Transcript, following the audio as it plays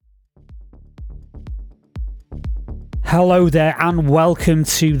Hello there and welcome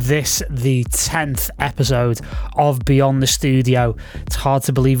to this, the 10th episode of Beyond the Studio. It's hard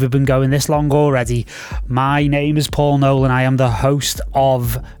to believe we've been going this long already. My name is Paul Nolan. I am the host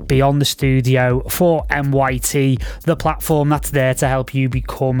of Beyond the Studio for MYT, the platform that's there to help you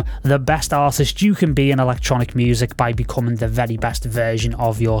become the best artist you can be in electronic music by becoming the very best version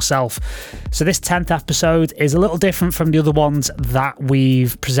of yourself. So this 10th episode is a little different from the other ones that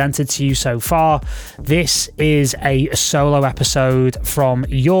we've presented to you so far. This is a solo episode from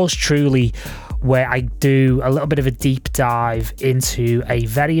yours truly, where I do a little bit of a deep dive into a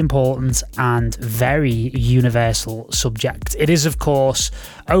very important and very universal subject. It is, of course,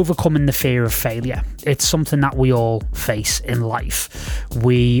 overcoming the fear of failure. It's something that we all face in life.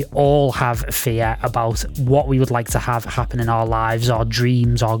 We all have fear about what we would like to have happen in our lives, our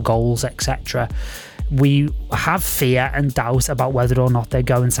dreams, our goals, etc. We have fear and doubt about whether or not they're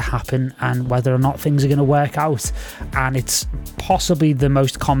going to happen and whether or not things are going to work out. And it's possibly the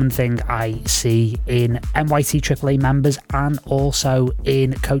most common thing I see in MYT AAA members and also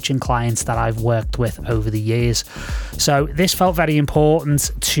in coaching clients that I've worked with over the years. So this felt very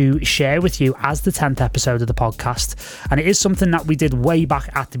important to share with you as the 10th episode of the podcast. And it is something that we did way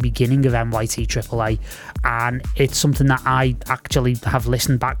back at the beginning of MYT AAA. And it's something that I actually have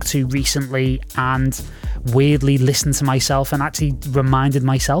listened back to recently and weirdly listened to myself and actually reminded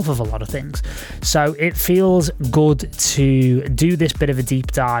myself of a lot of things. So it feels good to do this bit of a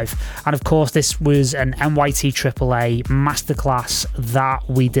deep dive. And of course, this was an MYT AAA masterclass that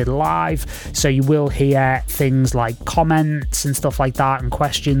we did live. So you will hear things like comments and stuff like that and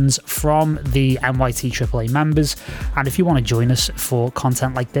questions from the MYT AAA members. And if you want to join us for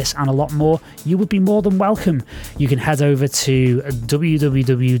content like this and a lot more, you would be more than welcome. You can head over to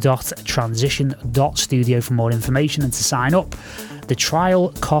www.transition.studio for more information and to sign up. The trial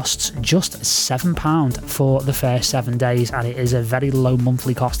costs just £7 for the first 7 days, and it is a very low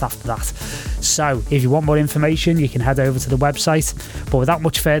monthly cost after that. So if you want more information, you can head over to the website. But without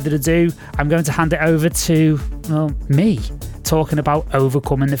much further ado, I'm going to hand it over to, well, me, talking about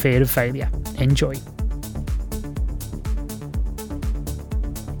overcoming the fear of failure. Enjoy.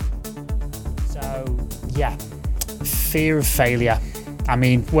 So, yeah, fear of failure. I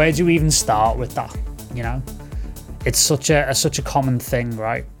mean, where do you even start with that? You know, it's such a common thing,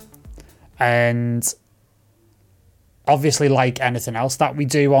 right? And obviously, like anything else that we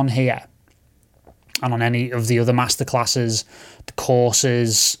do on here and on any of the other masterclasses, the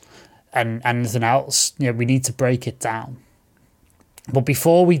courses, and anything else, you know, we need to break it down. But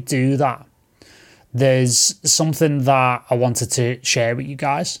before we do that, there's something that I wanted to share with you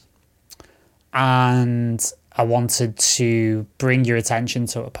guys, and I wanted to bring your attention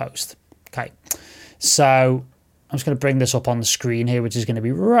to a post. Okay. So I'm just going to bring this up on the screen here, which is going to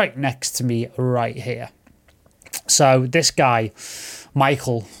be right next to me right here. So this guy,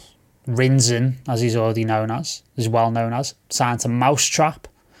 Michael Rinzen, as he's already known as, is well known as, signed to Mousetrap,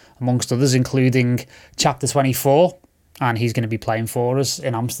 amongst others, including Chapter 24, and he's going to be playing for us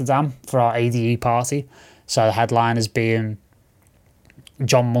in Amsterdam for our ADE party. So the headliners being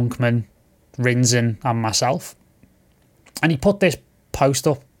John Monkman, Rinzen, and myself. And he put this post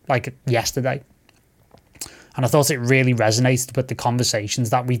up like yesterday. And I thought it really resonated with the conversations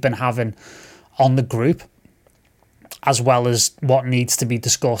that we've been having on the group, as well as what needs to be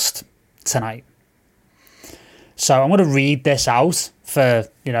discussed tonight. So I'm going to read this out for,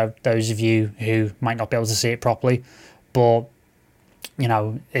 you know, those of you who might not be able to see it properly, but, you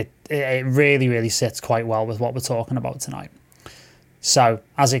know, it really, really sits quite well with what we're talking about tonight. So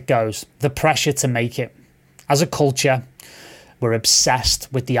as it goes, the pressure to make it. As a culture, we're obsessed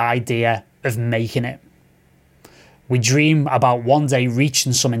with the idea of making it. We dream about one day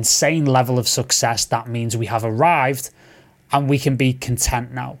reaching some insane level of success that means we have arrived and we can be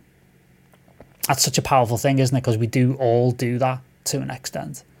content now. That's such a powerful thing, isn't it? Because we do all do that to an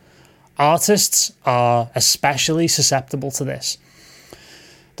extent. Artists are especially susceptible to this.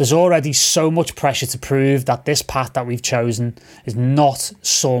 There's already so much pressure to prove that this path that we've chosen is not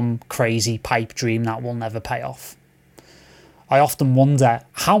some crazy pipe dream that will never pay off. I often wonder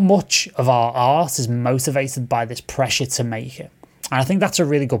how much of our art is motivated by this pressure to make it. And I think that's a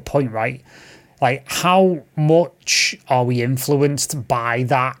really good point, right? Like, how much are we influenced by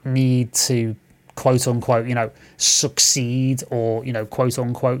that need to, quote unquote, you know, succeed or, you know, quote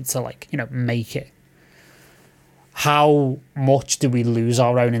unquote, to, like, you know, make it? How much do we lose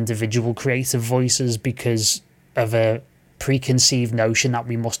our own individual creative voices because of a preconceived notion that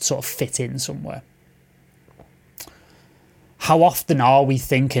we must sort of fit in somewhere? How often are we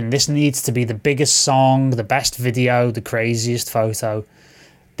thinking this needs to be the biggest song, the best video, the craziest photo,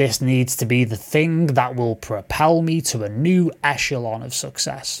 This needs to be the thing that will propel me to a new echelon of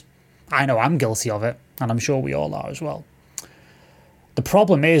success. I know I'm guilty of it, and I'm sure we all are as well. The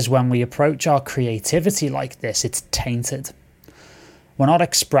problem is when we approach our creativity like this, it's tainted. We're not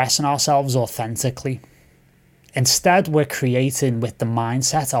expressing ourselves authentically. Instead, we're creating with the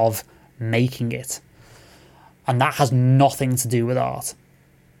mindset of making it. And that has nothing to do with art.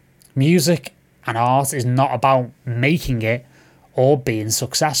 Music and art is not about making it or being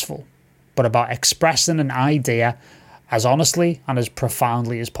successful, but about expressing an idea as honestly and as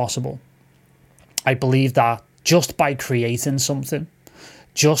profoundly as possible. I believe that just by creating something,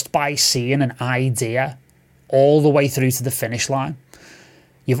 just by seeing an idea all the way through to the finish line,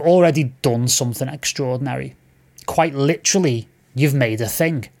 you've already done something extraordinary. Quite literally, you've made a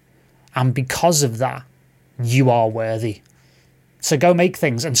thing. And because of that, you are worthy. So go make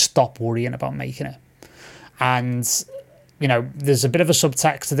things and stop worrying about making it. And, you know, there's a bit of a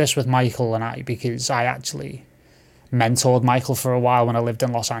subtext to this with Michael and I, because I actually mentored Michael for a while when I lived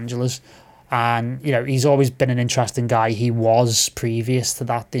in Los Angeles. And, you know, he's always been an interesting guy. He was, previous to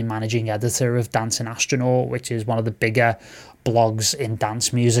that, the managing editor of Dancing Astronaut, which is one of the bigger blogs in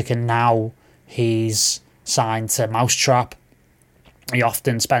dance music. And now he's signed to Mousetrap. He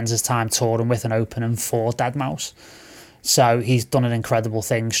often spends his time touring with and opening for deadmau5. So he's done an incredible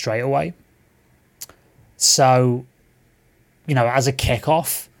thing straight away. So, you know, as a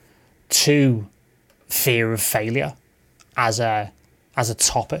kickoff to fear of failure as a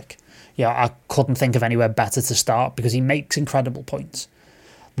topic, yeah, I couldn't think of anywhere better to start, because he makes incredible points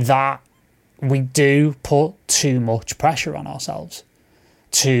that we do put too much pressure on ourselves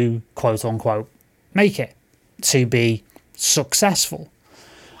to, quote unquote, make it, to be successful.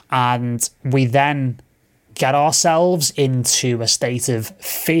 And we then get ourselves into a state of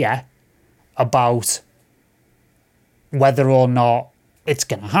fear about whether or not it's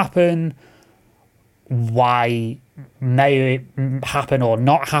going to happen, why may it happen or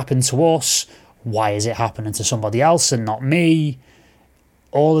not happen to us, why is it happening to somebody else and not me,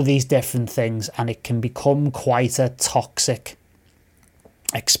 all of these different things, and it can become quite a toxic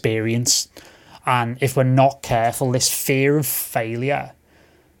experience. And if we're not careful, this fear of failure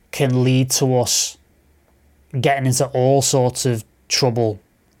can lead to us getting into all sorts of trouble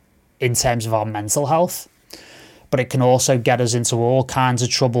in terms of our mental health, but it can also get us into all kinds of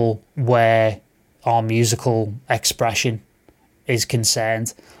trouble where our musical expression is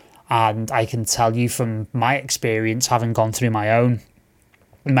concerned. And I can tell you from my experience, having gone through my own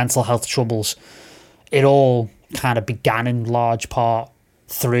mental health troubles, it all kind of began in large part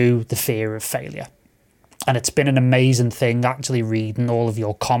through the fear of failure. And it's been an amazing thing actually reading all of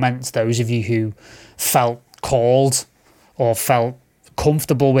your comments, those of you who felt called or felt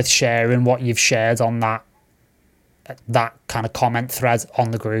comfortable with sharing what you've shared on that kind of comment thread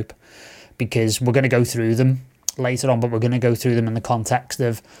on the group, because we're going to go through them later on, but we're going to go through them in the context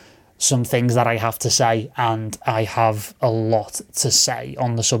of some things that I have to say, and I have a lot to say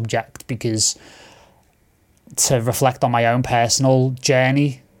on the subject, because to reflect on my own personal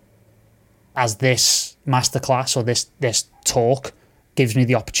journey, as this masterclass or this talk gives me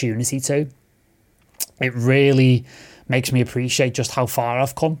the opportunity to, it really makes me appreciate just how far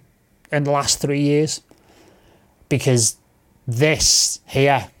I've come in the last 3 years. Because this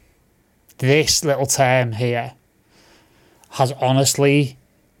little term here has honestly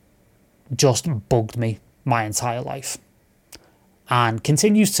just bugged me my entire life, and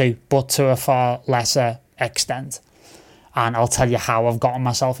continues to, but to a far lesser extent. And I'll tell you how I've gotten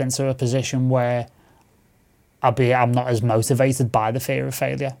myself into a position where I'm not as motivated by the fear of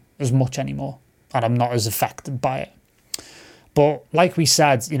failure as much anymore, and I'm not as affected by it. But like we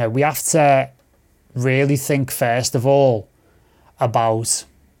said, you know, we have to really think first of all about,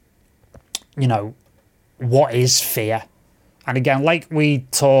 you know, what is fear? And again, like we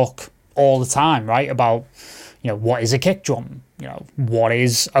talk all the time, right, about, you know, what is a kick drum? You know, what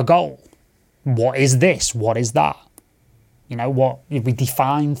is a goal? What is this? What is that? You know, we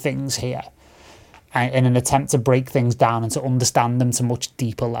define things here in an attempt to break things down and to understand them to much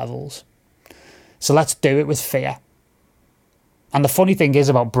deeper levels. So let's do it with fear. And the funny thing is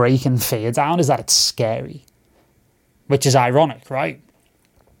about breaking fear down is that it's scary, which is ironic, right?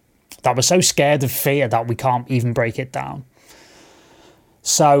 That we're so scared of fear that we can't even break it down.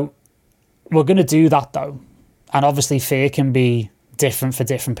 So we're going to do that though. And obviously fear can be different for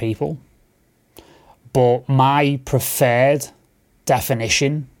different people. But my preferred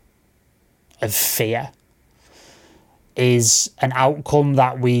definition of fear is an outcome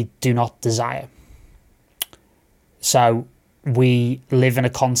that we do not desire. So we live in a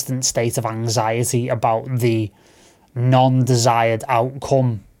constant state of anxiety about the non-desired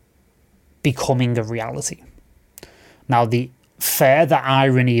outcome becoming a reality. Now, the further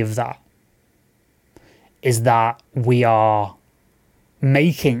irony of that is that we are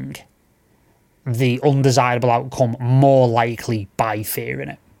making the undesirable outcome more likely by fearing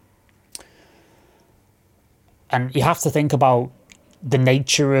it. And you have to think about the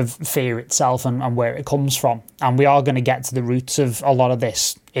nature of fear itself and where it comes from. And we are going to get to the roots of a lot of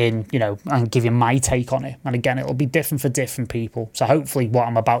this and give you my take on it. And again, it'll be different for different people. So hopefully what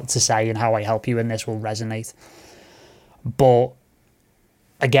I'm about to say and how I help you in this will resonate. But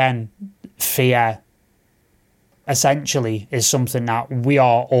again, fear essentially is something that we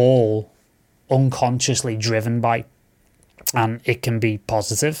are all unconsciously driven by. And it can be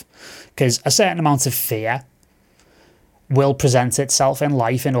positive because a certain amount of fear will present itself in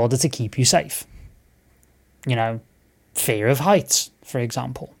life in order to keep you safe. Fear of heights, for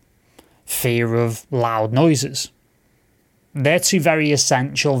example. Fear of loud noises. They're two very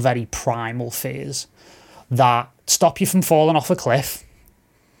essential, very primal fears that stop you from falling off a cliff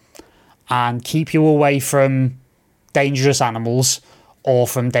and keep you away from dangerous animals or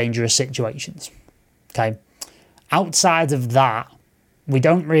from dangerous situations. Okay? Outside of that, we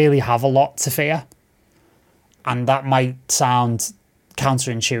don't really have a lot to fear. And that might sound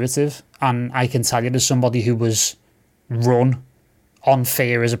counterintuitive. And I can tell you, as somebody who was run on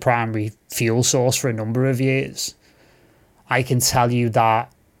fear as a primary fuel source for a number of years, I can tell you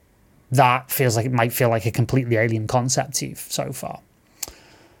that it might feel like a completely alien concept to you so far.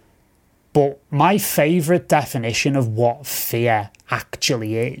 But my favourite definition of what fear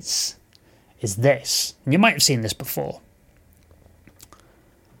actually is this. And you might have seen this before.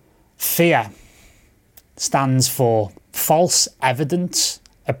 Fear stands for false evidence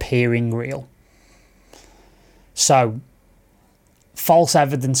appearing real. So, false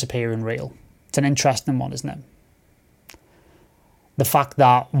evidence appearing real. It's an interesting one, isn't it? The fact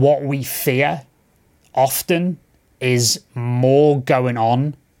that what we fear often is more going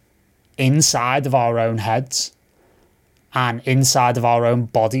on inside of our own heads and inside of our own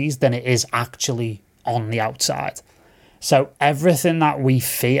bodies than it is actually on the outside. So everything that we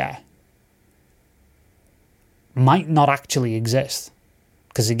fear might not actually exist.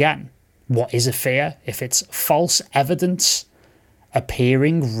 Because again, what is a fear? If it's false evidence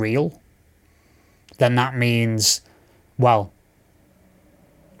appearing real, then that means, well,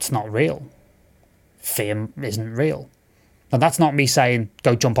 it's not real. Fear isn't real. Now that's not me saying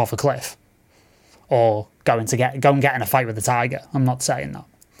go jump off a cliff or go and get in a fight with a tiger. I'm not saying that.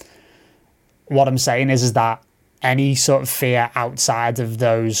 What I'm saying is that any sort of fear outside of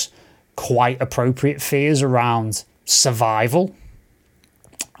those quite appropriate fears around survival,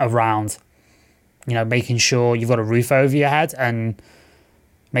 around, making sure you've got a roof over your head and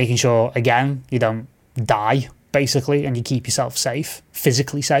making sure, again, you don't die, basically, and you keep yourself safe,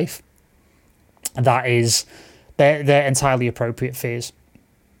 physically safe. They're entirely appropriate fears.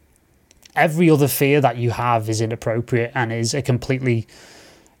 Every other fear that you have is inappropriate and is a completely,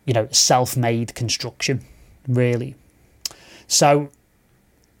 self-made construction, really. So,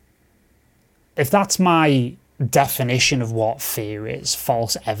 if that's my definition of what fear is,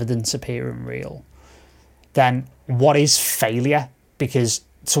 false evidence appearing real, then what is failure? Because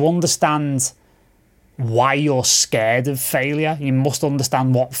to understand why you're scared of failure, you must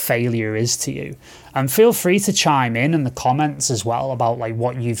understand what failure is to you. And feel free to chime in the comments as well about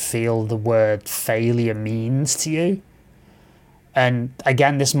what you feel the word failure means to you. And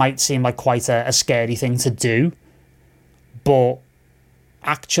again, this might seem like quite a scary thing to do, but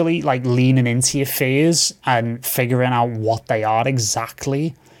actually leaning into your fears and figuring out what they are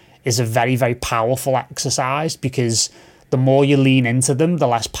exactly is a very, very powerful exercise, because the more you lean into them, the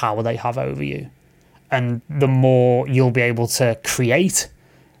less power they have over you. And the more you'll be able to create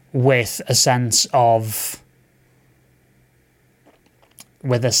with a sense of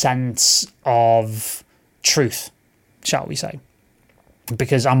truth, shall we say.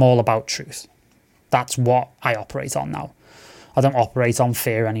 Because I'm all about truth. That's what I operate on now. I don't operate on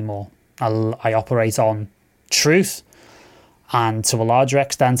fear anymore. I operate on truth. And to a larger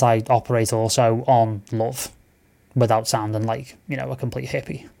extent, I operate also on love, without sounding like, a complete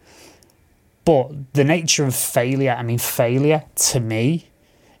hippie. But the nature of failure, failure to me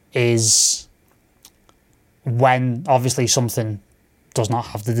is when obviously something does not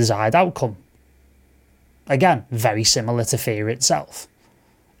have the desired outcome. Again, very similar to fear itself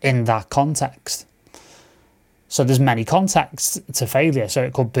in that context. So there's many contexts to failure. So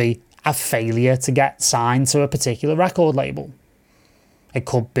it could be a failure to get signed to a particular record label. It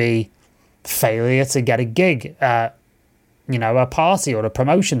could be failure to get a gig at, a party or a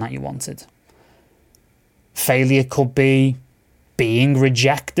promotion that you wanted. Failure could be being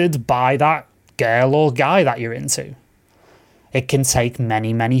rejected by that girl or guy that you're into. It can take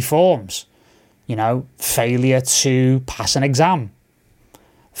many, many forms. You know, failure to pass an exam,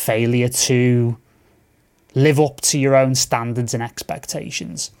 failure to live up to your own standards and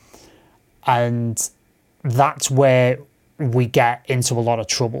expectations. And that's where we get into a lot of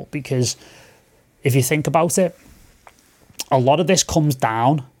trouble, because if you think about it, a lot of this comes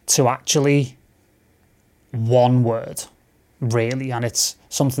down to actually one word, really, and it's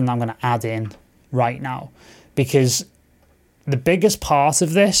something I'm going to add in right now, because the biggest part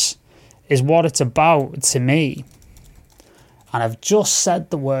of this is what it's about to me. And I've just said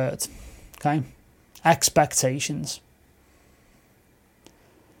the word, okay? Expectations.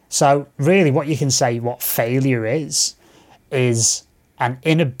 So really what you can say what failure is an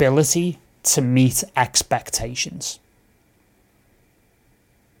inability to meet expectations.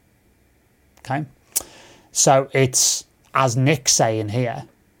 Okay? So it's, as Nick's saying here,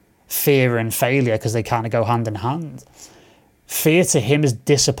 fear and failure, because they kind of go hand in hand. Fear to him is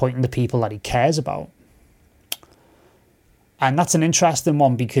disappointing the people that he cares about. And that's an interesting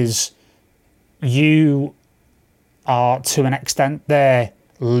one, because you are, to an extent there,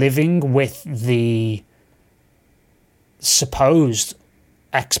 living with the supposed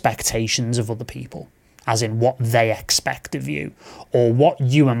expectations of other people, as in what they expect of you, or what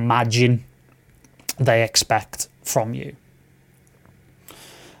you imagine they expect from you.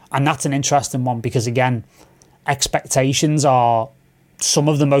 And that's an interesting one, because again, expectations are some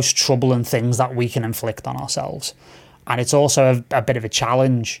of the most troubling things that we can inflict on ourselves. And it's also a bit of a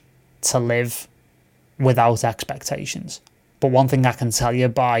challenge to live without expectations. But one thing I can tell you,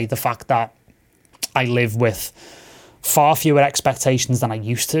 by the fact that I live with far fewer expectations than I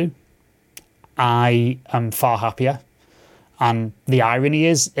used to, I am far happier. And the irony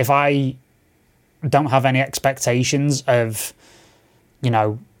is, if I don't have any expectations of, you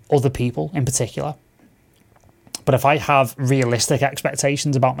know, other people in particular, but if I have realistic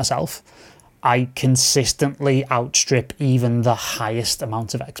expectations about myself, I consistently outstrip even the highest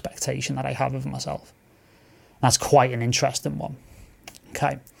amount of expectation that I have of myself. That's quite an interesting one.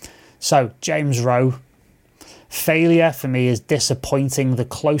 Okay, so James Rowe. Failure for me is disappointing the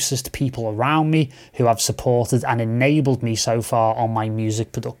closest people around me who have supported and enabled me so far on my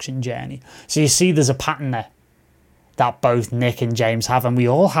music production journey. So you see there's a pattern there that both Nick and James have, and we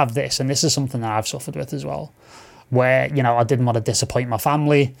all have this, and this is something that I've suffered with as well, where, you know, I didn't want to disappoint my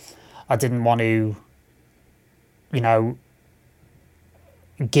family. I didn't want to, you know,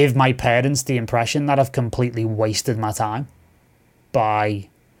 give my parents the impression that I've completely wasted my time by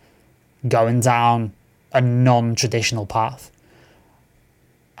going down a non-traditional path.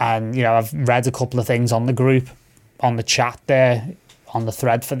 And, you know, I've read a couple of things on the group, on the chat there, on the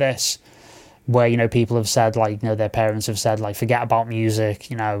thread for this, where, you know, people have said, like, you know, their parents have said, like, forget about music,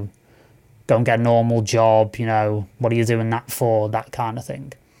 you know, go and get a normal job, you know, what are you doing that for, that kind of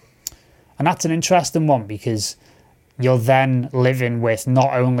thing. And that's an interesting one, because you're then living with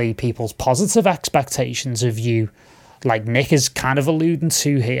not only people's positive expectations of you, like Nick is kind of alluding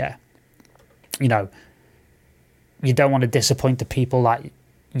to here. You know, you don't want to disappoint the people that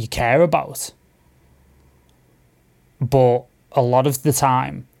you care about. But a lot of the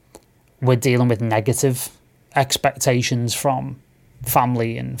time, we're dealing with negative expectations from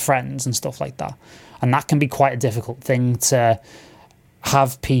family and friends and stuff like that. And that can be quite a difficult thing to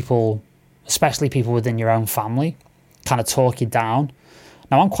have people, especially people within your own family, kind of talk you down.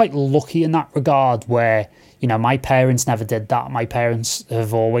 Now, I'm quite lucky in that regard where, you know, my parents never did that. My parents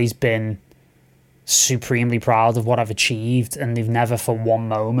have always been supremely proud of what I've achieved, and they've never for one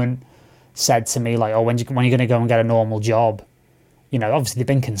moment said to me, like, oh, when are you going to go and get a normal job? You know, obviously they've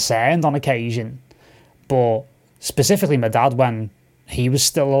been concerned on occasion, but specifically my dad, when he was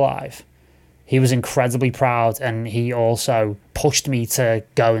still alive, he was incredibly proud, and he also pushed me to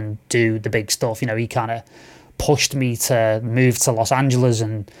go and do the big stuff. You know, he kind of pushed me to move to Los Angeles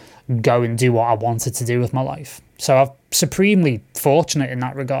and go and do what I wanted to do with my life. So I'm supremely fortunate in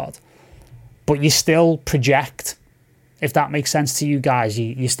that regard. But you still project, if that makes sense to you guys,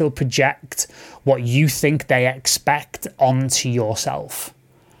 you still project what you think they expect onto yourself.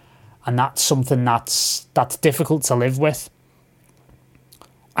 And that's something that's difficult to live with.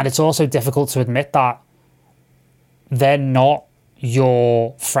 And it's also difficult to admit that they're not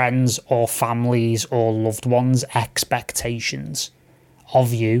your friends or families or loved ones' expectations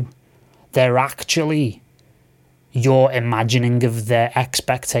of you. They're actually your imagining of their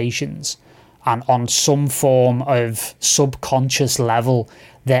expectations. And on some form of subconscious level,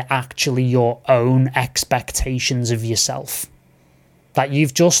 they're actually your own expectations of yourself that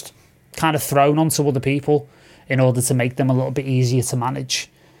you've just kind of thrown onto other people in order to make them a little bit easier to manage.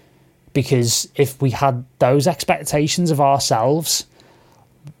 Because if we had those expectations of ourselves,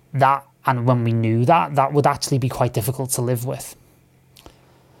 and when we knew that would actually be quite difficult to live with.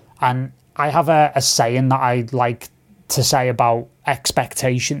 And I have a saying that I like to say about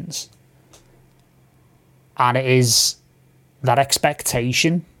expectations. And it is that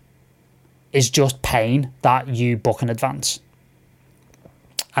expectation is just pain that you book in advance.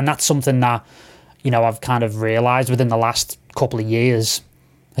 And that's something that, I've kind of realised within the last couple of years,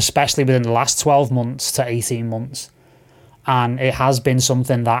 especially within the last 12 months to 18 months. And it has been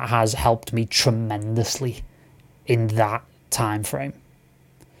something that has helped me tremendously in that time frame,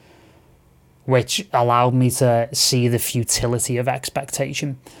 which allowed me to see the futility of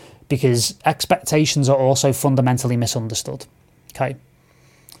expectation, because expectations are also fundamentally misunderstood. Okay.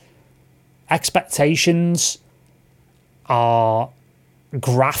 Expectations are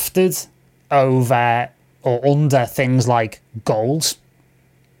grafted over or under things like goals.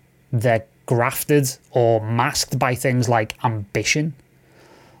 They're grafted or masked by things like ambition,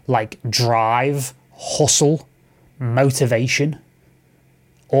 like drive, hustle, motivation,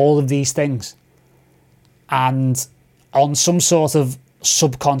 all of these things. And on some sort of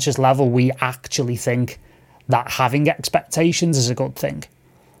subconscious level, we actually think that having expectations is a good thing.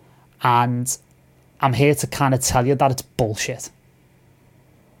 And I'm here to kind of tell you that it's bullshit.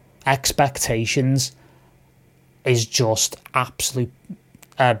 Expectations is just absolute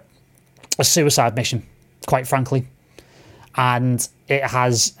a suicide mission, quite frankly. And it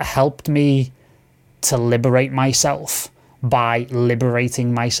has helped me to liberate myself by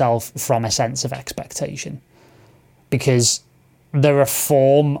liberating myself from a sense of expectation. Because they're a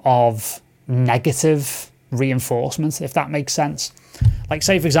form of negative reinforcement, if that makes sense. Like,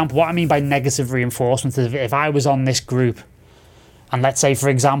 say, for example, what I mean by negative reinforcement is if I was on this group and let's say, for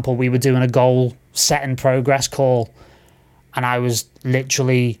example, we were doing a goal setting progress call and I was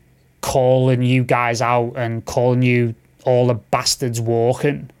literally calling you guys out and calling you all the bastards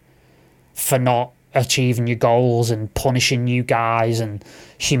walking for not achieving your goals and punishing you guys and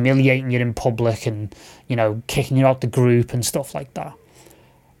humiliating you in public and, kicking you out the group and stuff like that.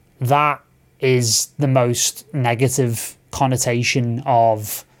 That is the most negative connotation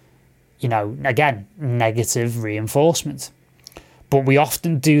of, again, negative reinforcement. But we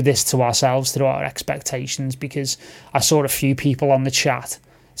often do this to ourselves through our expectations, because I saw a few people on the chat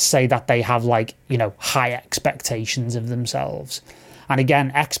say that they have high expectations of themselves. And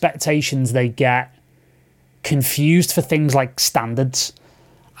again, expectations, they get confused for things like standards.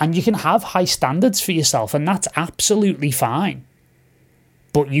 And you can have high standards for yourself, and that's absolutely fine.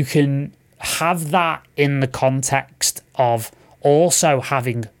 But you can have that in the context of also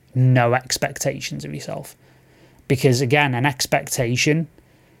having no expectations of yourself. Because again, an expectation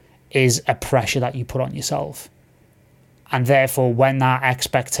is a pressure that you put on yourself. And therefore, when that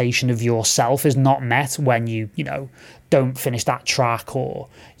expectation of yourself is not met, when you don't finish that track, or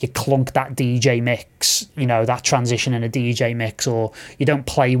you clunk that DJ mix, that transition in a DJ mix, or you don't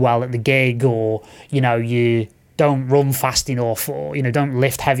play well at the gig, or, you don't run fast enough, or, don't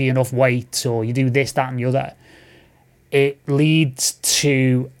lift heavy enough weights, or you do this, that, and the other, it leads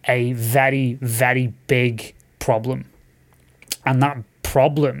to a very, very big problem. And that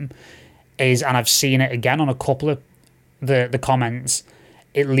problem is, and I've seen it again on a couple of the comments,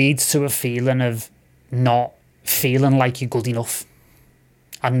 it leads to a feeling of not feeling like you're good enough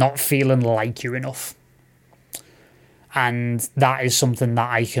and not feeling like you're enough. And that is something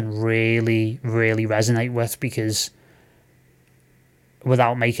that I can really, really resonate with, because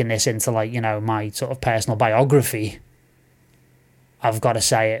without making this into my sort of personal biography, I've got to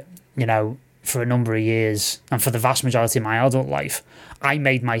say it, for a number of years and for the vast majority of my adult life, I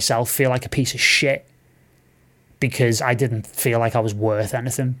made myself feel like a piece of shit because I didn't feel like I was worth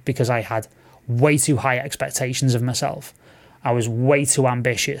anything, because I had way too high expectations of myself. I was way too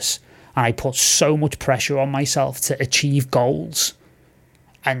ambitious, and I put so much pressure on myself to achieve goals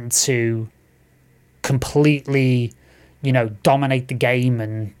and to completely, dominate the game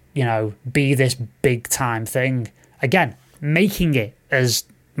and, be this big time thing. Again, making it, as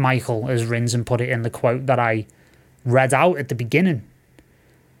Michael, as Rinzen put it in the quote that I read out at the beginning,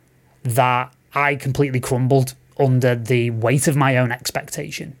 that I completely crumbled under the weight of my own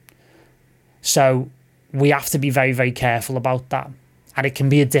expectation. So we have to be very, very careful about that. And it can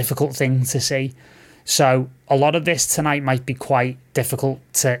be a difficult thing to see. So a lot of this tonight might be quite difficult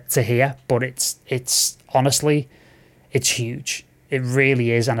to hear, but it's honestly, it's huge. It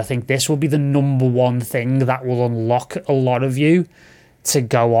really is. And I think this will be the number one thing that will unlock a lot of you to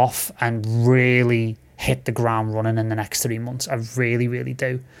go off and really hit the ground running in the next 3 months. I really, really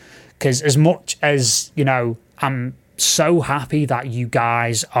do. Because as much as, you know, I'm so happy that you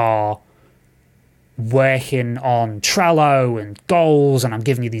guys are working on Trello and goals, and I'm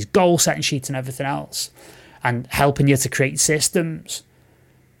giving you these goal setting sheets and everything else, and helping you to create systems.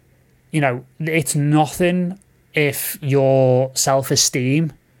 You know, it's nothing if your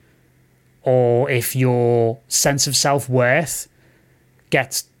self-esteem or if your sense of self-worth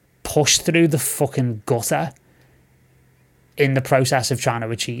gets pushed through the fucking gutter in the process of trying to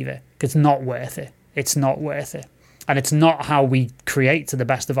achieve it. It's not worth it. It's not worth it. And it's not how we create to the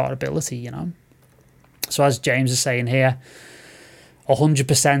best of our ability, you know? So as James is saying here,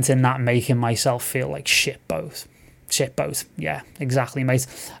 100% in that making myself feel like shit boat. Shit boat. Yeah, exactly, mate.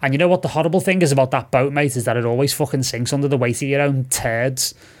 And you know what the horrible thing is about that boat, mate, is that it always fucking sinks under the weight of your own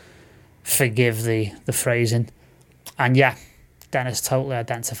turds. Forgive the phrasing. And yeah, Dennis totally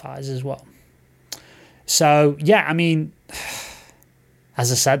identifies as well. So yeah, I mean,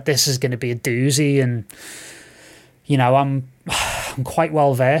 as I said, this is going to be a doozy, and you know, I'm quite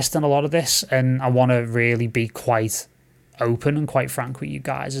well versed in a lot of this, and I want to really be quite open and quite frank with you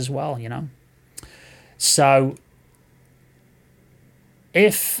guys as well, you know. So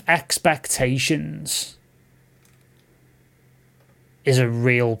if expectations is a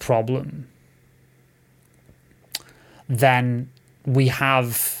real problem, then we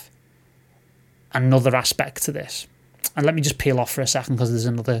have another aspect to this. And let me just peel off for a second, because there's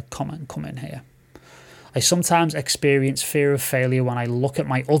another comment coming here. I sometimes experience fear of failure when I look at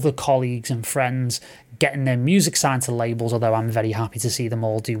my other colleagues and friends getting their music signed to labels. Although I'm very happy to see them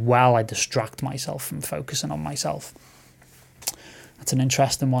all do well, I distract myself from focusing on myself. That's an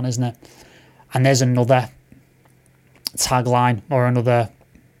interesting one, isn't it? And there's another tagline or another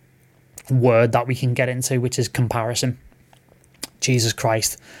word that we can get into, which is comparison. Jesus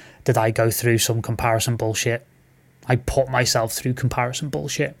Christ, did I go through some comparison bullshit? I put myself through comparison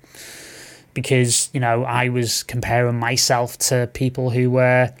bullshit. Because, you know, I was comparing myself to people who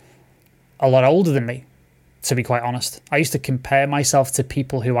were a lot older than me, to be quite honest. I used to compare myself to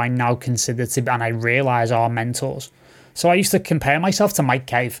people who I now consider to be, and I realise are mentors. So I used to compare myself to Mike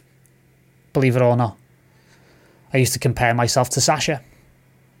Cave, believe it or not. I used to compare myself to Sasha.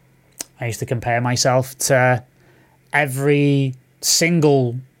 I used to compare myself to every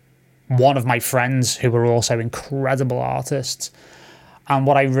single one of my friends who were also incredible artists. And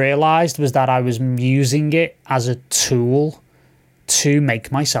what I realised was that I was using it as a tool to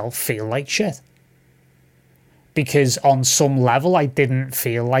make myself feel like shit. Because on some level, I didn't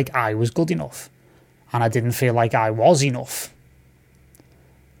feel like I was good enough. And I didn't feel like I was enough.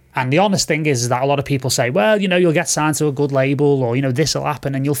 And the honest thing is that a lot of people say, well, you know, you'll get signed to a good label, or, you know, this will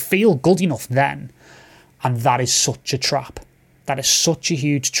happen, and you'll feel good enough then. And that is such a trap. That is such a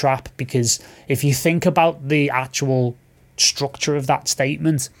huge trap, because if you think about the actual structure of that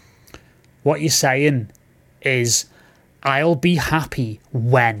statement, what you're saying is, I'll be happy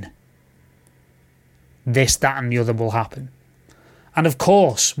when this, that, and the other will happen. And of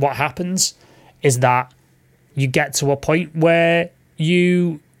course, what happens is that you get to a point where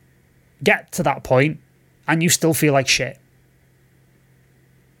you get to that point and you still feel like shit.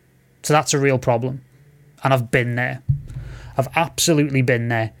 So that's a real problem. And I've been there. I've absolutely been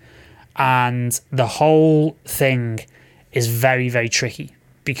there. And the whole thing is very, very tricky,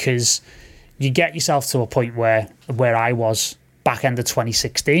 because you get yourself to a point where I was back end of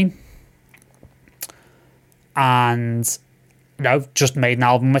 2016, and you know, just made an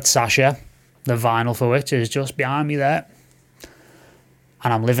album with Sasha, the vinyl for which is just behind me there,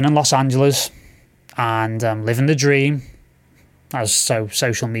 and I'm living in Los Angeles, and I'm living the dream, as so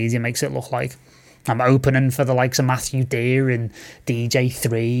social media makes it look like. I'm opening for the likes of Matthew Deere and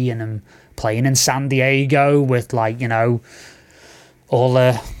DJ3, and I'm playing in San Diego with, like, you know, all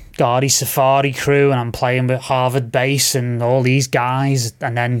the Gardy Safari crew, and I'm playing with Harvard Bass and all these guys,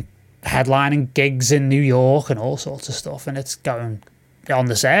 and then headlining gigs in New York and all sorts of stuff, and it's going, on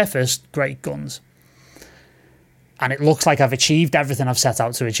the surface, great guns. And it looks like I've achieved everything I've set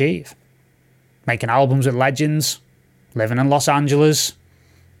out to achieve. Making albums with legends, living in Los Angeles,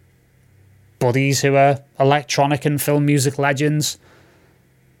 buddies who are electronic and film music legends,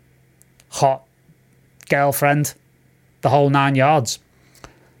 hot girlfriend, the whole 9 yards.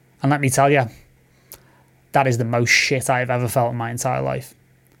 And let me tell you, that is the most shit I've ever felt in my entire life.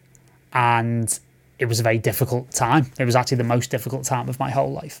 And it was a very difficult time. It was actually the most difficult time of my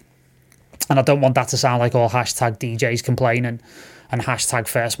whole life. And I don't want that to sound like all hashtag DJs complaining and hashtag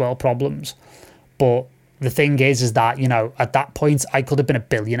first world problems. But the thing is that, you know, at that point, I could have been a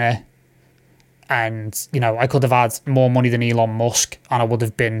billionaire. And, you know, I could have had more money than Elon Musk, and I would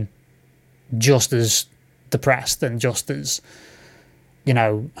have been just as depressed and just as, you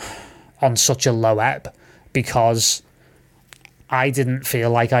know, on such a low ebb because I didn't feel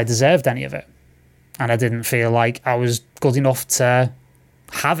like I deserved any of it. And I didn't feel like I was good enough to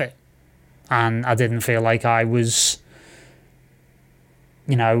have it. And I didn't feel like I was,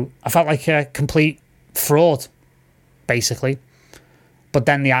 I felt like a complete fraud, basically. But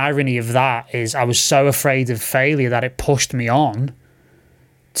then the irony of that is I was so afraid of failure that it pushed me on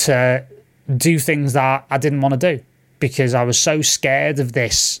to do things that I didn't want to do, because I was so scared of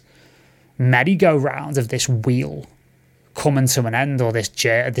this merry-go-round, of this wheel coming to an end, or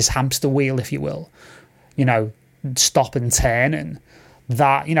this hamster wheel, if you will, stop and turning,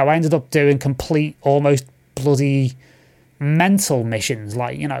 that, I ended up doing complete, almost bloody mental missions,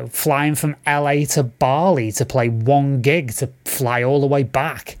 like, flying from LA to Bali to play one gig to fly all the way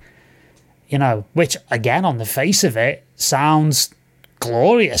back, which, again, on the face of it, sounds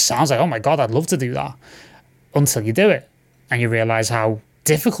glorious. Sounds like, oh my God, I'd love to do that, until you do it and you realize how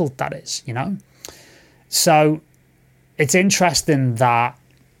difficult that is, So it's interesting that,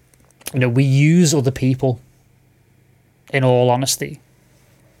 we use other people, in all honesty,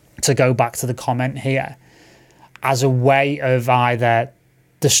 to go back to the comment here, as a way of either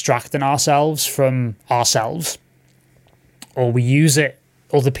distracting ourselves from ourselves, or we use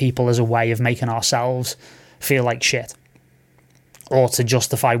other people as a way of making ourselves feel like shit, or to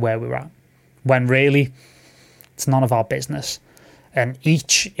justify where we're at, when really it's none of our business. And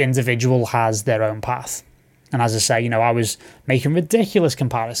each individual has their own path. And as I say, I was making ridiculous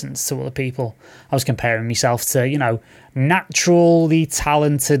comparisons to other people. I was comparing myself to, naturally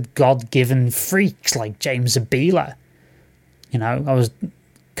talented, God-given freaks like James Zabila. I was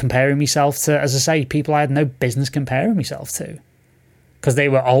comparing myself to, as I say, people I had no business comparing myself to, because they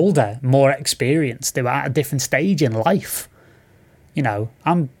were older, more experienced. They were at a different stage in life.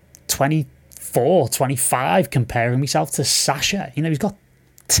 I'm 24, 25, comparing myself to Sasha. He's got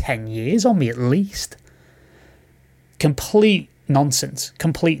 10 years on me at least. Complete nonsense.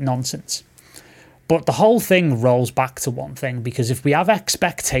 But the whole thing rolls back to one thing, because if we have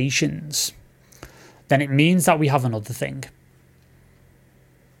expectations, then it means that we have another thing.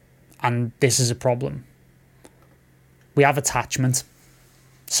 And this is a problem. We have attachment.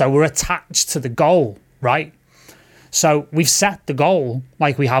 So we're attached to the goal, right? So we've set the goal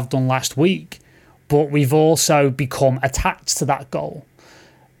like we have done last week, but we've also become attached to that goal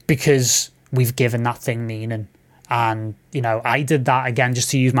because we've given that thing meaning. And, I did that again, just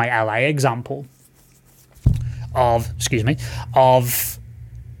to use my LA example of,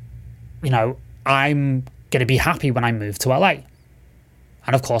 I'm going to be happy when I move to LA.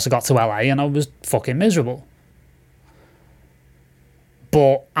 And of course I got to LA and I was fucking miserable.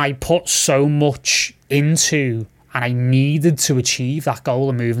 But I put so much into, and I needed to achieve that goal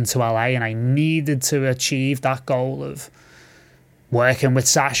of moving to LA, and I needed to achieve that goal of working with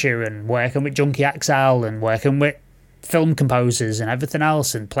Sasha and working with Junkie XL and working with film composers and everything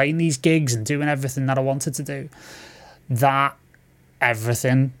else and playing these gigs and doing everything that I wanted to do, that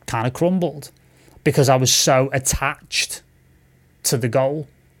everything kind of crumbled because I was so attached to the goal,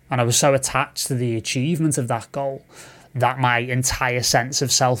 and I was so attached to the achievement of that goal, that my entire sense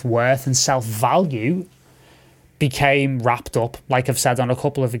of self-worth and self-value became wrapped up, like I've said on a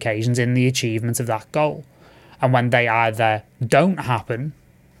couple of occasions, in the achievement of that goal. And when they either don't happen,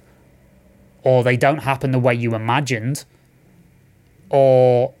 or they don't happen the way you imagined,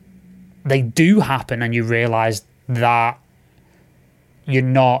 or they do happen and you realise that you're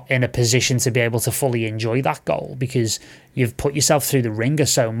not in a position to be able to fully enjoy that goal because you've put yourself through the ringer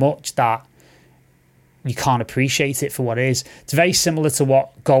so much that you can't appreciate it for what it is. It's very similar to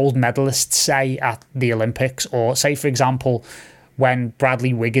what gold medalists say at the Olympics, or say, for example, when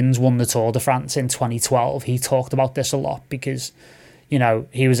Bradley Wiggins won the Tour de France in 2012, he talked about this a lot because,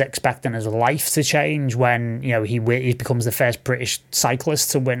 he was expecting his life to change when, he becomes the first British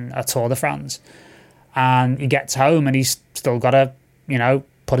cyclist to win a Tour de France. And he gets home and he's still got to,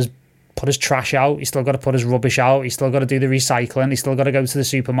 put his trash out. He's still got to put his rubbish out. He's still got to do the recycling. He's still got to go to the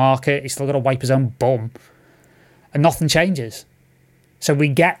supermarket. He's still got to wipe his own bum. And nothing changes. So we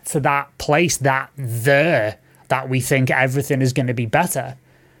get to that place that we think everything is going to be better.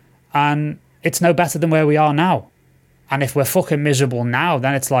 And it's no better than where we are now. And if we're fucking miserable now,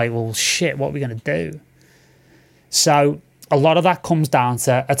 then it's like, well, shit, what are we going to do? So a lot of that comes down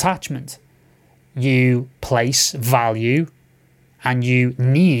to attachment. You place value and you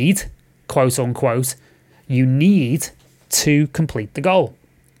need, quote unquote, you need to complete the goal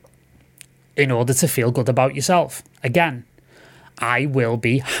in order to feel good about yourself. Again, I will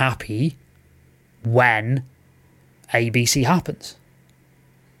be happy when ABC happens.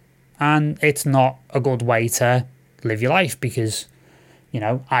 And it's not a good way to live your life because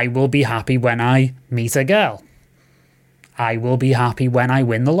I will be happy when I meet a girl. I will be happy when I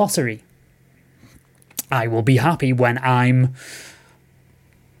win the lottery. I will be happy when I'm,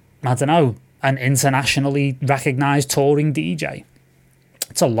 I don't know, an internationally recognised touring DJ.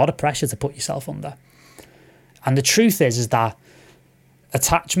 It's a lot of pressure to put yourself under. And the truth is that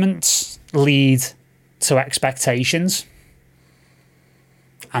attachments lead to expectations,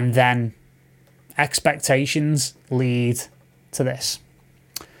 and then expectations lead to this.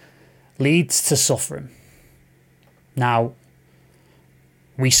 Leads to suffering. Now,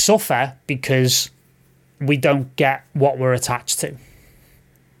 we suffer because we don't get what we're attached to.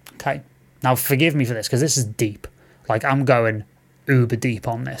 Okay? Now, forgive me for this, because this is deep. Like, I'm going uber deep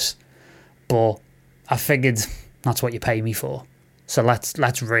on this. But I figured that's what you pay me for. So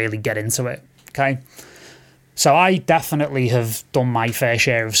let's really get into it. Okay? So I definitely have done my fair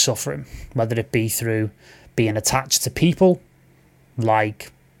share of suffering, whether it be through being attached to people,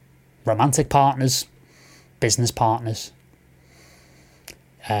 like romantic partners, business partners,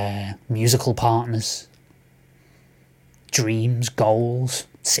 musical partners, dreams, goals,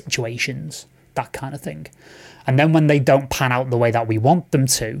 situations, that kind of thing. And then when they don't pan out the way that we want them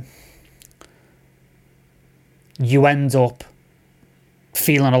to, you end up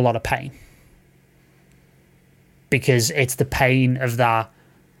feeling a lot of pain. Because it's the pain of that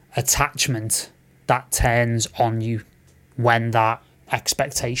attachment that turns on you when that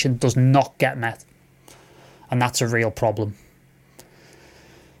expectation does not get met. And that's a real problem.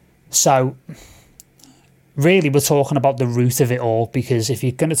 So, really, we're talking about the root of it all, because if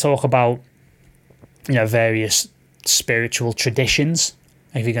you're going to talk about, various spiritual traditions,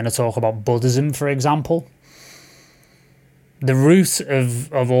 if you're going to talk about Buddhism, for example, the root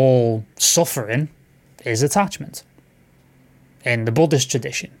of all suffering is attachment in the Buddhist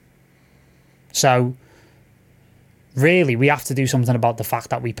tradition. So, really, we have to do something about the fact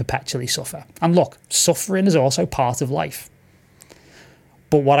that we perpetually suffer. And look, suffering is also part of life.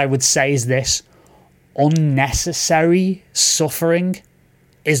 But what I would say is this: unnecessary suffering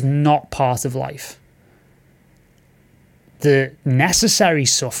is not part of life. The necessary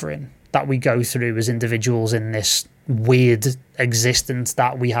suffering that we go through as individuals in this weird existence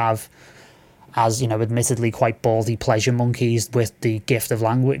that we have as, admittedly quite baldy pleasure monkeys with the gift of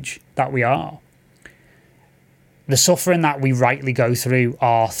language that we are. The suffering that we rightly go through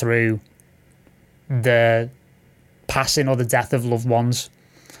are through the passing or the death of loved ones,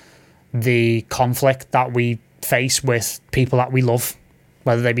 the conflict that we face with people that we love,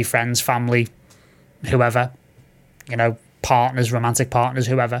 whether they be friends, family, whoever, partners, romantic partners,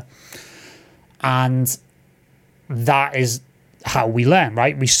 whoever. And that is how we learn,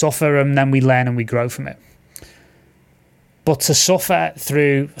 right? We suffer and then we learn and we grow from it. But to suffer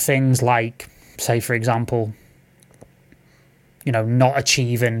through things like, say, for example, not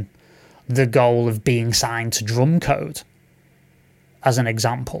achieving the goal of being signed to Drum Code, as an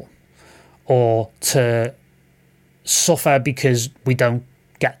example, or to suffer because we don't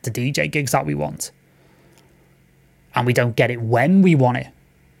get the DJ gigs that we want, and we don't get it when we want it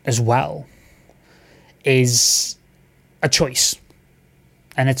as well, is a choice.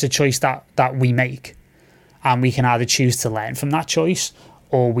 And it's a choice that we make. And we can either choose to learn from that choice,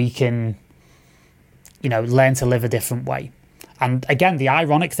 or we can, learn to live a different way. And again, the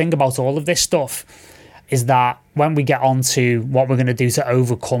ironic thing about all of this stuff is that when we get on to what we're going to do to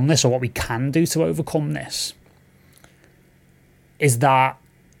overcome this, or what we can do to overcome this, is that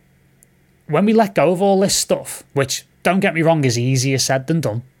when we let go of all this stuff, which, don't get me wrong, is easier said than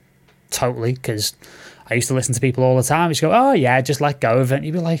done, totally, because I used to listen to people all the time. You just go, oh yeah, just let go of it. And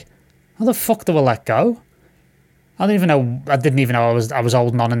you'd be like, how the fuck do I let go? I didn't even know I was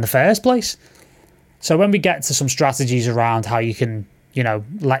holding on in the first place. So when we get to some strategies around how you can,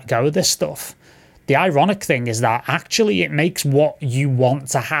 let go of this stuff, the ironic thing is that actually it makes what you want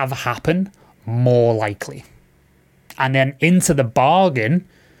to have happen more likely. And then into the bargain,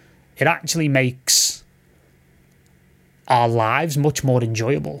 it actually makes our lives much more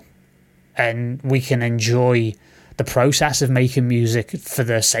enjoyable. And we can enjoy the process of making music for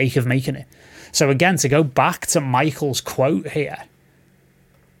the sake of making it. So again, to go back to Michael's quote here,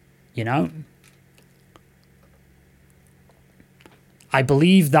 I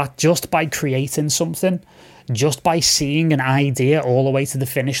believe that just by creating something, just by seeing an idea all the way to the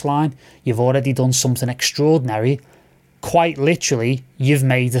finish line, you've already done something extraordinary. Quite literally, you've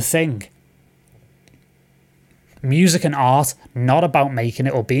made a thing. Music and art, not about making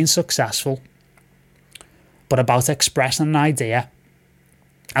it or being successful, but about expressing an idea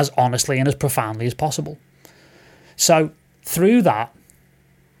as honestly and as profoundly as possible. So through that,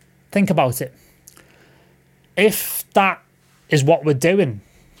 think about it. If that is what we're doing,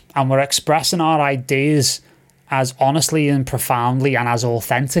 and we're expressing our ideas as honestly and profoundly and as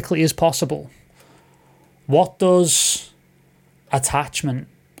authentically as possible, what does attachment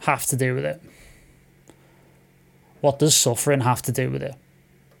have to do with it? What does suffering have to do with it?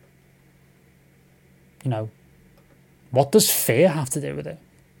 You know, what does fear have to do with it?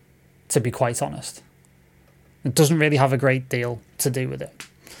 To be quite honest, it doesn't really have a great deal to do with it.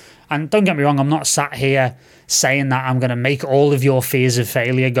 And don't get me wrong, I'm not sat here saying that I'm going to make all of your fears of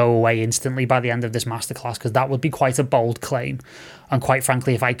failure go away instantly by the end of this masterclass, because that would be quite a bold claim. And quite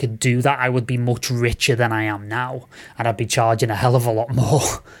frankly, if I could do that, I would be much richer than I am now, and I'd be charging a hell of a lot more.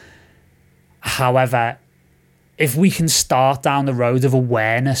 However, if we can start down the road of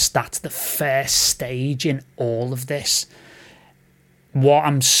awareness, that's the first stage in all of this. What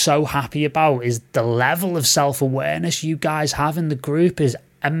I'm so happy about is the level of self-awareness you guys have in the group is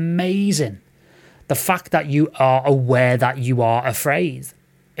amazing. The fact that you are aware that you are afraid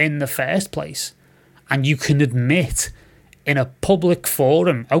in the first place, and you can admit in a public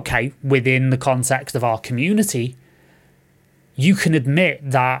forum, okay, within the context of our community, you can admit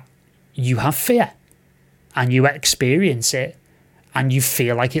that you have fear and you experience it and you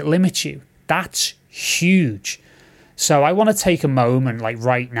feel like it limits you. That's huge. So I want to take a moment, like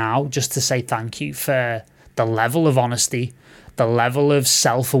right now, just to say thank you for the level of honesty, the level of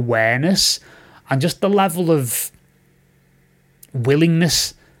self-awareness, and just the level of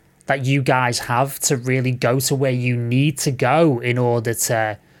willingness that you guys have to really go to where you need to go in order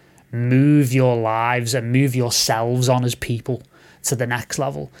to move your lives and move yourselves on as people to the next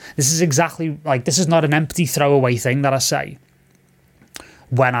level. This is exactly like, this is not an empty throwaway thing that I say.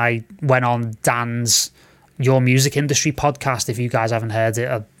 When I went on Dan's Your Music Industry podcast, if you guys haven't heard it,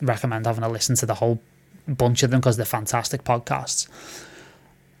 I recommend having a listen to the whole bunch of them because they're fantastic podcasts.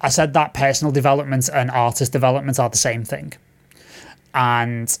 I said that personal development and artist development are the same thing.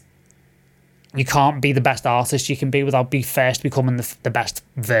 And you can't be the best artist you can be without first becoming the best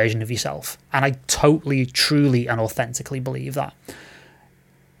version of yourself. And I totally, truly, and authentically believe that.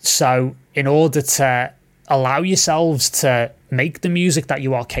 So in order to allow yourselves to make the music that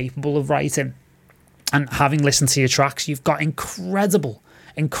you are capable of writing, and having listened to your tracks, you've got incredible,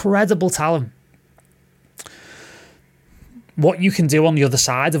 incredible talent. What you can do on the other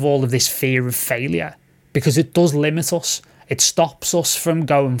side of all of this fear of failure, because it does limit us. It stops us from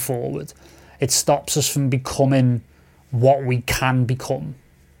going forward. It stops us from becoming what we can become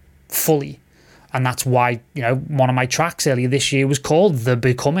fully. And that's why, you know, one of my tracks earlier this year was called The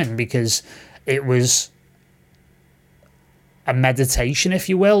Becoming, because it was a meditation, if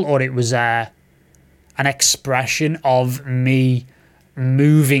you will, or it was an expression of me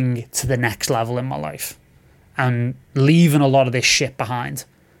moving to the next level in my life and leaving a lot of this shit behind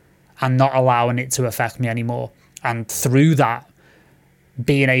and not allowing it to affect me anymore. And through that,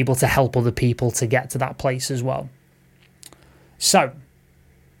 being able to help other people to get to that place as well. So,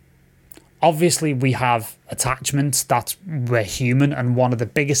 obviously we have attachments, that we're human, and one of the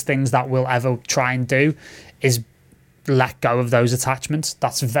biggest things that we'll ever try and do is let go of those attachments.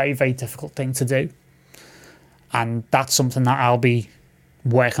 That's a very, very difficult thing to do. And that's something that I'll be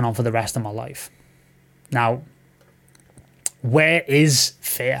working on for the rest of my life. Now, where is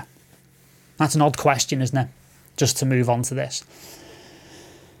fear? That's an odd question, isn't it? Just to move on to this.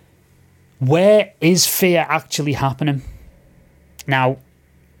 Where is fear actually happening? Now,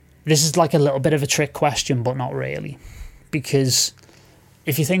 this is like a little bit of a trick question, but not really. Because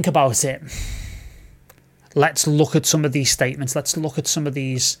if you think about it, let's look at some of these statements. Let's look at some of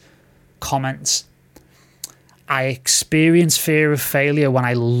these comments. I experience fear of failure when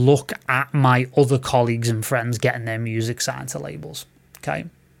I look at my other colleagues and friends getting their music signed to labels. Okay?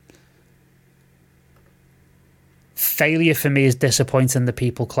 Failure for me is disappointing the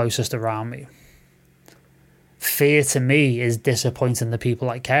people closest around me. Fear to me is disappointing the people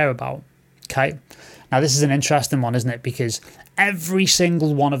I care about. Okay? Now, this is an interesting one, isn't it? Because every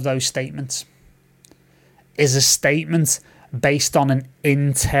single one of those statements is a statement based on an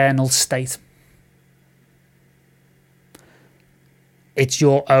internal state. It's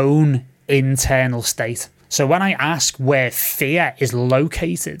your own internal state. So when I ask where fear is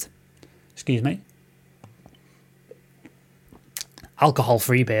located, excuse me,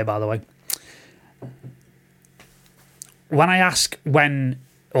 alcohol-free beer, by the way. When I ask when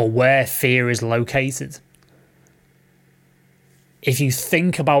or where fear is located, if you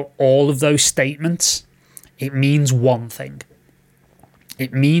think about all of those statements, it means one thing.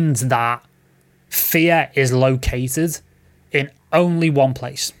 It means that fear is located in only one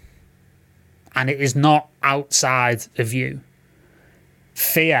place, and it is not outside of you.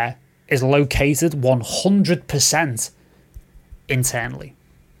 Fear is located 100% internally,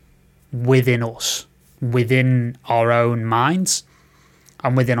 within us, within our own minds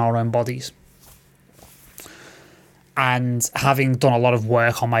and within our own bodies. And having done a lot of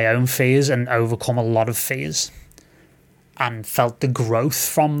work on my own fears and overcome a lot of fears and felt the growth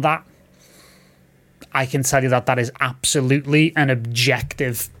from that, I can tell you that that is absolutely an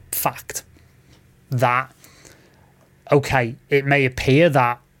objective fact. That, okay, it may appear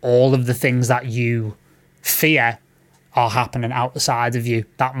that all of the things that you fear are happening outside of you.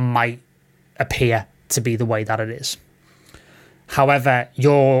 That might appear to be the way that it is. However,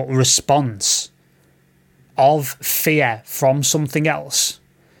 your response of fear from something else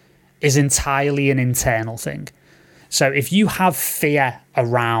is entirely an internal thing. So if you have fear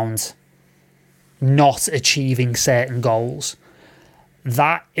around not achieving certain goals,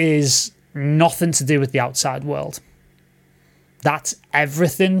 that is nothing to do with the outside world. That's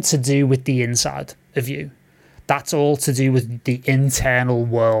everything to do with the inside of you. That's all to do with the internal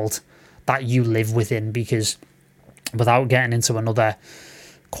world that you live within, because without getting into another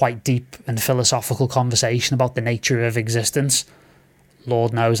quite deep and philosophical conversation about the nature of existence,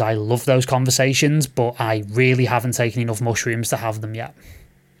 Lord knows I love those conversations, but I really haven't taken enough mushrooms to have them yet.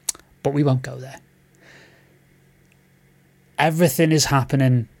 But we won't go there. Everything is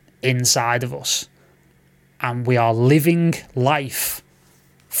happening inside of us, and we are living life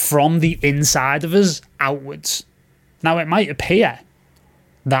from the inside of us outwards. Now, it might appear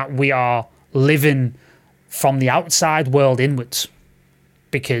that we are living from the outside world inwards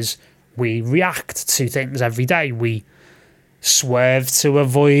because we react to things every day. We swerve to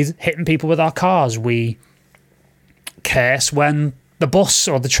avoid hitting people with our cars. We curse when the bus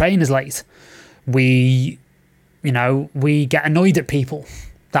or the train is late. We get annoyed at people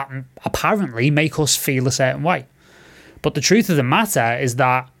that apparently make us feel a certain way. But the truth of the matter is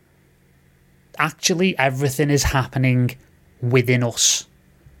that actually everything is happening within us.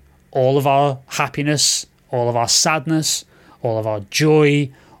 All of our happiness, all of our sadness, all of our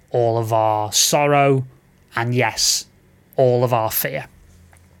joy, all of our sorrow, and yes, all of our fear.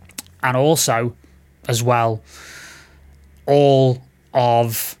 And also, as well, all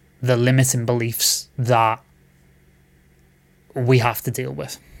of the limiting beliefs that we have to deal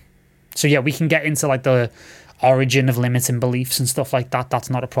with. So yeah, we can get into like the origin of limiting beliefs and stuff like that. That's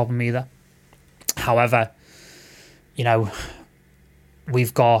not a problem either. However,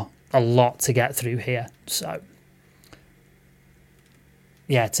 we've got a lot to get through here. So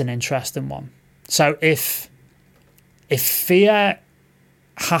yeah, it's an interesting one. So if fear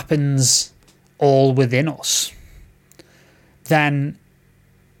happens all within us, then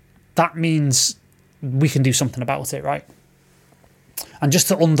that means we can do something about it, right? And just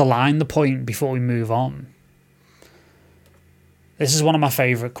to underline the point before we move on, this is one of my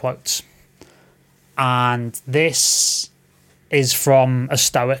favourite quotes. And this is from a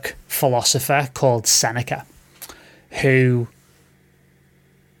Stoic philosopher called Seneca, who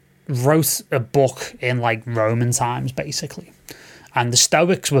wrote a book in like Roman times, basically. And the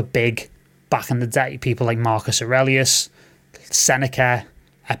Stoics were big back in the day. People like Marcus Aurelius, Seneca,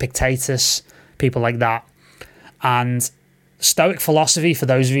 Epictetus, people like that. And Stoic philosophy, for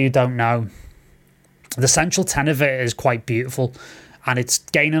those of you who don't know, the central tenet of it is quite beautiful, and it's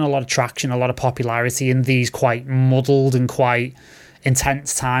gaining a lot of traction, a lot of popularity in these quite muddled and quite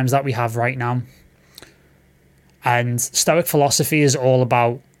intense times that we have right now. And Stoic philosophy is all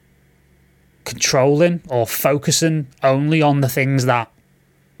about controlling or focusing only on the things that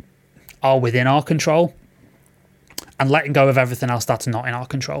are within our control and letting go of everything else that's not in our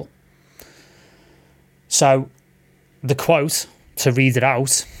control. So the quote, to read it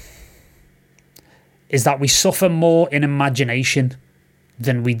out, is that we suffer more in imagination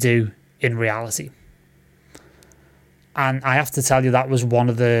than we do in reality. And I have to tell you, that was one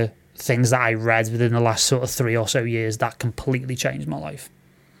of the things that I read within the last sort of 3 or so years that completely changed my life.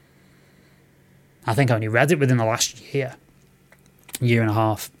 I think I only read it within the last year and a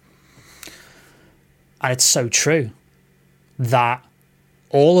half. And it's so true that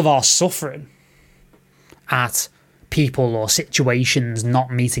all of our suffering at people or situations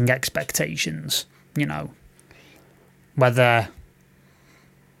not meeting expectations, whether,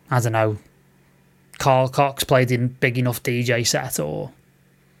 I don't know, Carl Cox played in big enough DJ set or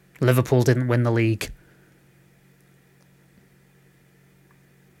Liverpool didn't win the league.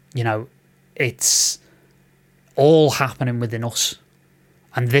 It's all happening within us.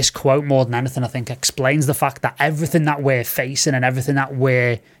 And this quote, more than anything, I think explains the fact that everything that we're facing and everything that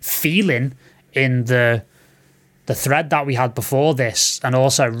we're feeling in the thread that we had before this, and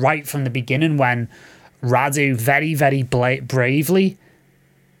also right from the beginning when Radu very, very bravely,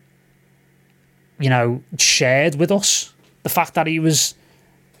 shared with us The fact that he was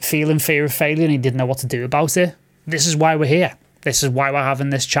feeling fear of failure and he didn't know what to do about it. This is why we're here. This is why we're having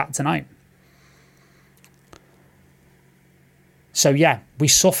this chat tonight. So yeah, we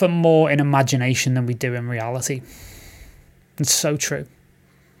suffer more in imagination than we do in reality. It's so true.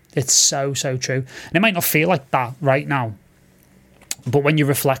 It's so, so true. And it might not feel like that right now, but when you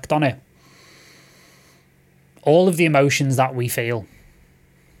reflect on it, all of the emotions that we feel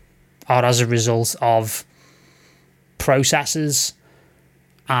are as a result of processes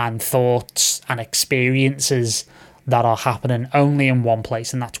and thoughts and experiences that are happening only in one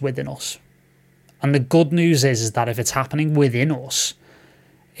place, and that's within us. And the good news is that if it's happening within us,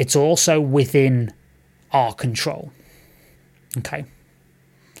 it's also within our control. Okay?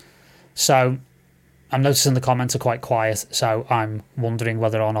 So I'm noticing the comments are quite quiet, so I'm wondering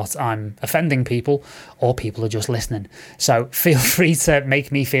whether or not I'm offending people or people are just listening. So feel free to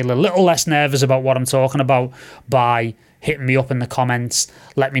make me feel a little less nervous about what I'm talking about by hitting me up in the comments.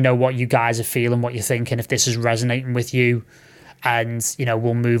 Let me know what you guys are feeling, what you're thinking, if this is resonating with you, and, you know,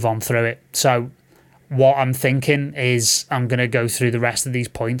 we'll move on through it. So what I'm thinking is I'm going to go through the rest of these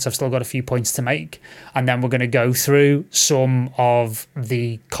points. I've still got a few points to make. And then we're going to go through some of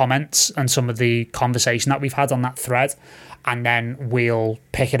the comments and some of the conversation that we've had on that thread. And then we'll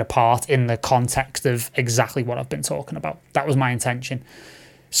pick it apart in the context of exactly what I've been talking about. That was my intention.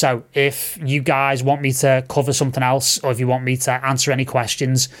 So if you guys want me to cover something else, or if you want me to answer any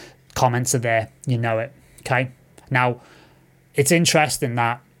questions, comments are there. You know it. Okay. Now, it's interesting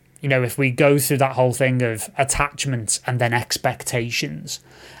that, you know, if we go through that whole thing of attachment and then expectations,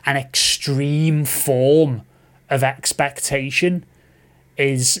 an extreme form of expectation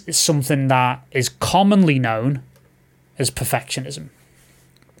is something that is commonly known as perfectionism.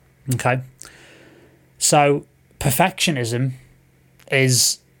 Okay? So perfectionism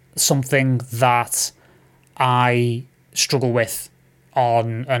is something that I struggle with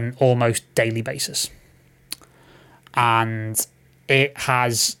on an almost daily basis. And it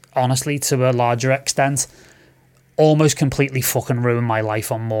has, honestly, to a larger extent, almost completely fucking ruined my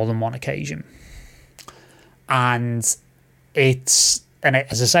life on more than one occasion. And as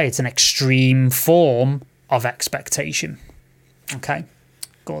I say, it's an extreme form of expectation. Okay,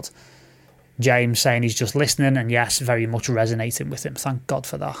 good. James saying he's just listening, and yes, very much resonating with him. Thank God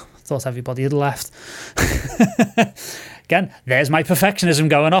for that. Thought everybody had left. Again, there's my perfectionism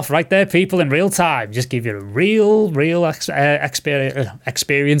going off right there, people, in real time. Just give you a real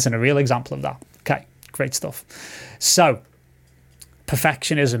experience and a real example of that. Okay, great stuff. So,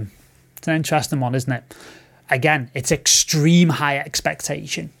 perfectionism. It's an interesting one, isn't it? Again, it's extreme high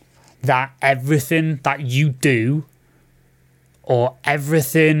expectation that everything that you do, or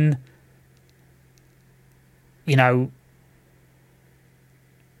everything, you know,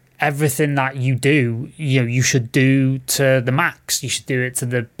 everything that you do, you know, you should do to the max. You should do it to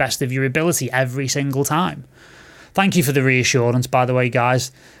the best of your ability every single time. Thank you for the reassurance, by the way,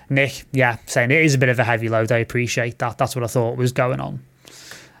 guys. Nick, yeah, saying it is a bit of a heavy load. I appreciate that. That's what I thought was going on.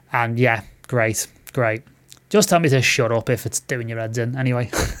 And yeah, great. Just tell me to shut up if it's doing your heads in.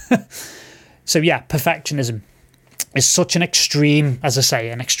 Anyway. So yeah, perfectionism is such an extreme, as I say,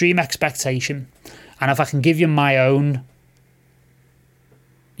 an extreme expectation. And if I can give you my own,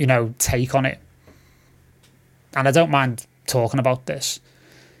 you know, take on it, and I don't mind talking about this,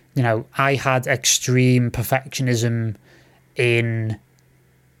 you know, I had extreme perfectionism in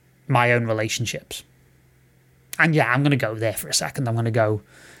my own relationships. And yeah, I'm going to go there for a second. I'm going to go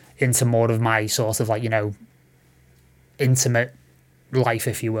into more of my sort of, like, you know, intimate life,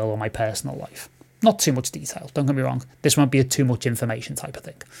 if you will, or my personal life. Not too much detail, don't get me wrong. This won't be a too much information type of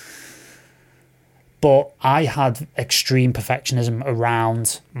thing. But I had extreme perfectionism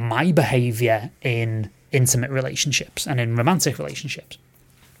around my behaviour in intimate relationships and in romantic relationships,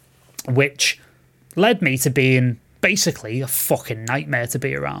 which led me to being basically a fucking nightmare to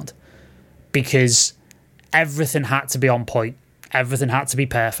be around, because everything had to be on point. Everything had to be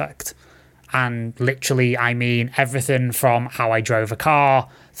perfect. And literally, I mean, everything from how I drove a car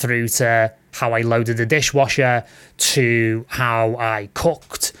through to how I loaded the dishwasher to how I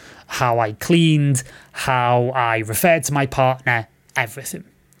cooked, how I cleaned, how I referred to my partner, everything.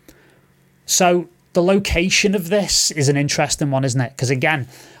 So the location of this is an interesting one, isn't it? Because again,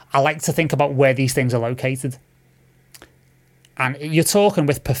 I like to think about where these things are located. And you're talking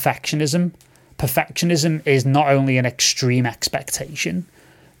with perfectionism. Perfectionism is not only an extreme expectation,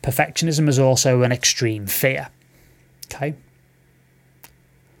 perfectionism is also an extreme fear. Okay?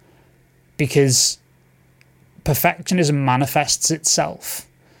 Because perfectionism manifests itself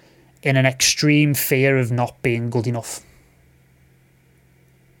in an extreme fear of not being good enough,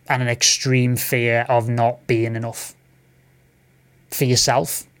 and an extreme fear of not being enough. for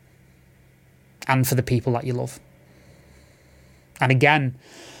yourself and for the people that you love. And again,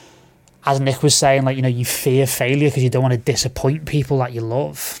 as Nick was saying, like, you know, you fear failure because you don't want to disappoint people that you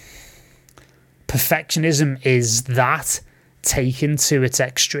love. Perfectionism is that taken to its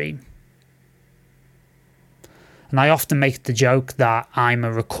extreme. And I often make the joke that I'm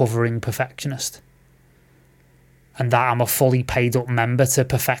a recovering perfectionist and that I'm a fully paid up member to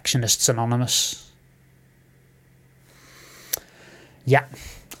Perfectionists Anonymous. Yeah.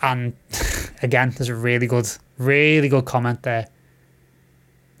 And again, there's a really good comment there.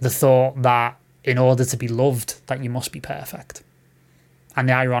 The thought that in order to be loved, that you must be perfect. And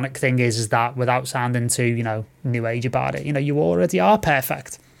the ironic thing is that without sounding too, you know, new age about it, you know, you already are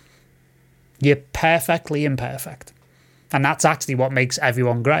perfect. You're perfectly imperfect. And that's actually what makes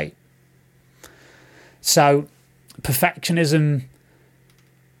everyone great. So perfectionism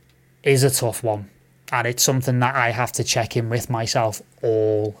is a tough one. And it's something that I have to check in with myself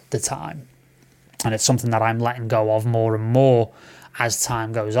all the time. And it's something that I'm letting go of more and more as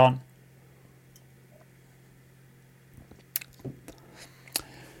time goes on.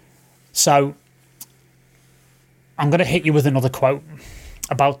 So I'm going to hit you with another quote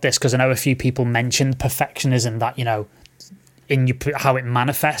about this, because I know a few people mentioned perfectionism, that, you know, how it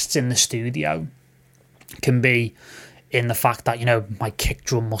manifests in the studio can be in the fact that, you know, my kick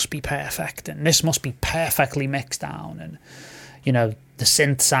drum must be perfect and this must be perfectly mixed down, and, you know, the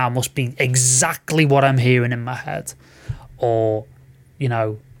synth sound must be exactly what I'm hearing in my head, or, you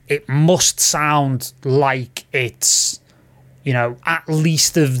know, it must sound like it's, you know, at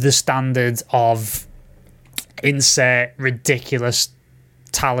least of the standard of insert ridiculous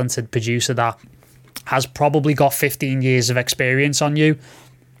talented producer that has probably got 15 years of experience on you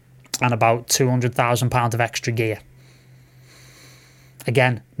and about £200,000 of extra gear.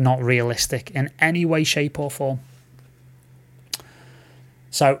 Again, not realistic in any way, shape or form.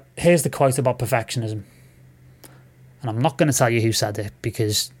 So here's the quote about perfectionism. And I'm not going to tell you who said it,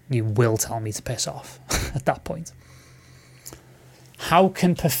 because you will tell me to piss off at that point. How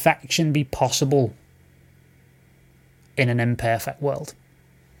can perfection be possible in an imperfect world?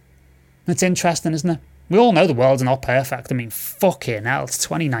 It's interesting, isn't it? We all know the world's not perfect. I mean, fucking hell, it's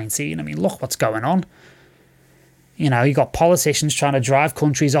 2019. I mean, look what's going on. You know, you got politicians trying to drive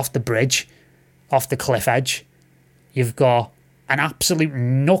countries off the bridge, off the cliff edge. You've got an absolute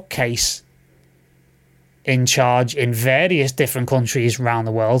nutcase in charge in various different countries around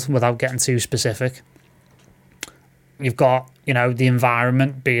the world, without getting too specific. You've got, you know, the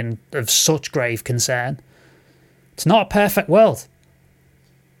environment being of such grave concern. It's not a perfect world.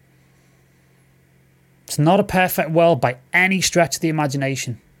 It's not a perfect world by any stretch of the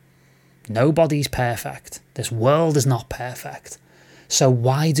imagination. Nobody's perfect. This world is not perfect. So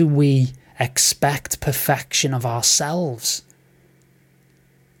why do we expect perfection of ourselves?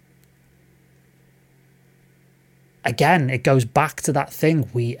 Again, it goes back to that thing.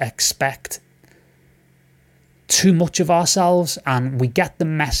 We expect too much of ourselves, and we get the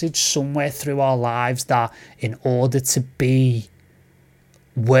message somewhere through our lives that in order to be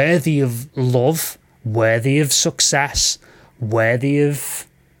worthy of love, worthy of success, worthy of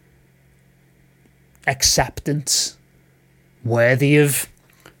acceptance, worthy of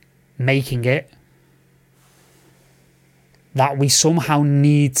making it, that we somehow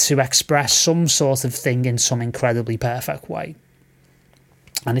need to express some sort of thing in some incredibly perfect way.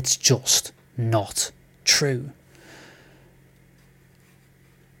 And it's just not true.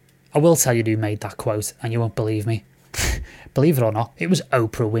 I will tell you who made that quote, and you won't believe me. Believe it or not, it was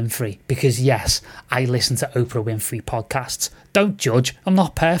Oprah Winfrey. Because yes, I listen to Oprah Winfrey podcasts. Don't judge, I'm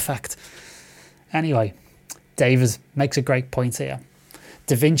not perfect. Anyway, David makes a great point here.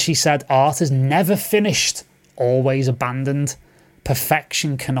 Da Vinci said, art is never finished, always abandoned.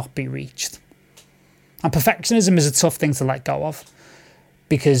 Perfection cannot be reached. And perfectionism is a tough thing to let go of,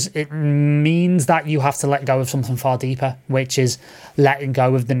 because it means that you have to let go of something far deeper, which is letting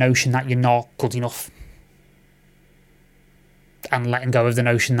go of the notion that you're not good enough. And letting go of the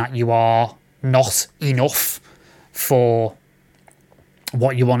notion that you are not enough for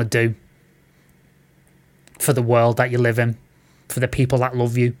what you want to do, for the world that you live in, for the people that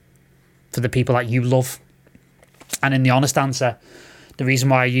love you, for the people that you love. And in the honest answer, the reason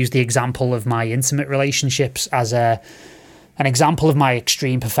why I use the example of my intimate relationships as an example of my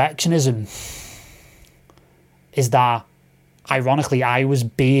extreme perfectionism is that, ironically, I was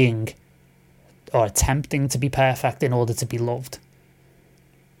being or attempting to be perfect in order to be loved.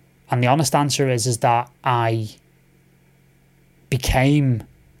 And the honest answer is that I became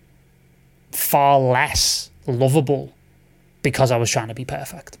far less lovable because I was trying to be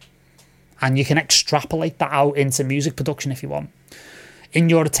perfect. And you can extrapolate that out into music production if you want. In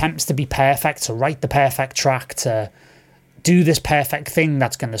your attempts to be perfect, to write the perfect track, to do this perfect thing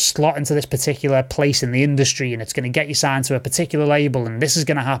that's going to slot into this particular place in the industry, and it's going to get you signed to a particular label, and this is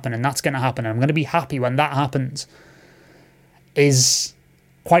going to happen, and that's going to happen, and I'm going to be happy when that happens, is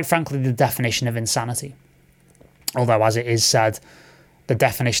quite frankly the definition of insanity. Although, as it is said, the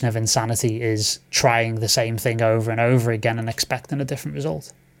definition of insanity is trying the same thing over and over again and expecting a different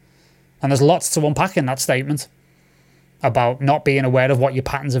result. And there's lots to unpack in that statement about not being aware of what your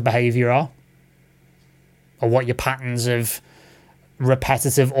patterns of behaviour are, or what your patterns of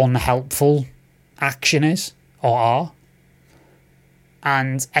repetitive, unhelpful action is, or are,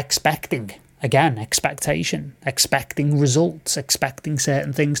 and expecting, again, expectation, expecting results, expecting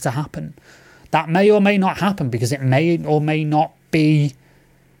certain things to happen. That may or may not happen because it may or may not be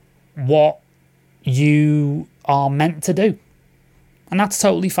what you are meant to do. And that's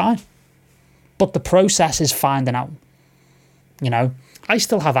totally fine. But the process is finding out. You know, I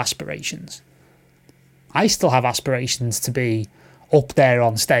still have aspirations. I still have aspirations to be up there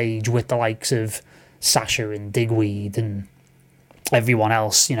on stage with the likes of Sasha and Digweed and everyone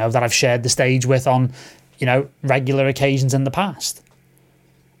else, you know, that I've shared the stage with on, you know, regular occasions in the past.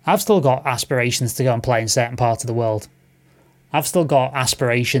 I've still got aspirations to go and play in certain parts of the world. I've still got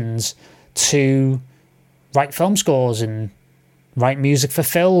aspirations to write film scores and write music for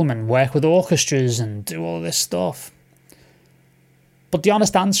film and work with orchestras and do all this stuff. But the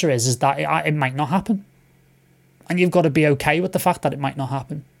honest answer is that it might not happen. And you've got to be okay with the fact that it might not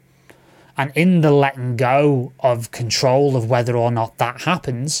happen. And in the letting go of control of whether or not that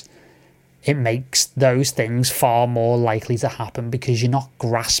happens, it makes those things far more likely to happen because you're not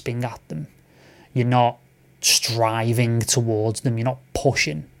grasping at them. You're not striving towards them. You're not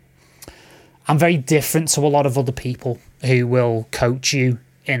pushing. I'm very different to a lot of other people who will coach you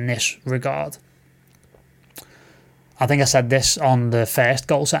in this regard. I think I said this on the first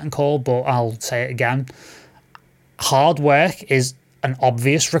goal setting call, but I'll say it again. Hard work is an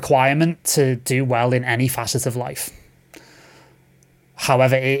obvious requirement to do well in any facet of life.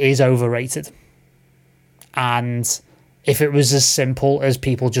 However, it is overrated. And if it was as simple as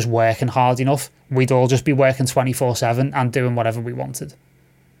people just working hard enough, we'd all just be working 24/7 and doing whatever we wanted.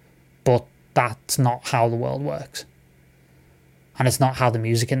 But that's not how the world works. And it's not how the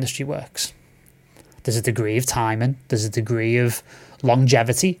music industry works. There's a degree of timing, there's a degree of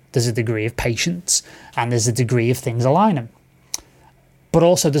longevity, there's a degree of patience, and there's a degree of things aligning. But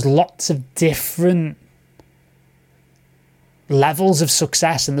also there's lots of different levels of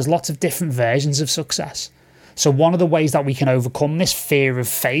success, and there's lots of different versions of success. So one of the ways that we can overcome this fear of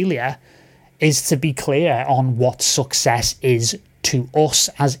failure is to be clear on what success is to us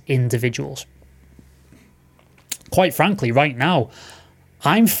as individuals. Quite frankly, right now,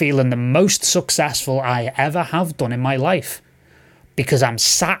 I'm feeling the most successful I ever have done in my life because I'm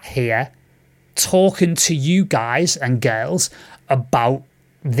sat here talking to you guys and girls about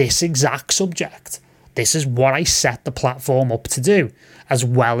this exact subject. This is what I set the platform up to do, as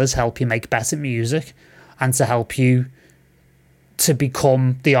well as help you make better music and to help you to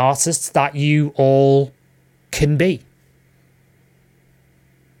become the artists that you all can be.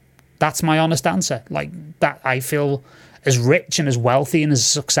 That's my honest answer. Like, that I feel as rich and as wealthy and as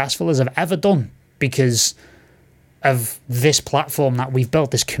successful as I've ever done because of this platform that we've built,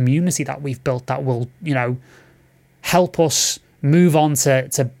 this community that we've built that will, you know, help us move on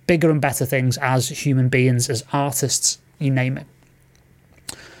to bigger and better things as human beings, as artists, you name it.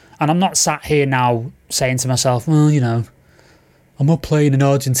 And I'm not sat here now saying to myself, well, you know, I'm not playing in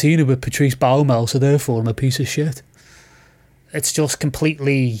Argentina with Patrice Baumel, so therefore I'm a piece of shit. It's just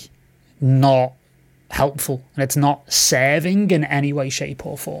completely not helpful, and it's not serving in any way, shape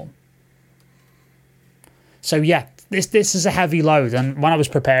or form. So yeah, this is a heavy load, and when I was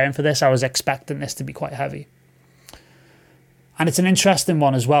preparing for this, I was expecting this to be quite heavy. And it's an interesting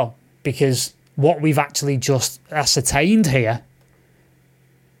one as well, because what we've actually just ascertained here,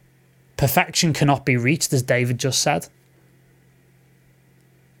 perfection cannot be reached, as David just said.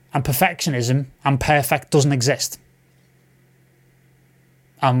 And perfectionism and perfect doesn't exist.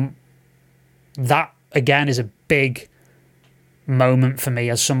 That, again, is a big moment for me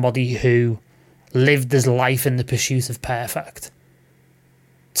as somebody who lived his life in the pursuit of perfect.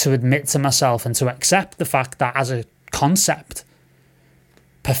 To admit to myself and to accept the fact that as a concept,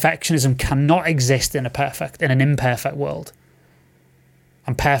 perfectionism cannot exist in an imperfect world.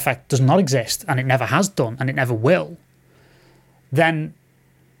 And perfect does not exist, and it never has done, and it never will. Then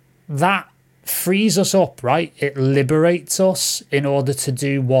that frees us up, right? It liberates us in order to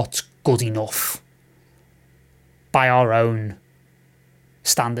do what's good enough by our own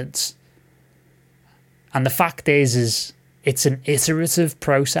standards. And the fact is it's an iterative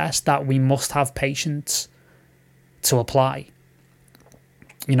process that we must have patience to apply.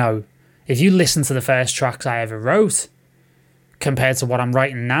 You know, if you listen to the first tracks I ever wrote compared to what I'm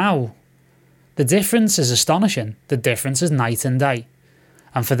writing now, the difference is astonishing. The difference is night and day.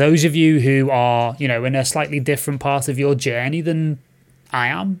 And for those of you who are, you know, in a slightly different part of your journey than I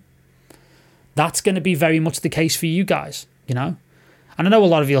am, that's going to be very much the case for you guys, you know? And I know a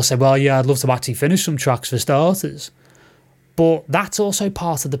lot of you will say, well, yeah, I'd love to actually finish some tracks for starters. But that's also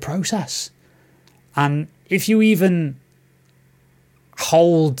part of the process. And if you even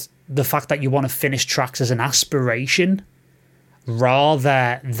hold the fact that you want to finish tracks as an aspiration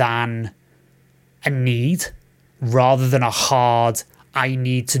rather than a need, rather than a hard, I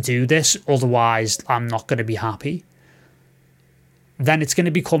need to do this, otherwise I'm not going to be happy, then it's going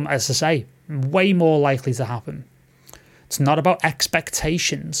to become, as I say, way more likely to happen. It's not about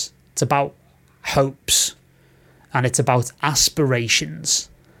expectations, it's about hopes, and it's about aspirations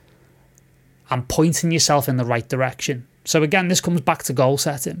and pointing yourself in the right direction. So again, this comes back to goal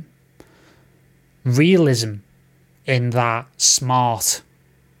setting. Realism in that SMART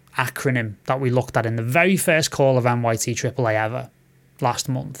acronym that we looked at in the very first call of NYT AAA ever last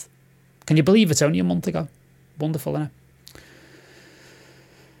month. Can you believe it's only a month ago? Wonderful, isn't it?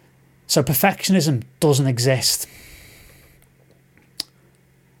 So perfectionism doesn't exist.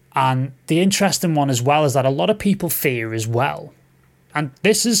 And the interesting one as well is that a lot of people fear as well. And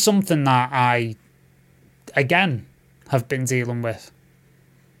this is something that I, again, have been dealing with.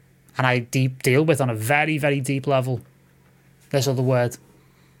 And I deal with on a very, very deep level. This other word.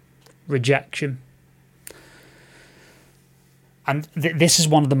 Rejection. And this is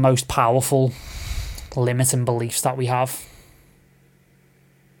one of the most powerful limiting beliefs that we have.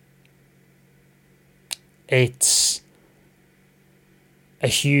 It's a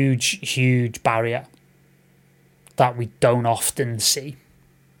huge, huge barrier that we don't often see.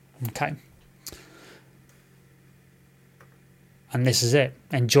 Okay. And this is it.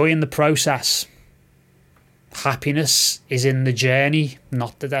 Enjoying the process. Happiness is in the journey,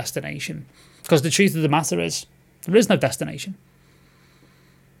 not the destination. Because the truth of the matter is, there is no destination.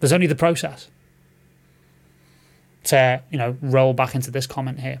 There's only the process. To, you know, roll back into this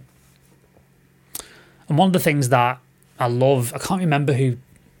comment here. And one of the things that I love, I can't remember who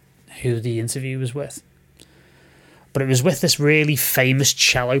the interview was with, but it was with this really famous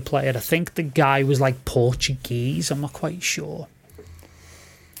cello player. I think the guy was like Portuguese, I'm not quite sure.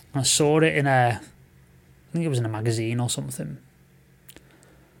 I saw it I think it was in a magazine or something.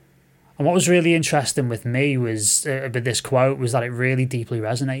 And what was really interesting with me was, with this quote, was that it really deeply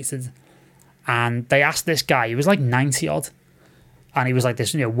resonated. And they asked this guy, he was like 90 odd, and he was like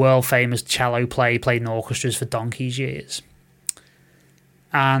this, you know, world famous cello player, played in orchestras for donkey's years.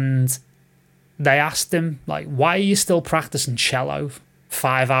 And they asked him, like, why are you still practicing cello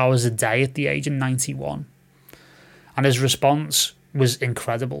 5 hours a day at the age of 91? And his response was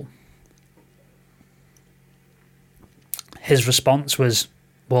incredible. His response was,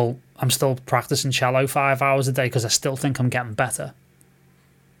 well, I'm still practicing cello 5 hours a day because I still think I'm getting better.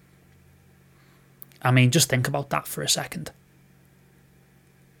 I mean, just think about that for a second.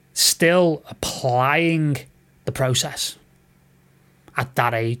 Still applying the process at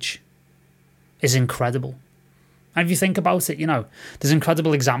that age is incredible. And if you think about it, you know, there's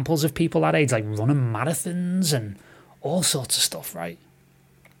incredible examples of people that age, like running marathons and all sorts of stuff, right?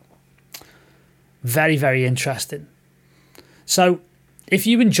 Very, very interesting. So if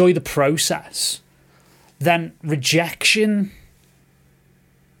you enjoy the process, then rejection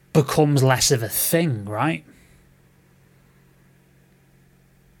becomes less of a thing, right?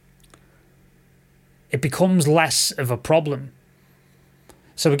 It becomes less of a problem.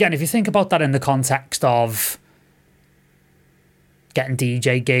 So again, if you think about that in the context of getting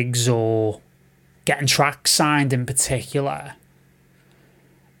DJ gigs or getting tracks signed in particular,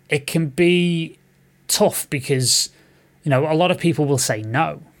 it can be tough because, you know, a lot of people will say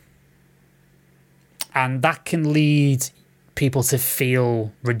no. And that can lead people to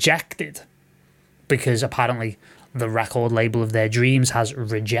feel rejected because apparently the record label of their dreams has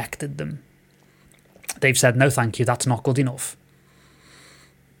rejected them. They've said, no, thank you, that's not good enough.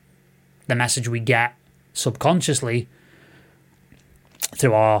 The message we get subconsciously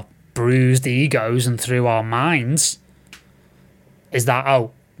through our bruised egos and through our minds is that,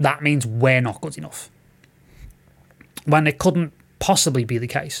 oh, that means we're not good enough. When it couldn't possibly be the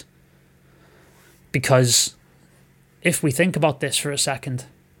case. Because if we think about this for a second,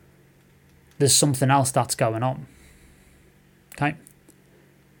 there's something else that's going on. Okay?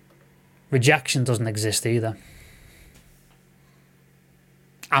 Rejection doesn't exist either.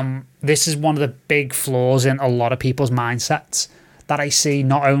 This is one of the big flaws in a lot of people's mindsets that I see,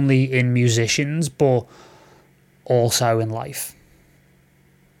 not only in musicians, but also in life.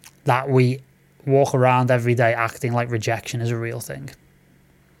 That we walk around every day acting like rejection is a real thing.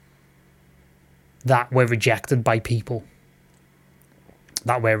 That we're rejected by people.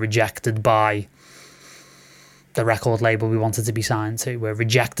 That we're rejected by the record label we wanted to be signed to. We're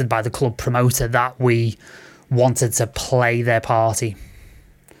rejected by the club promoter that we wanted to play their party.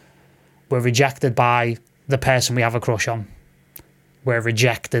 We're rejected by the person we have a crush on. We're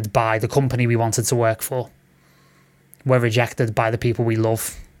rejected by the company we wanted to work for. We're rejected by the people we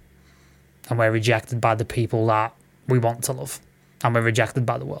love. And we're rejected by the people that we want to love. And we're rejected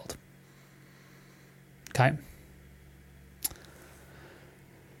by the world. Okay?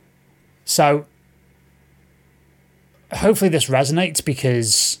 So, hopefully this resonates,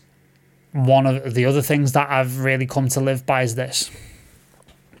 because one of the other things that I've really come to live by is this.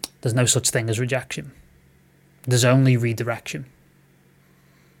 There's no such thing as rejection. There's only redirection.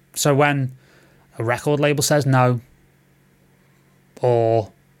 So when a record label says no,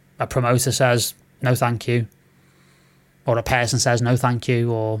 or a promoter says no thank you, or a person says no thank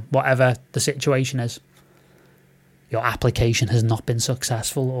you, or whatever the situation is, your application has not been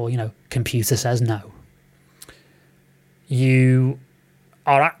successful, or, computer says no, you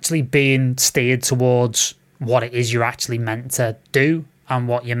are actually being steered towards what it is you're actually meant to do and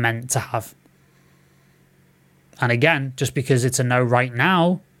what you're meant to have. And again, just because it's a no right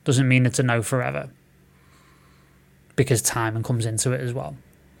now doesn't mean it's a no forever, because timing comes into it as well.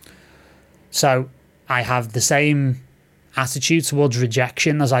 So I have the same attitude towards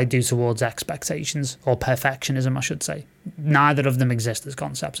rejection as I do towards expectations, or perfectionism, I should say. Neither of them exist as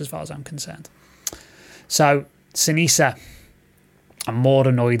concepts as far as I'm concerned. So, Sinisa, I'm more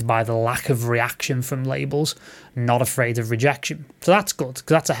annoyed by the lack of reaction from labels, not afraid of rejection. So that's good, because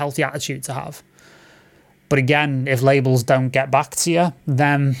that's a healthy attitude to have. But again, if labels don't get back to you,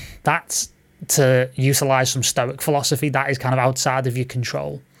 then that's to utilise some Stoic philosophy that is kind of outside of your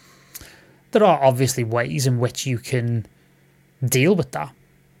control. There are obviously ways in which you can deal with that,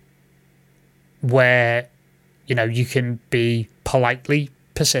 where, you can be politely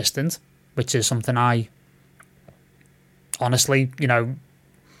persistent, which is something I honestly,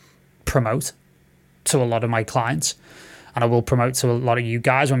 promote to a lot of my clients, and I will promote to a lot of you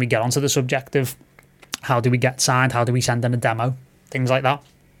guys when we get onto the subject of how do we get signed, how do we send in a demo, things like that.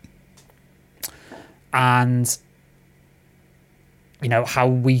 And, how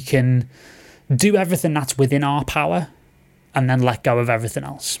we can do everything that's within our power and then let go of everything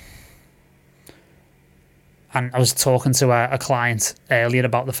else. And I was talking to a client earlier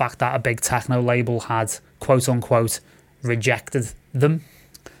about the fact that a big techno label had, quote unquote, rejected them.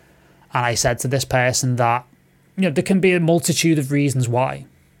 And I said to this person that, there can be a multitude of reasons why.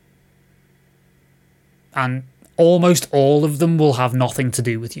 And almost all of them will have nothing to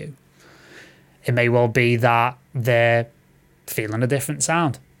do with you. It may well be that they're feeling a different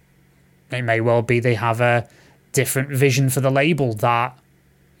sound. It may well be they have a different vision for the label that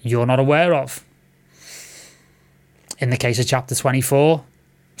you're not aware of. In the case of Chapter 24,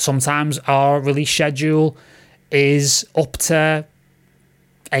 sometimes our release schedule is up to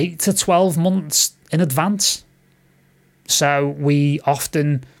 8 to 12 months in advance. So we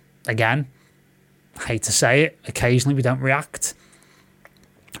often, again, I hate to say it, occasionally we don't react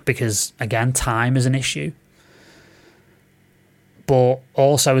because, again, time is an issue. But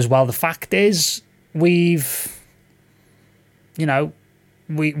also as well, the fact is we've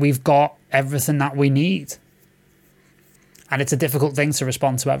got everything that we need. And it's a difficult thing to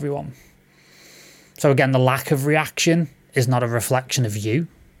respond to everyone. So again, the lack of reaction is not a reflection of you,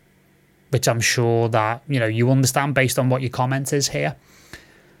 which I'm sure that, you understand based on what your comment is here.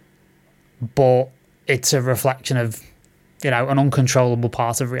 But it's a reflection of, an uncontrollable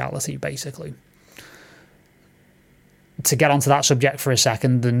part of reality, basically. To get onto that subject for a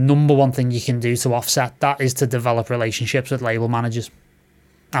second, the number one thing you can do to offset that is to develop relationships with label managers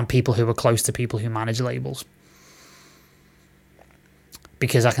and people who are close to people who manage labels.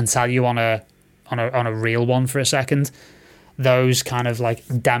 Because I can tell you on a real one for a second, those kind of like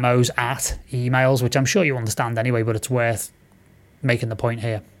demos at emails, which I'm sure you understand anyway, but it's worth making the point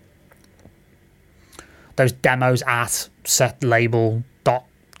here. Those demos at setlabel.com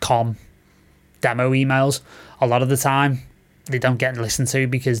demo emails, a lot of the time they don't get listened to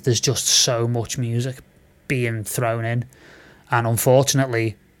because there's just so much music being thrown in, and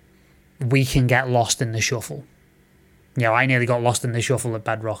unfortunately we can get lost in the shuffle. I nearly got lost in the shuffle at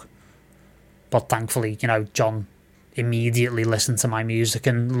Bedrock, but thankfully John immediately listened to my music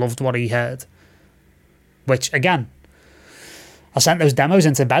and loved what he heard, which again, I sent those demos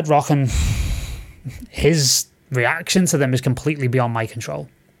into Bedrock, and his reaction to them is completely beyond my control.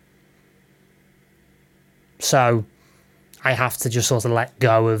 So I have to just sort of let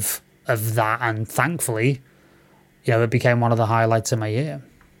go of that, and thankfully, it became one of the highlights of my year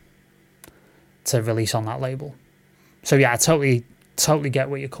to release on that label. So yeah, I totally get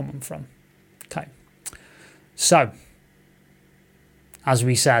where you're coming from. Okay. So, as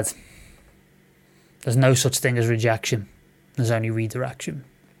we said, there's no such thing as rejection. There's only redirection.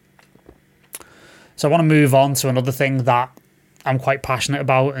 So I want to move on to another thing that I'm quite passionate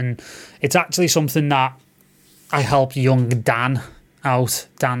about, and it's actually something that I helped young Dan out,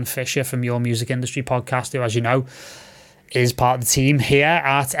 Dan Fisher from Your Music Industry Podcast, who, as you know, is part of the team here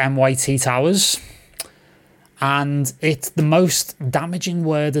at MYT Towers. And it's the most damaging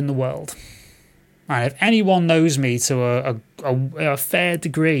word in the world. And if anyone knows me to a fair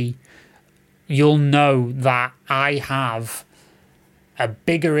degree, you'll know that I have a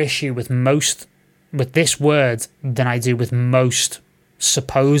bigger issue with this word than I do with most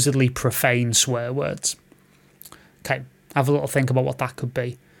supposedly profane swear words. Okay, have a little think about what that could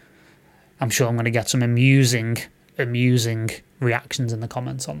be. I'm sure I'm going to get some amusing reactions in the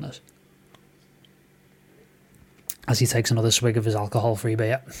comments on this. As he takes another swig of his alcohol-free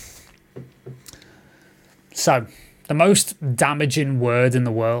beer. So, the most damaging word in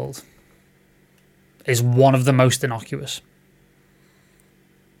the world is one of the most innocuous.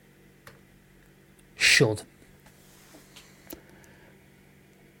 Should.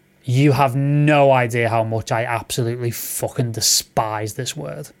 You have no idea how much I absolutely fucking despise this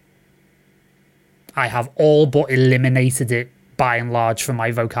word. I have all but eliminated it by and large from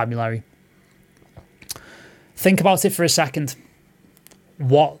my vocabulary. Think about it for a second.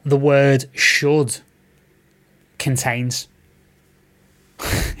 What the word should contains.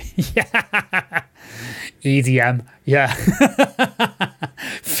 Yeah. EDM. Yeah.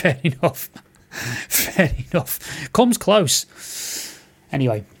 Fair enough. Comes close.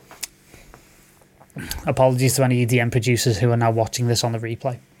 Anyway. Apologies to any EDM producers who are now watching this on the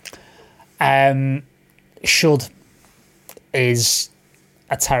replay. Should is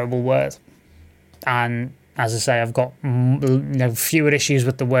a terrible word. And as I say, I've got fewer issues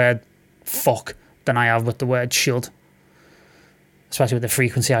with the word fuck than I have with the word should. Especially with the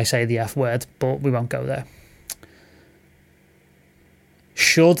frequency I say the F word, but we won't go there.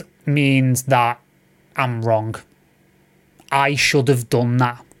 Should means that I'm wrong. I should have done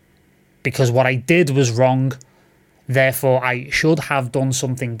that. Because what I did was wrong. Therefore, I should have done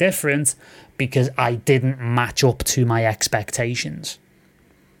something different because I didn't match up to my expectations.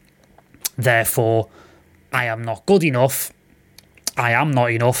 Therefore, I am not good enough. I am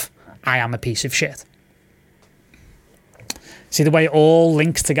not enough. I am a piece of shit. See the way it all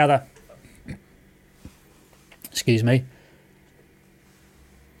links together? Excuse me.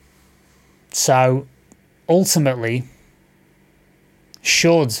 So, ultimately,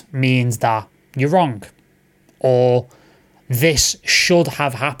 should means that you're wrong. Or this should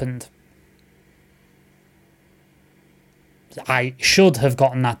have happened. I should have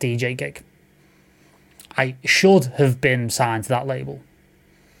gotten that DJ gig. I should have been signed to that label.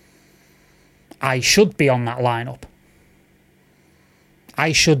 I should be on that lineup.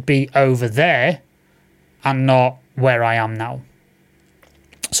 I should be over there and not where I am now.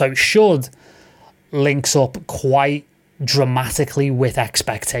 So should links up quite dramatically with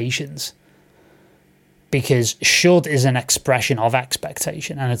expectations. Because should is an expression of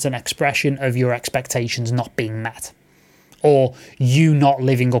expectation, and it's an expression of your expectations not being met. Or you not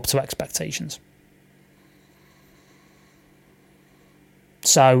living up to expectations.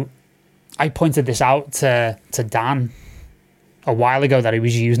 So I pointed this out to Dan a while ago that he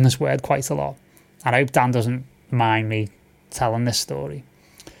was using this word quite a lot. And I hope Dan doesn't mind me telling this story.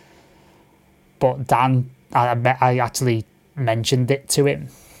 But Dan, I actually mentioned it to him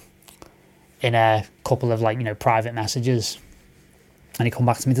in a couple of private messages. And he come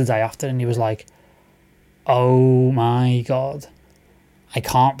back to me the day after and he was like, oh my God, I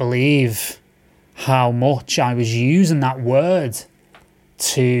can't believe how much I was using that word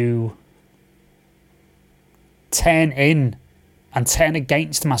to turn in and turn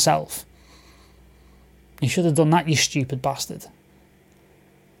against myself. You should have done that, you stupid bastard.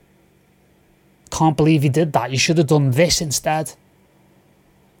 Can't believe you did that. You should have done this instead.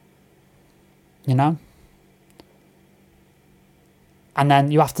 You know? And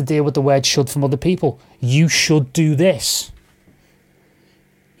then you have to deal with the word should from other people. You should do this.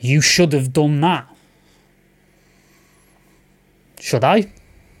 You should have done that. Should I?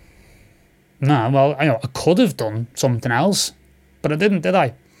 No, well, I could have done something else, but I didn't, did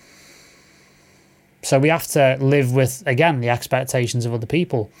I? So we have to live with, again, the expectations of other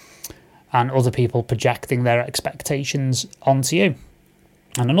people and other people projecting their expectations onto you.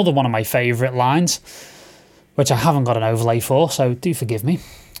 And another one of my favourite lines, which I haven't got an overlay for, so do forgive me,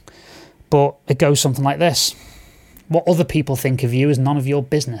 but it goes something like this. What other people think of you is none of your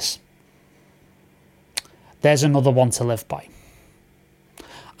business. There's another one to live by.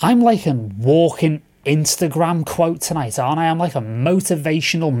 I'm like a walking Instagram quote tonight, aren't I? I'm like a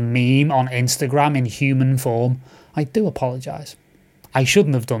motivational meme on Instagram in human form. I do apologise. I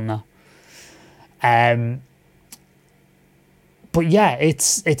shouldn't have done that. But yeah,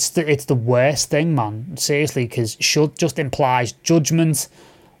 it's the worst thing, man. Seriously, because should just implies judgment,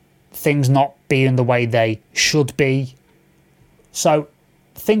 things not being the way they should be. So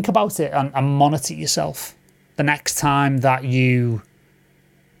think about it and monitor yourself. The next time that you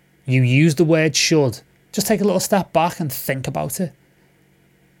use the word should, just take a little step back and think about it.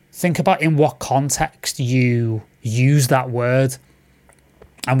 Think about in what context you use that word,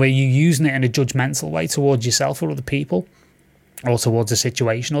 and where you're using it in a judgmental way towards yourself or other people, or towards a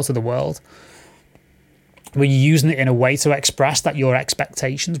situation or to the world. Were you using it in a way to express that your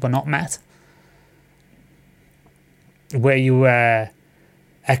expectations were not met? Where you were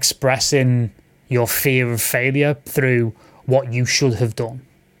expressing your fear of failure through what you should have done?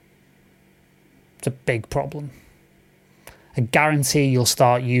 It's a big problem. I guarantee you'll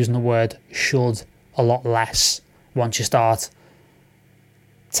start using the word should a lot less once you start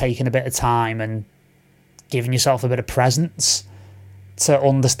taking a bit of time and giving yourself a bit of presence to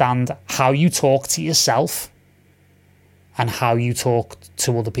understand how you talk to yourself and how you talk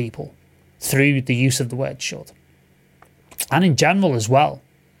to other people through the use of the word should. And in general as well.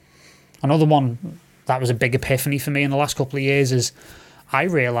 Another one that was a big epiphany for me in the last couple of years is I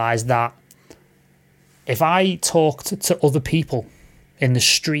realised that if I talked to other people in the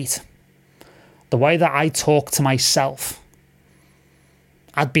street the way that I talk to myself,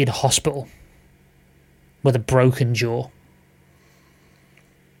 I'd be in hospital with a broken jaw.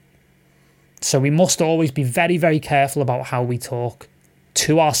 So we must always be very, very careful about how we talk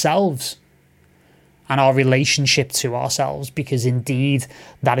to ourselves and our relationship to ourselves, because indeed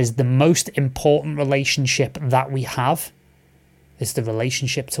that is the most important relationship that we have, is the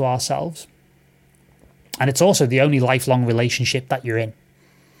relationship to ourselves. And it's also the only lifelong relationship that you're in.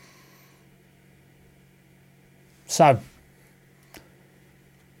 So,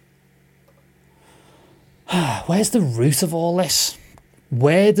 where's the root of all this?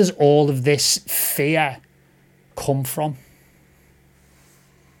 Where does all of this fear come from?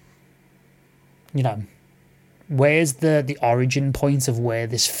 You know, where's the origin point of where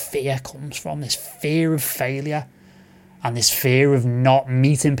this fear comes from? This fear of failure and this fear of not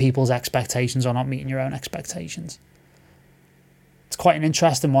meeting people's expectations or not meeting your own expectations. It's quite an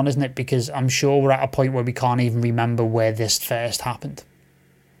interesting one, isn't it? Because I'm sure we're at a point where we can't even remember where this first happened.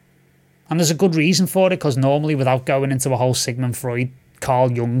 And there's a good reason for it, because normally, without going into a whole Sigmund Freud,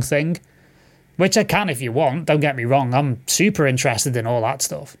 Carl Jung thing, which I can if you want, don't get me wrong, I'm super interested in all that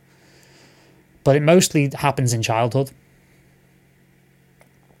stuff. But it mostly happens in childhood.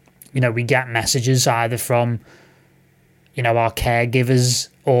 You know, we get messages either from, you know, our caregivers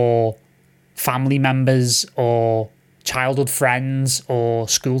or family members or childhood friends or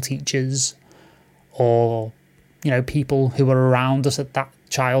school teachers or, you know, people who were around us at that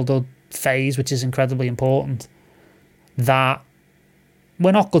childhood phase, which is incredibly important, that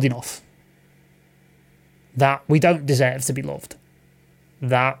we're not good enough, that we don't deserve to be loved,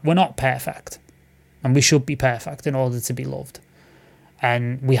 that we're not perfect, and we should be perfect in order to be loved,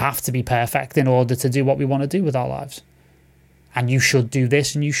 and we have to be perfect in order to do what we want to do with our lives, and you should do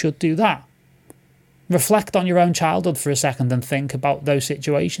this and you should do that. Reflect on your own childhood for a second and think about those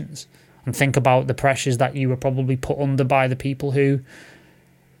situations, and think about the pressures that you were probably put under by the people who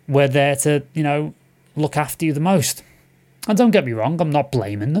were there to, you know, look after you the most. And don't get me wrong, I'm not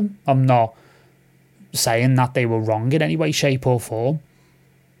blaming them. I'm not saying that they were wrong in any way, shape or form.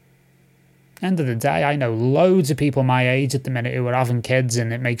 End of the day, I know loads of people my age at the minute who are having kids,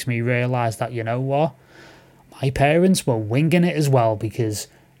 and it makes me realise that, you know what, my parents were winging it as well, because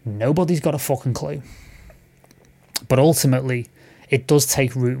nobody's got a fucking clue. But ultimately, it does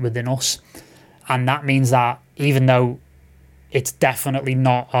take root within us. And that means that even though it's definitely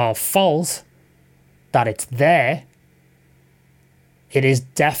not our fault that it's there, it is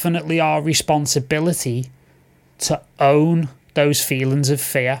definitely our responsibility to own those feelings of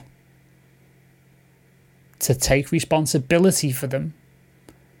fear, to take responsibility for them,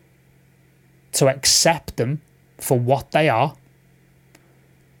 to accept them for what they are.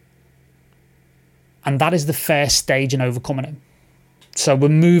 And that is the first stage in overcoming it. So we're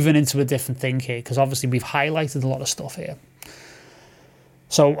moving into a different thing here because obviously we've highlighted a lot of stuff here.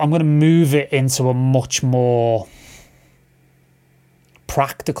 So I'm going to move it into a much more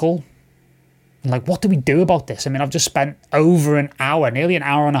practical, like, what do we do about this? I mean, I've just spent over an hour, nearly an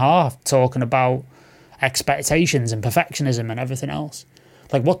hour and a half, talking about expectations and perfectionism and everything else.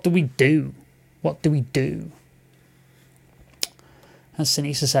 Like, what do we do? What do we do? As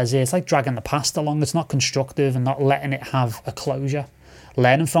Sinisa says here, it's like dragging the past along. It's not constructive and not letting it have a closure.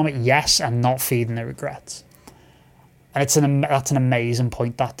 Learning from it, yes, and not feeding the regrets. And that's an amazing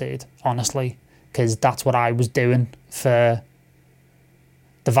point, that, dude, honestly, because that's what I was doing for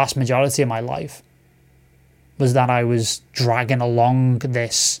the vast majority of my life, was that I was dragging along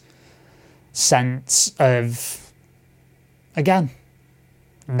this sense of, again,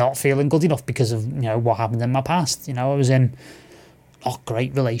 not feeling good enough because of, what happened in my past. I was in not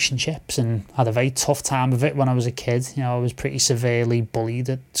great relationships and had a very tough time of it when I was a kid. I was pretty severely bullied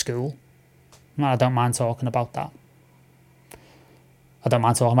at school. And I don't mind talking about that. I don't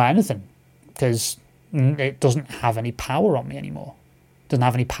mind talking about anything because it doesn't have any power on me anymore. It doesn't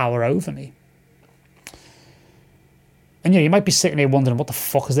have any power over me. And you might be sitting here wondering, what the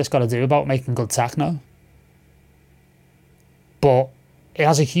fuck has this got to do about making good techno? But it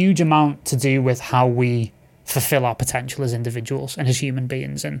has a huge amount to do with how we fulfill our potential as individuals and as human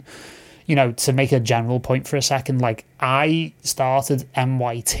beings. And, to make a general point for a second, like, I started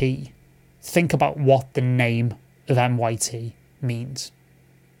MYT. Think about what the name of MYT means.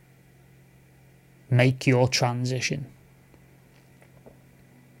 Make your transition.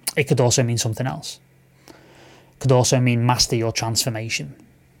 It could also mean something else. It could also mean master your transformation.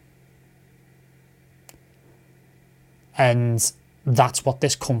 And that's what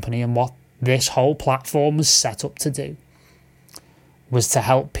this company and what this whole platform was set up to do, was to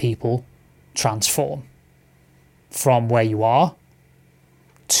help people transform from where you are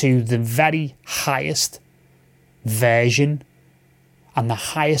to the very highest version and the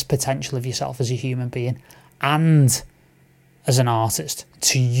highest potential of yourself as a human being and as an artist,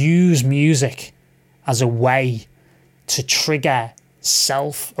 to use music as a way to trigger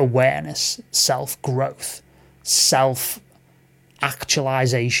self-awareness, self-growth,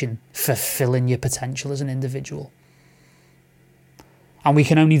 self-actualization, fulfilling your potential as an individual. And we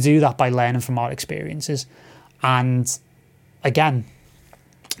can only do that by learning from our experiences. And again,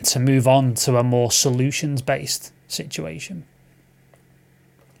 to move on to a more solutions-based situation.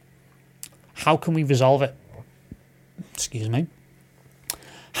 How can we resolve it? Excuse me.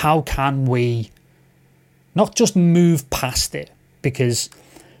 How can we not just move past it? Because,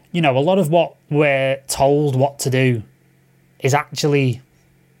 a lot of what we're told what to do is actually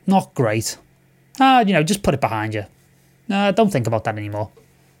not great. Just put it behind you. Don't think about that anymore.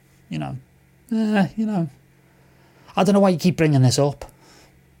 I don't know why you keep bringing this up.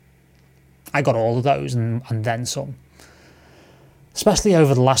 I got all of those and then some. Especially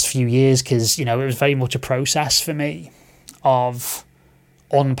over the last few years, because, it was very much a process for me of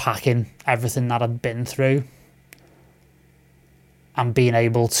unpacking everything that I'd been through and being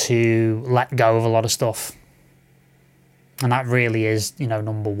able to let go of a lot of stuff. And that really is,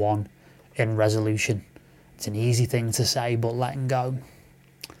 number one in resolution. It's an easy thing to say, but letting go.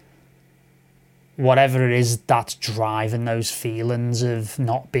 Whatever it is that's driving those feelings of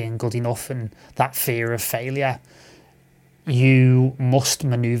not being good enough and that fear of failure, you must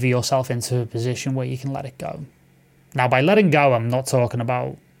maneuver yourself into a position where you can let it go. Now, by letting go, I'm not talking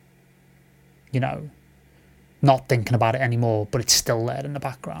about, not thinking about it anymore, but it's still there in the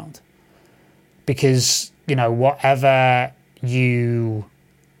background. Because, whatever you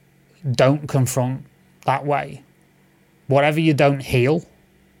don't confront that way, whatever you don't heal,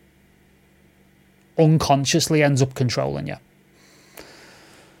 unconsciously ends up controlling you.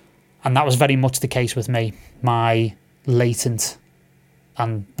 And that was very much the case with me. My latent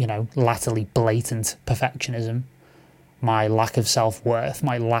and, latterly blatant perfectionism, my lack of self-worth,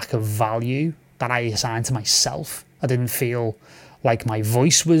 my lack of value that I assigned to myself. I didn't feel like my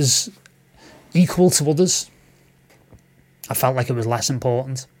voice was equal to others. I felt like it was less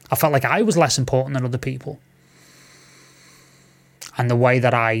important. I felt like I was less important than other people. And the way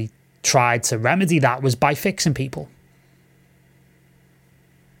that I tried to remedy that was by fixing people.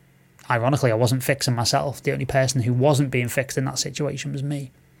 Ironically, I wasn't fixing myself. The only person who wasn't being fixed in that situation was me.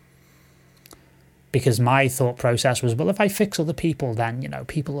 Because my thought process was, well, if I fix other people, then,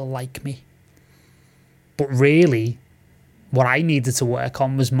 people will like me. But really, what I needed to work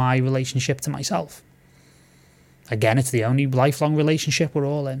on was my relationship to myself. Again, it's the only lifelong relationship we're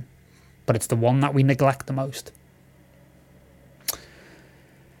all in. But it's the one that we neglect the most.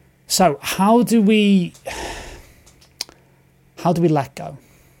 So how do we How do we let go?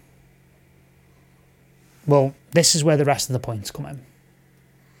 Well, this is where the rest of the points come in.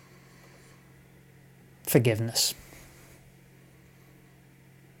 Forgiveness.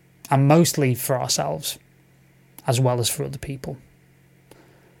 And mostly for ourselves, as well as for other people.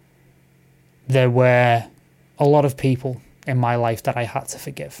 There were a lot of people in my life that I had to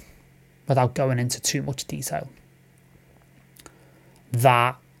forgive, without going into too much detail,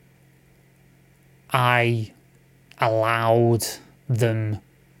 that I allowed them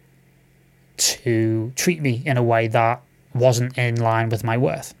to treat me in a way that wasn't in line with my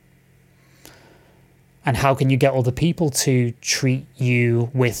worth. And how can you get other people to treat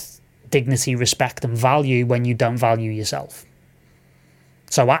you with dignity, respect, and value when you don't value yourself?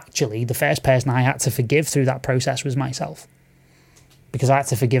 So actually, the first person I had to forgive through that process was myself. Because I had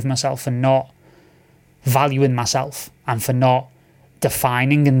to forgive myself for not valuing myself and for not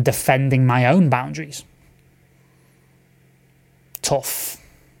defining and defending my own boundaries. Tough.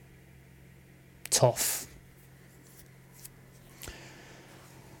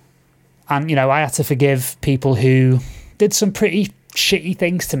 And, you know, I had to forgive people who did some pretty shitty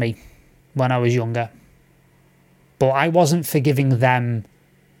things to me when I was younger. But I wasn't forgiving them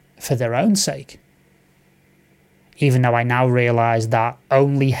for their own sake. Even though I now realise that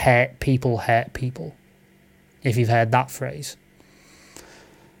only hurt people, if you've heard that phrase.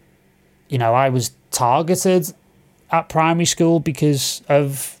 You know, I was targeted at primary school because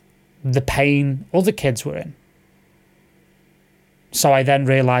of the pain other kids were in. So I then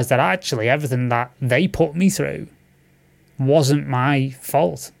realised that actually everything that they put me through wasn't my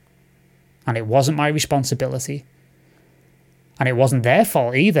fault. And it wasn't my responsibility. And it wasn't their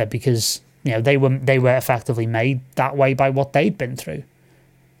fault either, because, you know, they were effectively made that way by what they'd been through.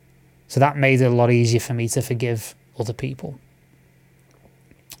 So that made it a lot easier for me to forgive other people.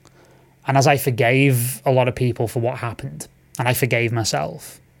 And as I forgave a lot of people for what happened, and I forgave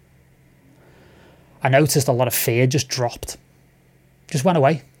myself, I noticed a lot of fear just dropped. Just went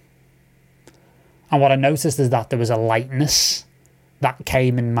away. And what I noticed is that there was a lightness that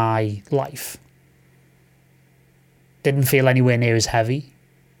came in my life. Didn't feel anywhere near as heavy.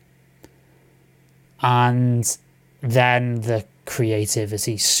 And then the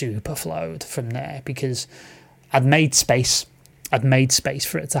creativity super flowed from there, because I'd made space. I'd made space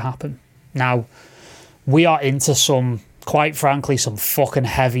for it to happen. Now, we are into quite frankly, some fucking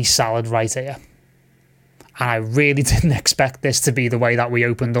heavy salad right here. And I really didn't expect this to be the way that we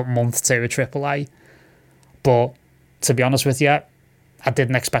opened up month 2 of AAA. But to be honest with you, I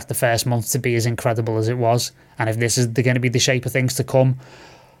didn't expect the first month to be as incredible as it was. And if this is going to be the shape of things to come,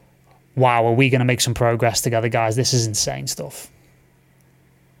 wow, are we going to make some progress together, guys? This is insane stuff.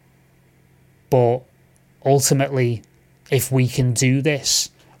 But ultimately, if we can do this,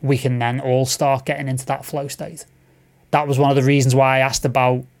 we can then all start getting into that flow state. That was one of the reasons why I asked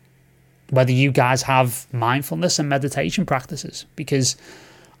about whether you guys have mindfulness and meditation practices, because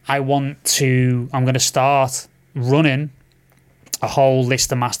I'm going to start running a whole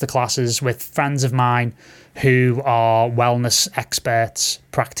list of masterclasses with friends of mine who are wellness experts,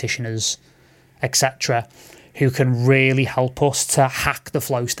 practitioners, etc., who can really help us to hack the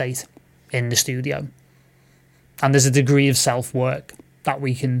flow state in the studio. And there's a degree of self-work that